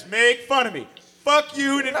guys just make fun of me. Fuck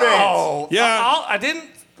you in advance. No. Yeah. I didn't.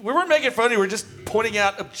 We weren't making fun of you. We were just pointing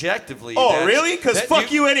out objectively. Oh, that- really? Because that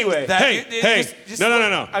fuck you anyway. that Hey, you- hey. just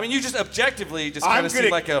No. I mean, you just objectively just I'm kind of seem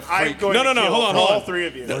gonna- like a I'm freak. going No, to kill hold on. all three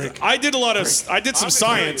of you. I did I did some I'm gonna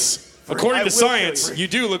science. kill you. According I to will kill science, you. you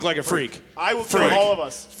do look like a freak. I will Freak. kill all of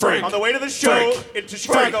us. Freak. On the way to the show Freak. into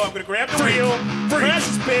Chicago, Freak. I'm going to grab the Freak. wheel, Freak. crash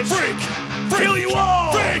this bitch, Freak. kill you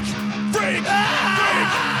all. Freak! Freak!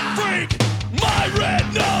 Freak! My red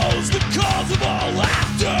nose, the cause of all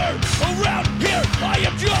laughter. Around here, I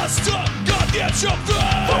am just a goddamn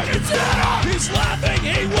chauffeur. Fucking Santa! He's laughing,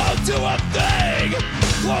 he won't do a thing.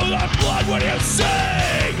 Clothes on blood when you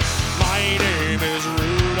sing. My name is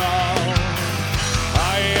Rudolph.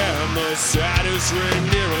 I am the saddest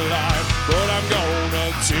reindeer alive, but I'm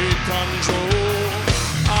gonna take control.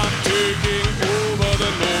 I'm taking over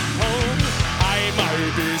the North Pole. I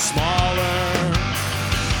might be smaller,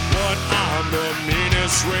 but I'm the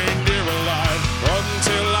meanest reindeer alive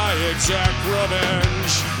until I exact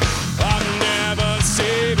revenge. I'm never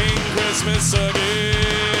saving Christmas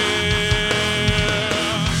again.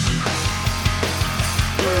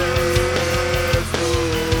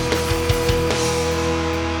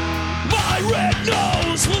 My red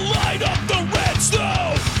nose will light up the red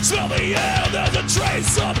snow. Smell the air, there's a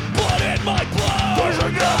trace of blood in my blood. Push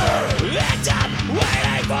together, end up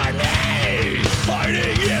waiting for me,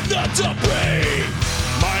 hiding in the debris.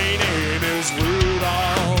 My name is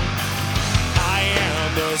Rudolph. I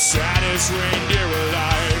am the saddest reindeer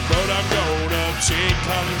alive, but I'm gonna take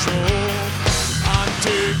control. I'm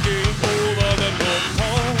taking over the North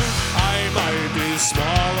Pole. I might be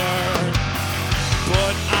smaller,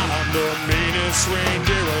 but I'm the meanest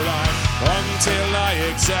reindeer alive until I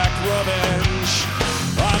exact revenge.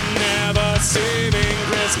 I'm never saving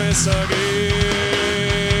Christmas again.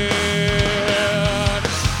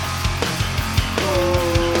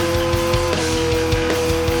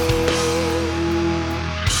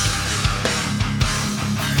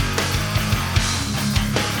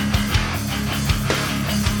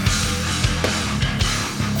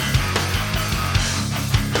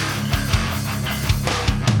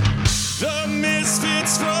 The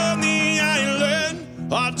misfits from the island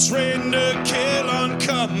are trained to kill on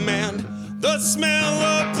command. The smell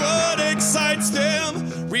of blood excites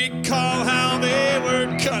them. Recall how they were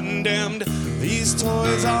condemned. These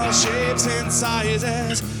toys are shapes and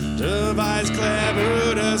sizes, devise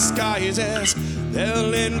clever disguises.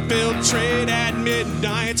 They'll infiltrate at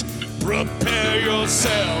midnight. Prepare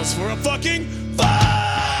yourselves for a fucking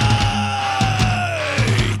fight!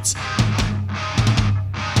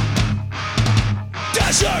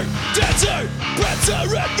 Dasher, Dancer,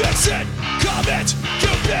 Prancer, and Vixen, Comet,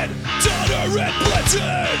 Cupid, Donner, and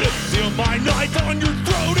Blitzen. Feel my knife on your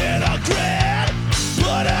throat and I'll grin.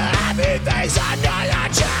 Put a happy face under your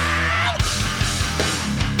chin.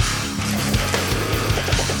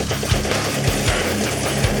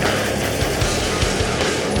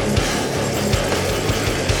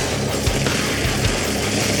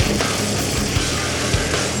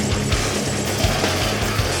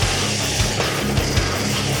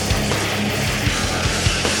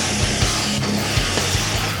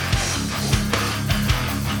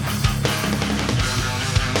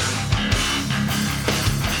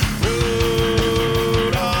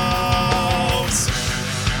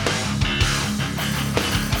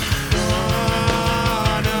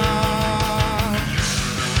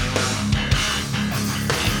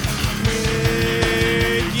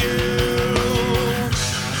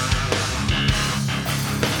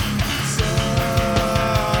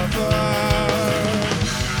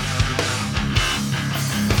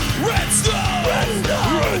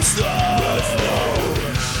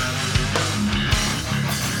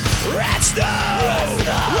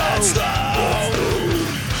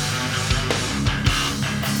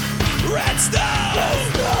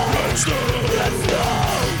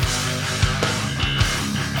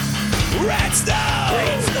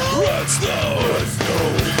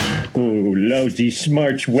 Oh, lousy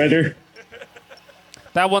smarch weather.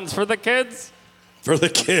 That one's for the kids? For the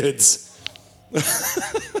kids.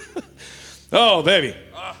 Oh, baby.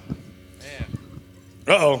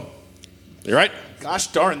 Uh-oh. You right? Gosh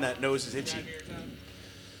darn, that nose is itchy.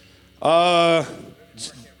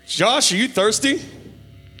 Josh, are you thirsty?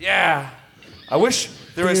 Yeah. I wish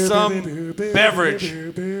there was some beverage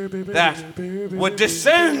that would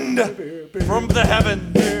descend from the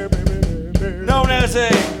heaven, known as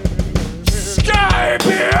a sky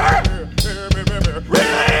beer.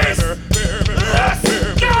 Release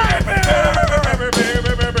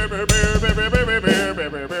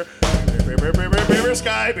the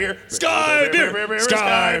sky beer. Sky beer,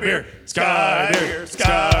 sky beer, sky beer,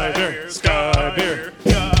 sky beer, sky beer,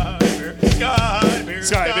 sky beer,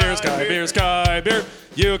 sky beer, sky beer, sky beer.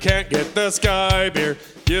 You can't get the sky beer.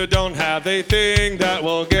 You don't have a thing that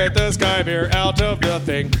will get the sky beer out of the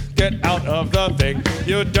thing. Get out of the thing.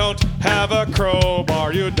 You don't have a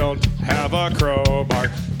crowbar. You don't have a crowbar.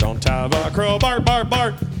 Don't have a crowbar.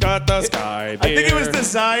 Bar. Got the sky beer. I think it was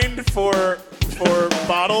designed for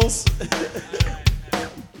bottles.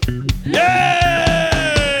 Yeah!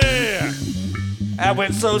 That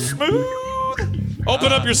went so smooth.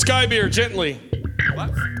 Open up your sky beer gently.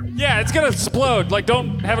 What? Yeah, it's gonna explode. Like,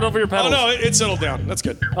 don't have it over your pedals. Oh no, it settled down. That's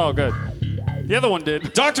good. Oh, good. The other one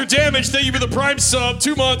did. Dr. Damage, thank you for the Prime sub.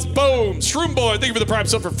 2 months. Boom. Shroom Boy, thank you for the Prime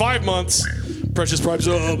sub for 5 months. Precious Prime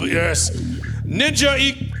sub. Yes.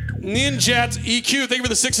 Ninjat EQ, thank you for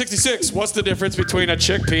the 666. What's the difference between a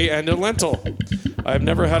chickpea and a lentil? I've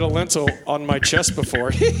never had a lentil on my chest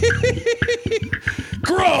before.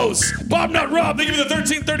 Gross! Bob Not Rob, thank you for the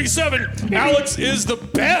 1337. Alex is the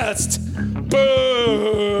best.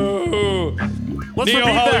 Boo! Let's Neo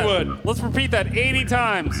repeat Hollywood. That. Let's repeat that 80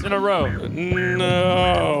 times in a row.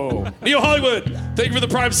 No. Neo Hollywood, thank you for the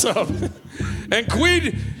Prime sub. And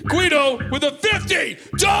Guido with a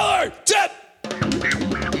 $50 tip.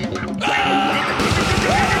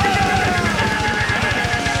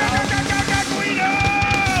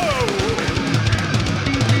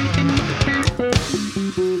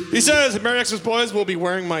 He He says, Merry Xmas Boys will be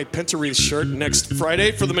wearing my Pentareath shirt next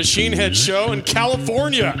Friday for the Machine Head Show in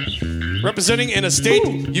California, representing in a state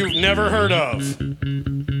you've never heard of.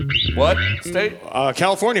 What state?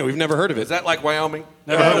 California. We've never heard of it. Is that like Wyoming?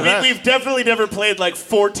 We've definitely never played like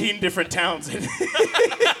 14 different towns.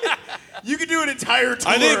 You could do an entire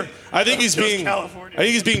tour. I think he's being California. I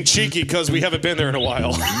think he's being cheeky because we haven't been there in a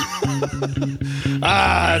while.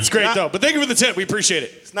 It's great though. But thank you for the tip. We appreciate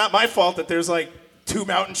it. It's not my fault that there's like 2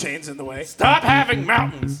 mountain chains in the way. Stop having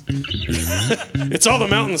mountains. It's all the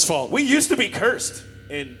mountains' fault. We used to be cursed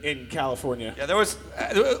in California. Yeah, there was.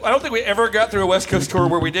 I don't think we ever got through a West Coast tour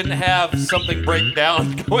where we didn't have something break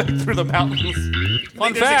down going through the mountains.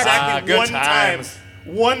 Fun fact. Exactly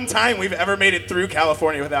one time we've ever made it through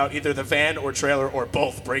California without either the van or trailer or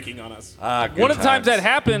both breaking on us. One of the times that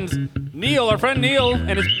happened, Neil, our friend Neil,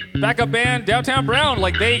 and his backup band, Downtown Brown,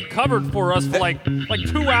 like they covered for us for like 2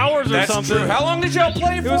 hours or That's something. True. How long did y'all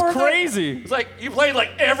play for? It was crazy. It's like you played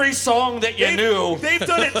like every song that you knew. They've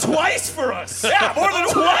done it twice for us. Yeah, more than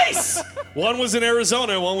twice. One was in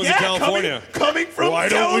Arizona, one was in California. Coming from Why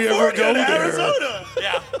don't we ever go to there? Arizona.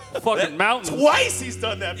 Yeah. Fucking mountains. Twice he's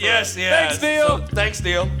done that for us. Yes. Thanks, Neil. Thanks,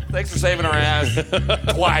 Neil. Thanks for saving our ass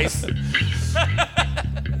twice.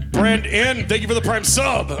 Brandon, thank you for the Prime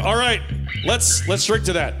sub. All right, let's drink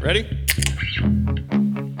to that. Ready?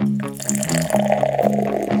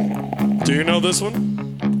 Do you know this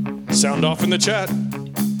one? Sound off in the chat.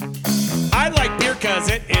 I like beer cause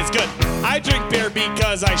it is good. I drink beer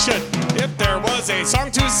because I should. If there was a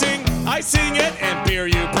song to sing, I sing it and beer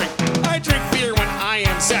you bring. I drink beer when I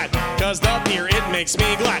am sad, cause the beer, it makes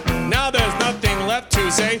me glad. Now there's nothing left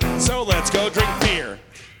to say, so let's go drink beer.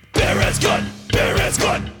 Beer is good, beer is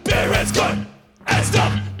good, beer is good. And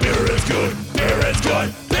stop, beer is good, beer is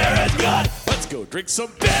good, beer is good. Let's go drink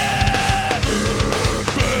some beer.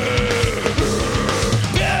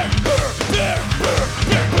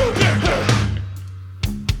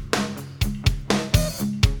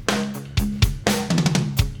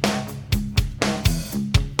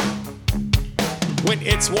 When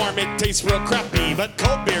it's warm, it tastes real crappy, but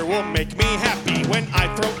cold beer will make me happy. When I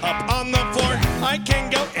throw up on the floor, I can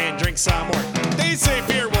go and drink some more. They say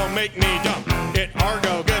beer will make me dumb. It are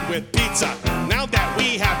go good with pizza. Now that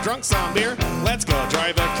we have drunk some beer, let's go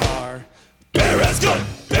drive a car. Beer is good,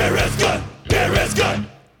 beer is good, beer is good.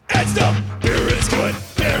 And stop, beer is good,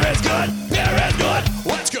 beer is good, beer is good.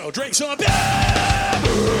 Let's go drink some beer.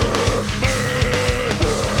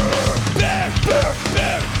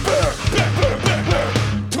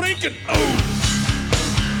 Drinking, oh.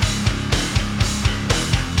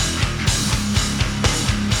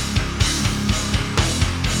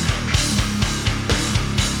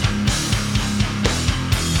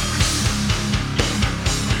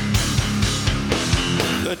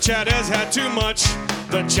 The chat has had too much.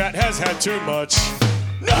 The chat has had too much.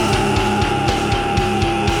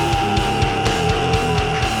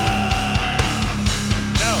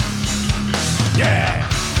 Yeah.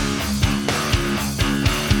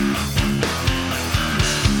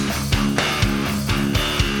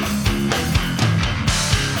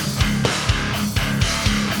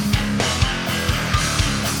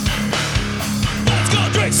 Let's go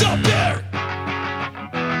drink some beer.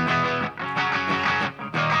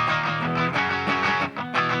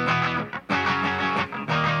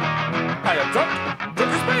 I am drunk,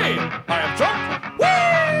 drunk as me. I am drunk, whee!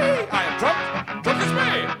 I am drunk, drunk as me.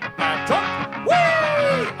 I am drunk, whee!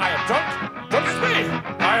 I am drunk, drunk as me.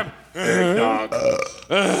 I am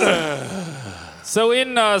So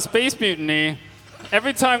in Space Mutiny,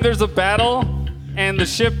 every time there's a battle and the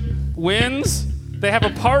ship wins, they have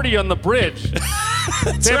a party on the bridge.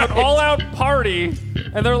 They have an all-out party,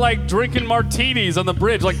 and they're like drinking martinis on the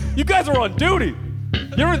bridge. Like, you guys are on duty.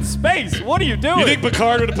 You're in space. What are you doing? You think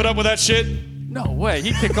Picard would have put up with that shit? No way.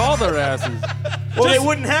 He'd kick all their asses. Well, they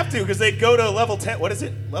wouldn't have to because they'd go to level 10. What is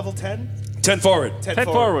it? Level 10? 10 forward. 10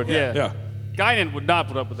 forward, yeah. Yeah. Guinan would not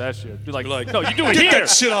put up with that shit. Be like, no, you do it Get here. that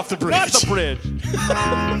shit off the bridge. Not the bridge.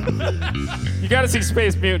 You got to see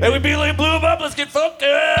Space Mutiny. Hey, we immediately blew him up. Let's get fucked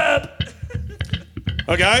up.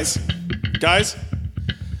 Oh, guys,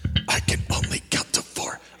 I can only count to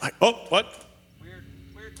 4. What?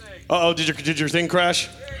 Weird thing. Uh-oh, did your thing crash?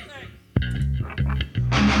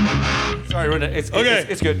 Sorry, Runda. It's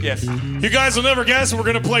good. Yes. You guys will never guess what we're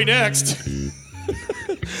gonna play next.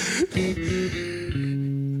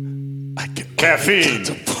 I can Caffeine.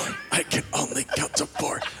 I can only count to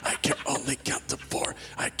 4. I can only count to 4.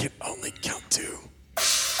 I can only count to.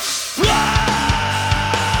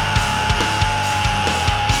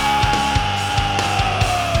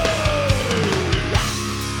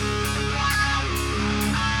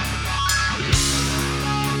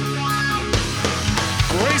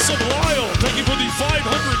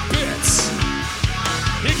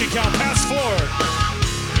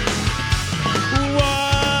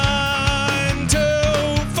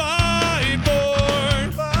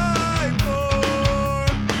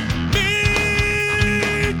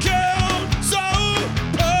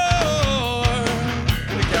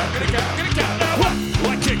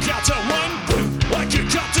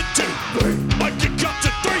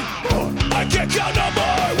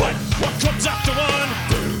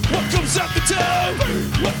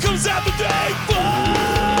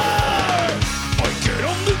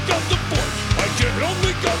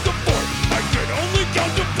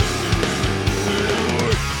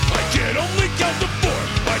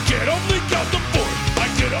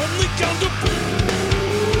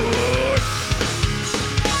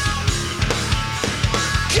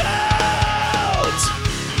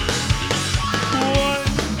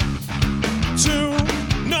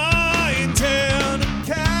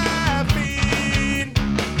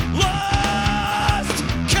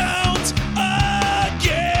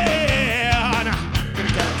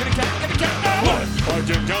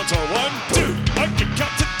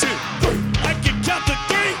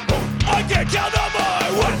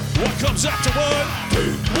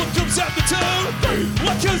 What comes after 2? 3.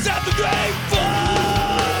 What comes after 3? 4.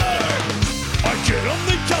 I can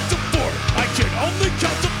only count to 4. I can only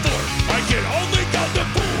count to 4. I can only count to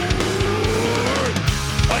 4.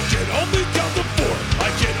 I can only count to 4.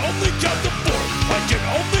 I can only count to 4. I can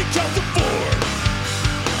only count to 4.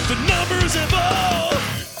 The numbers have all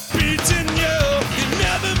beaten you. You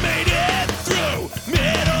never made it through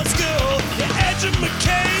middle school. Your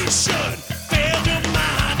education failed your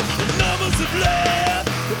mind. The numbers have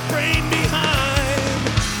left the brain behind.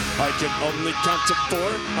 I can only count to 4.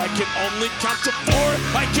 I can only count to 4.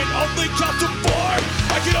 I can only count to 4.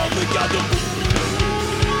 I can only count to 4.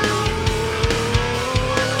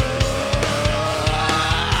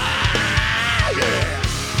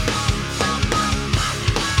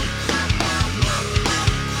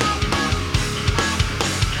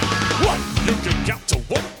 You can count to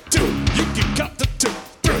 1, 2. You can count to 2,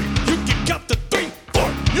 3. You can count to 3, 4.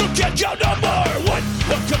 You can count no more. 1.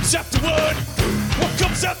 What comes after 1? What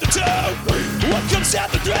comes after 2? What comes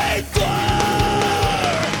after 3, 4?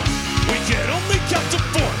 We can only count to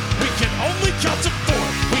 4. We can only count to 4.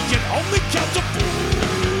 We can only count to 4.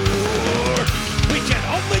 We can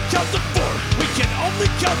only count to 4. We can only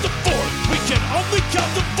count to 4. We can only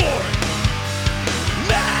count to 4.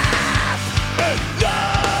 Math and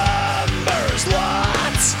numbers,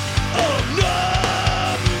 lots of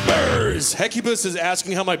numbers. Hecubus is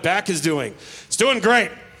asking how my back is doing. It's doing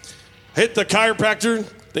great. Hit the chiropractor.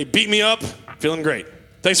 They beat me up. Feeling great.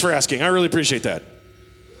 Thanks for asking. I really appreciate that.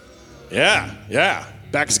 Yeah.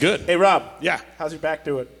 Back is good. Hey, Rob. Yeah. How's your back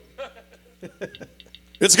doing?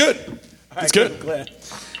 It's good. Right, It's good. I'm glad.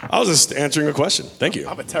 I was just answering a question. Thank you.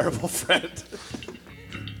 I'm a terrible friend.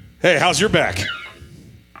 Hey, how's your back?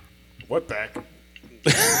 What back?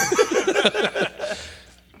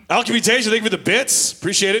 Alcubutation, thank you for the bits.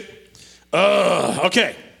 Appreciate it.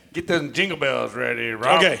 Okay. Get them jingle bells ready,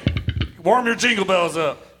 Rob. Okay. Warm your jingle bells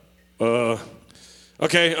up.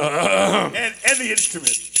 Okay. And the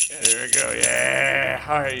instrument. There we go. Yeah.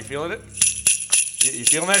 All right, you feeling it? You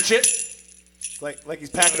feeling that shit? It's like he's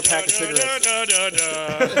packing a pack of cigarettes.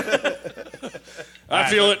 I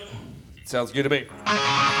feel it. Sounds good to me.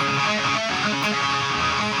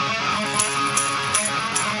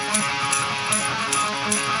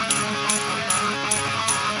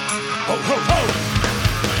 Ho, ho, ho!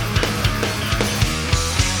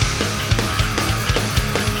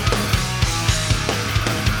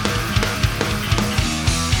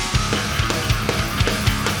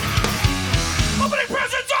 Opening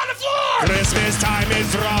presents on the floor! Christmas time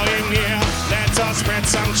is drawing near. Let us spread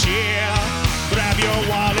some cheer. Grab your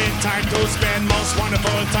wallet, time to spend most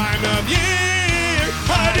wonderful time of year.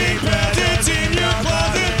 Hiding presents in your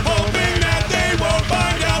closet, hoping that they won't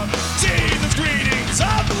find out. Season's greetings,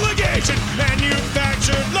 obligation,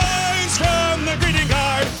 manufactured lines from the greeting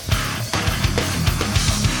card.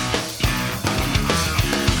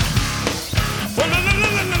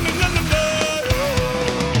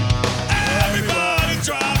 Everybody's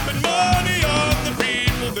dropping money on the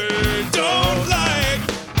people they don't like.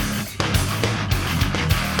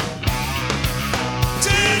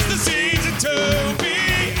 'Tis the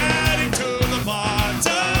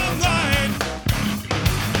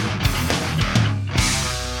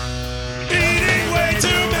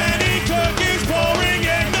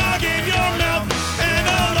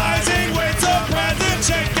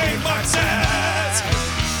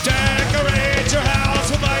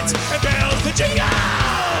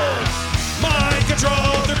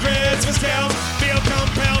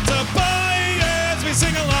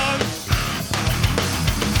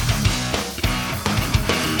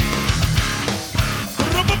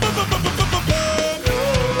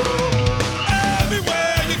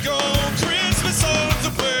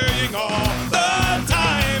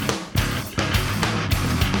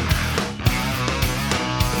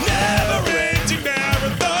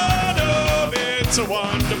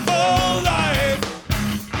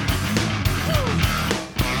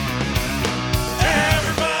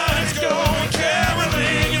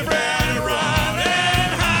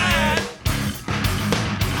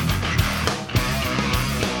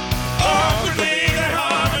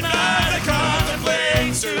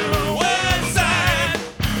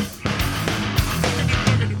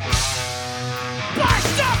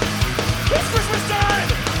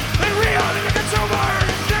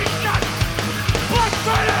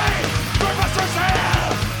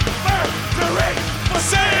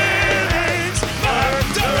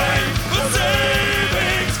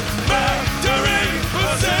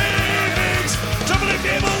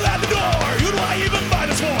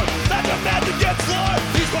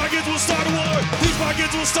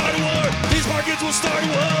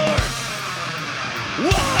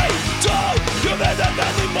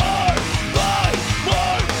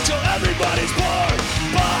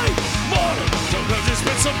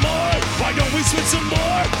some more? Why don't we spend some more?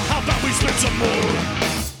 How about we spend some more?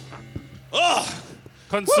 Ugh.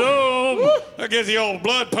 Consume. That gets the old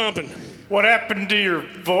blood pumping. What happened to your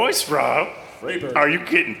voice, Rob? Freebird. Are you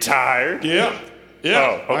getting tired? Yeah.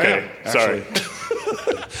 Yeah. Oh, okay. I am, Sorry.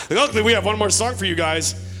 Luckily, we have one more song for you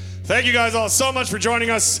guys. Thank you guys all so much for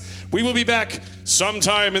joining us. We will be back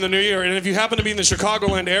sometime in the new year. And if you happen to be in the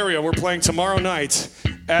Chicagoland area, we're playing tomorrow night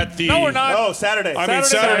at the... No, we're not. No, Saturday.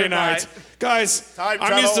 Saturday night. Guys, Time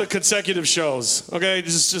I'm used travel. to consecutive shows. Okay,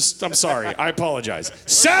 just I'm sorry. I apologize.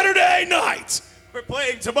 Saturday night. We're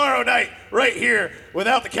playing tomorrow night right here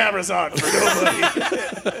without the cameras on for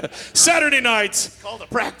nobody. Saturday night. It's called a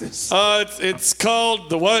practice. It's called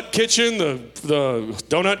the what kitchen? The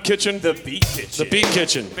donut kitchen? The Beat Kitchen. The Beat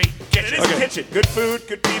Kitchen. It is a kitchen. Good food,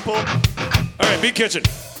 good people. All right, Beat Kitchen.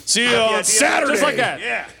 See you on Saturday. Just like that.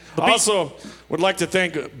 Yeah. Also, would like to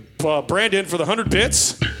thank Brandon for the 100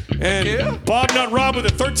 bits and Bob Nut Rob with a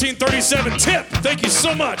 1337 tip. Thank you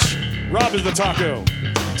so much. Rob is the taco.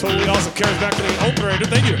 Totally awesome. Carries back to the operator.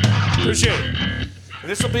 Thank you. Appreciate it.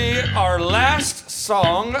 This will be our last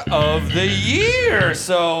song of the year.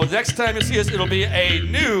 So next time you see us, it'll be a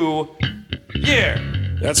new year.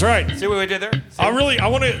 That's right. See what we did there? I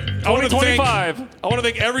want to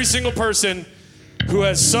thank every single person who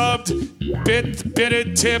has subbed,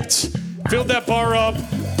 bitted, tipped, filled that bar up,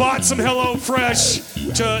 bought some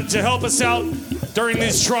HelloFresh to help us out during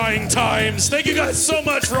these trying times. Thank you guys so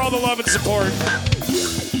much for all the love and support.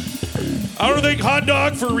 I want to thank Hot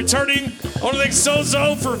Dog for returning. I want to thank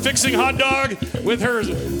Sozo for fixing Hot Dog with her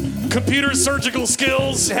computer surgical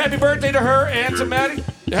skills. Happy birthday to her and to Maddie.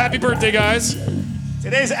 Happy birthday, guys.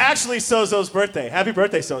 Today's actually Sozo's birthday. Happy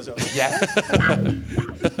birthday, Sozo. Yeah.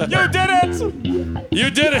 You did it! You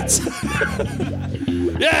did it!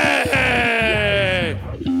 Yay!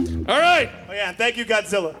 All right. Oh, yeah, and thank you,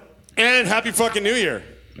 Godzilla. And happy fucking New Year.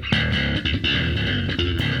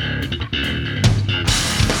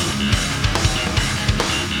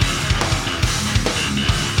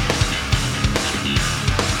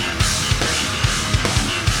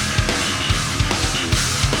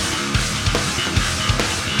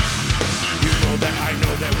 I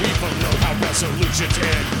know that we both know how resolutions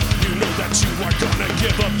end. You know that you are gonna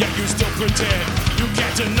give up, yet you still pretend. You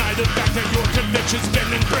can't deny the fact that your convictions bend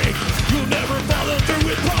and break. You'll never follow through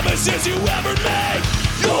with promises you ever make.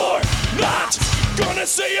 You're not gonna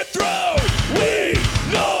see it through. We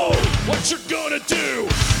know what you're gonna do.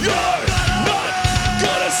 You're not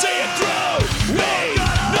gonna see it through. We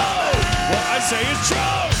know what I say is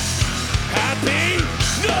true. Happy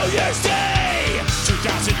New Year's Day!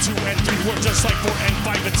 2002 and 3 were just like 4 and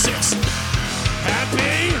 5 and 6.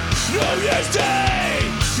 Happy New Year's Day!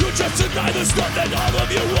 You just deny the stuff that all of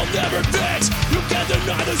you will never fix. You can't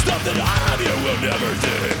deny the stuff that all of you will never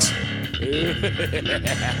fix.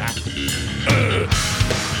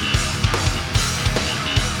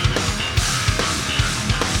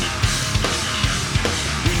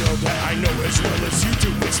 That I know as well as you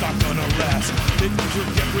do, it's not gonna last. If you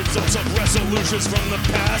get results of resolutions from the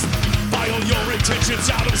past, file your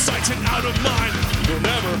intentions out of sight and out of mind. You'll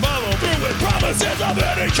never follow through with promises of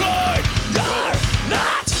any kind. You're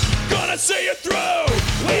not gonna see it through.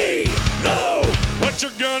 We know what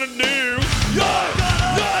you're gonna do. You're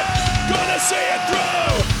not gonna see it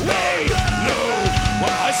through. We know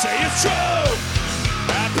what I say is true.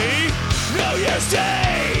 Happy New Year's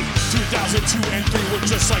Day! 2002 and 3 were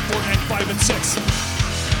just like 4 and 5 and 6.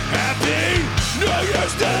 Happy New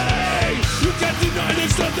Year's Day! You can't deny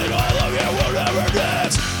there's something all of you will never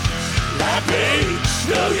miss. Happy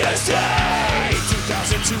New Year's Day!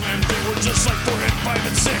 2002 and 3 were just like 4 and 5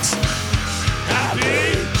 and 6.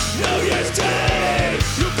 Happy New Year's Day!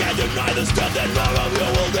 You can't deny the stuff that all of you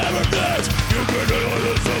will never miss. You can't deny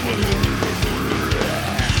the stuff that will never miss.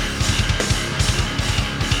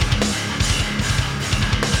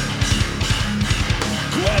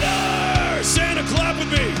 Quitter! Santa, clap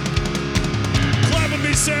with me! Clap with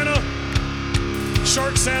me, Santa!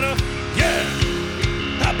 Shark Santa! Yeah!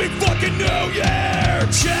 Happy fucking New Year,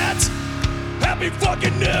 chat! Happy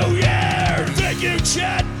fucking New Year! Thank you,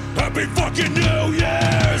 chat! Happy fucking New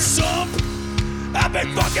Year, Sump! Happy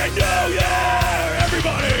fucking New Year,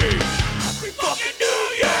 everybody! Happy fucking New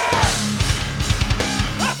Year!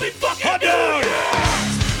 Happy fucking New Year!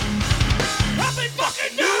 Happy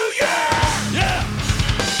fucking New Year! Yeah!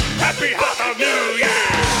 Happy Hot Dog New Year!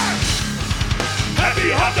 Happy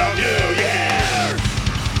Hot Dog New Year!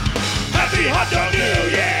 Happy Hot Dog New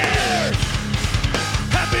Year!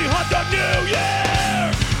 Happy Hot Dog New Year!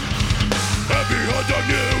 Happy Hot Dog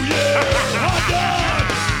New Year! Hot Dog!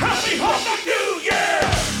 Happy Hot Dog New Year!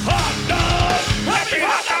 Hot Dog! Happy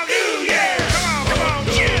Hot Dog New Year! Come on, come on,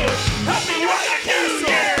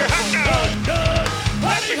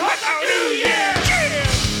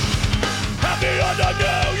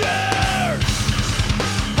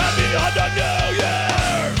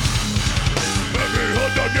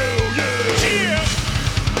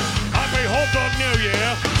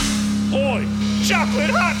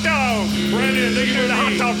 Thank you for the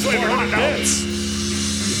hot dog flavor hot dogs.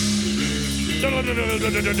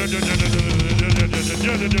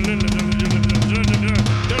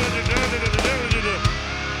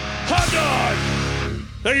 Hot dog!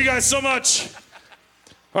 Thank you guys so much.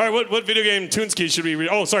 All right, what video game Toonski should we read?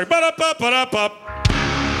 Oh, sorry. Ba-da-ba-ba-da-ba.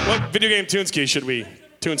 What video game Toonski should we?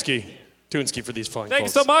 Toonski for these flying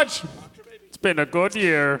Thanks folks. so much. It's been a good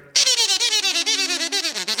year.